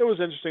it was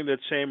interesting that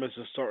Sheamus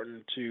is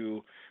starting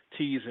to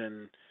tease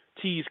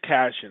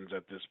cash-ins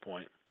at this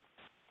point.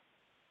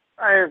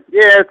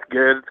 Yeah, it's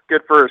good. It's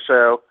good for a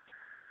show.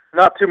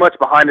 Not too much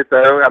behind it,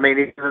 though. I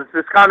mean,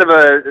 it's kind of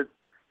I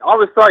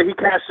always thought he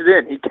cashed it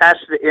in. He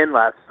cashed it in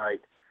last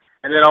night,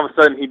 and then all of a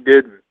sudden he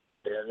didn't.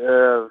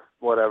 Yeah,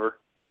 whatever.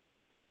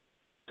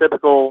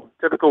 Typical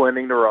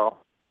ending to Raw.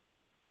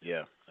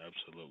 Yeah,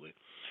 absolutely.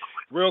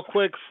 Real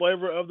quick,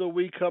 flavor of the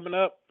week coming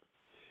up.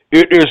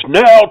 It is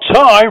now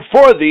time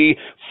for the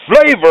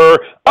flavor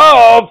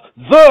of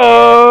the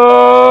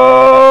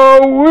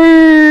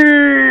week.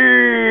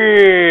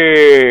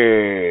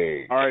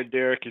 All right,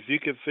 Derek, if you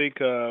could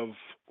think of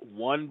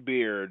one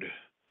beard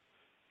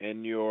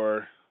in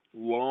your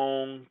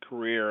long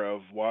career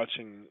of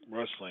watching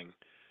wrestling,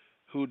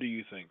 who do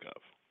you think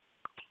of?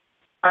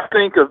 I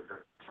think of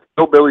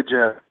Billy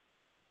Jim.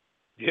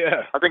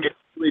 Yeah. I think it's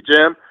Billy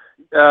Jim.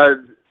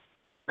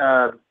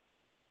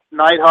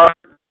 Neidhart.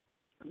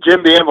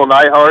 Jim the Anvil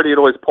Neidhart. He'd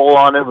always pull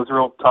on it. It was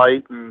real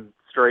tight and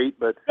straight,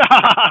 but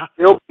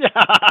the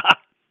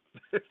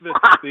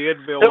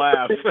Anvil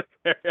laugh.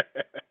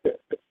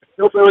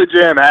 Billy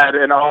Jim had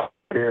an awesome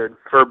beard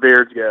for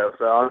beards go,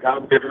 so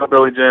I'll give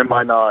Billy Jim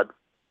my nod.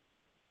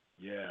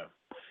 Yeah.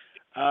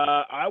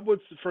 I would,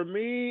 for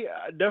me,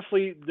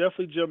 definitely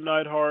Jim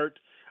Neidhart.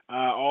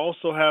 I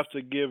also have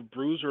to give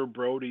Bruiser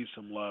Brody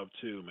some love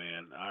too,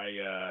 man.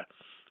 I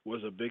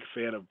was a big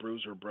fan of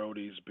Bruiser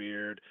Brody's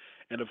beard,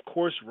 and of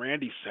course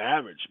Randy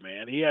Savage,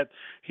 man. He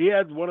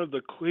was one of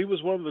the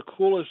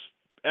coolest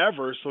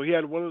ever. So he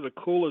had one of the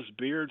coolest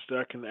beards that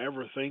I can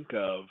ever think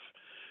of.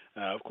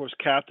 Of course,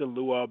 Captain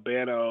Lou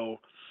Albano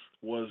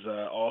was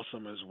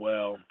awesome as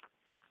well.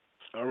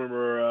 I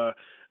remember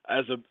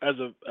as a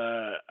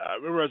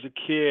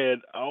kid,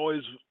 I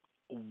always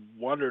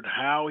wondered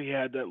how he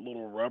had that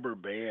little rubber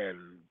band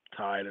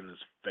tied in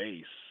his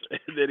face,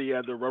 and then he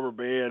had the rubber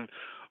band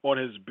on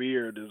his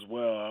beard as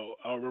well.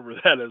 I remember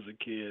that as a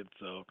kid.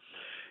 So,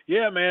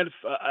 yeah, man,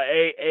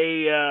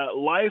 a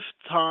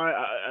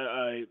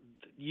lifetime,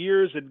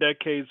 years and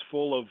decades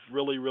full of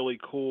really, really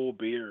cool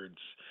beards.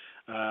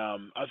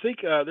 I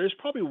think there's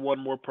probably one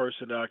more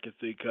person that I could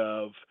think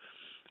of.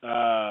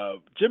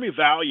 Jimmy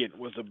Valiant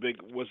was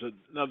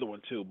another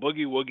one too.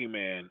 Boogie Woogie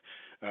Man,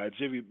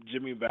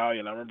 Jimmy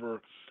Valiant. I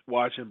remember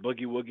watching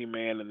Boogie Woogie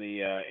Man in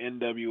the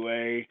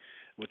NWA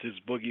with his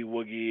Boogie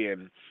Woogie,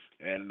 and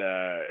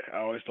I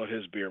always thought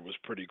his beard was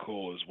pretty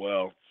cool as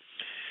well.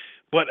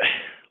 But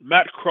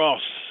Matt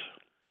Cross,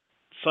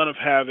 Son of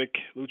Havoc,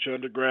 Lucha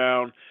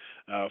Underground.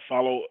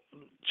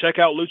 Check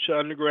out Lucha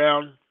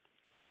Underground,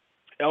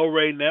 El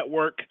Rey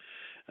Network.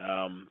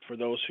 For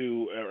those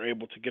who are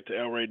able to get to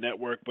El Rey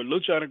Network. But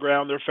Lucha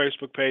Underground, their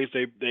Facebook page,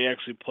 they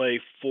actually play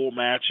full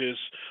matches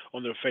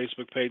on their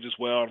Facebook page as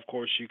well. Of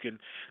course, you can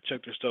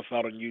check their stuff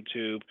out on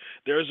YouTube.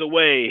 There's a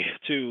way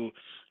to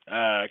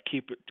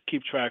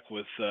keep track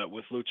with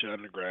Lucha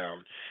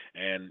Underground,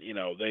 and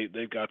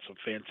they've got some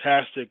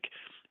fantastic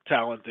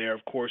talent there.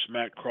 Of course,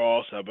 Matt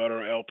Cross, Alberto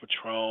El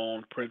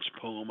Patron, Prince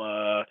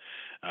Puma,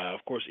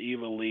 of course,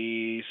 Eva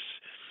Lise.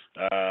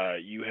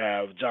 You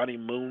have Johnny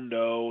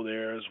Mundo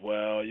there as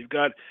well. You've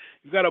got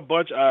a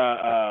bunch.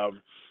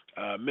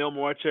 Mil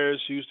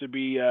Muertes used to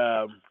be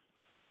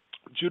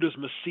Judas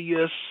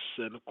Macias,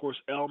 and of course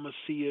El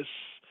Macias.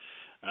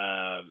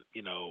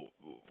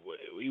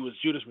 He was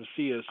Judas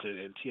Macias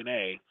in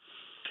TNA.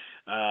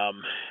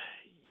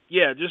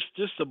 Yeah,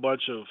 just a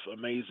bunch of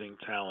amazing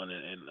talent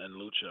in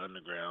Lucha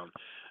Underground.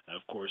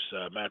 Of course,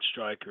 Matt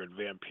Stryker and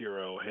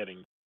Vampiro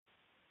heading.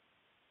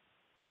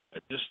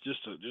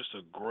 Just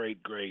a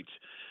great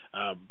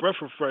breath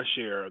of fresh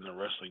air in the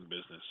wrestling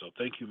business. So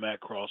thank you, Matt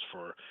Cross,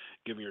 for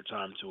giving your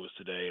time to us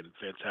today, and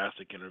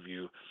fantastic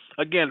interview.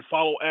 Again,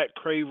 follow at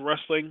Crave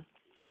Wrestling.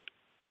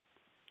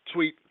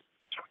 Tweet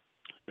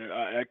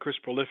at Chris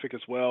Prolific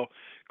as well.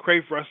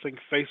 Crave Wrestling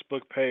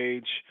Facebook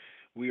page.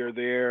 We are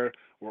there.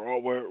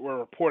 We're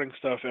reporting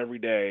stuff every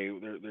day.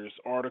 There's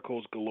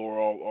articles galore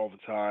all the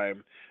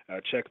time.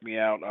 Check me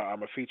out.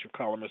 I'm a featured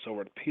columnist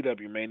over at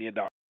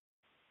pwmania.com.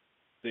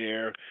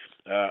 There,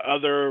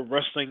 other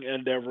wrestling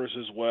endeavors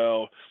as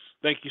well.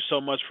 Thank you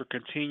so much for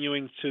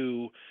continuing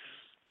to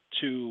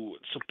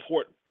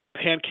support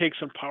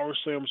Pancakes and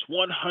Powerslams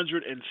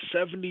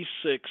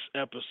 176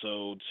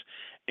 episodes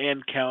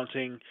and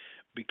counting,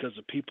 because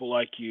of people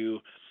like you.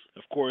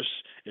 Of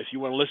course, if you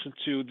want to listen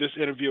to this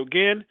interview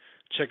again,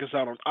 check us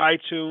out on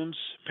iTunes,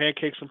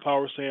 Pancakes and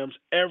Powerslams.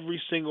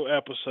 Every single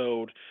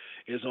episode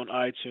is on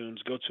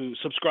iTunes. Go to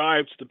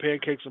subscribe to the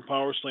Pancakes and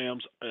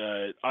Powerslams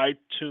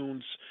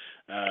iTunes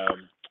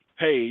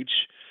page,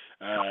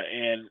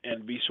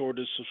 and be sure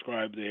to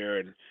subscribe there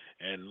and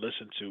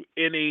listen to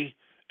any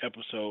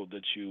episode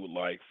that you would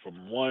like,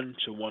 from 1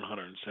 to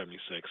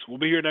 176. We'll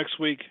be here next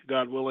week,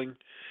 God willing.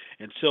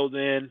 Until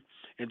then,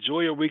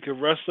 enjoy your week of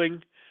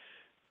wrestling.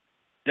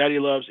 Daddy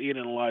loves Ian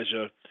and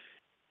Elijah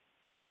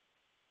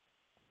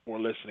for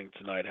listening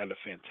tonight. Had a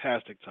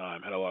fantastic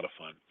time. Had a lot of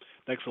fun.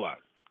 Thanks a lot.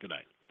 Good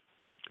night.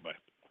 Goodbye.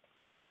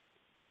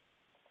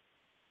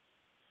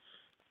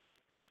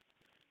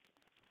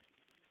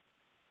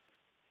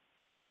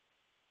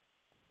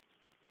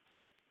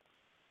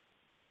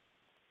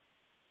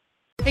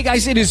 Hey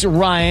guys, it is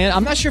Ryan.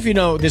 I'm not sure if you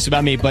know this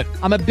about me, but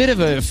I'm a bit of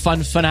a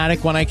fun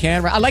fanatic when I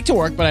can. I like to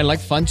work, but I like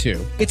fun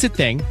too. It's a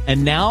thing.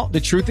 And now the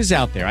truth is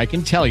out there. I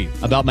can tell you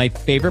about my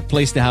favorite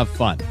place to have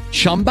fun.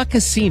 Chumba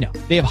Casino.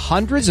 They have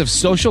hundreds of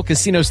social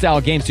casino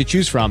style games to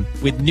choose from,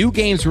 with new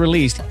games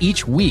released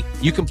each week.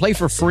 You can play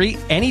for free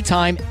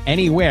anytime,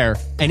 anywhere.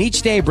 And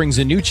each day brings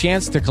a new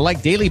chance to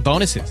collect daily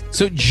bonuses.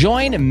 So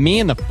join me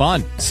in the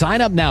fun.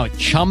 Sign up now at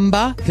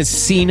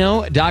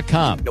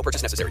ChumbaCasino.com. No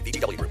purchase necessary.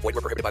 VGW Group. Void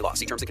where prohibited by law.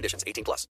 See terms and conditions. 18+.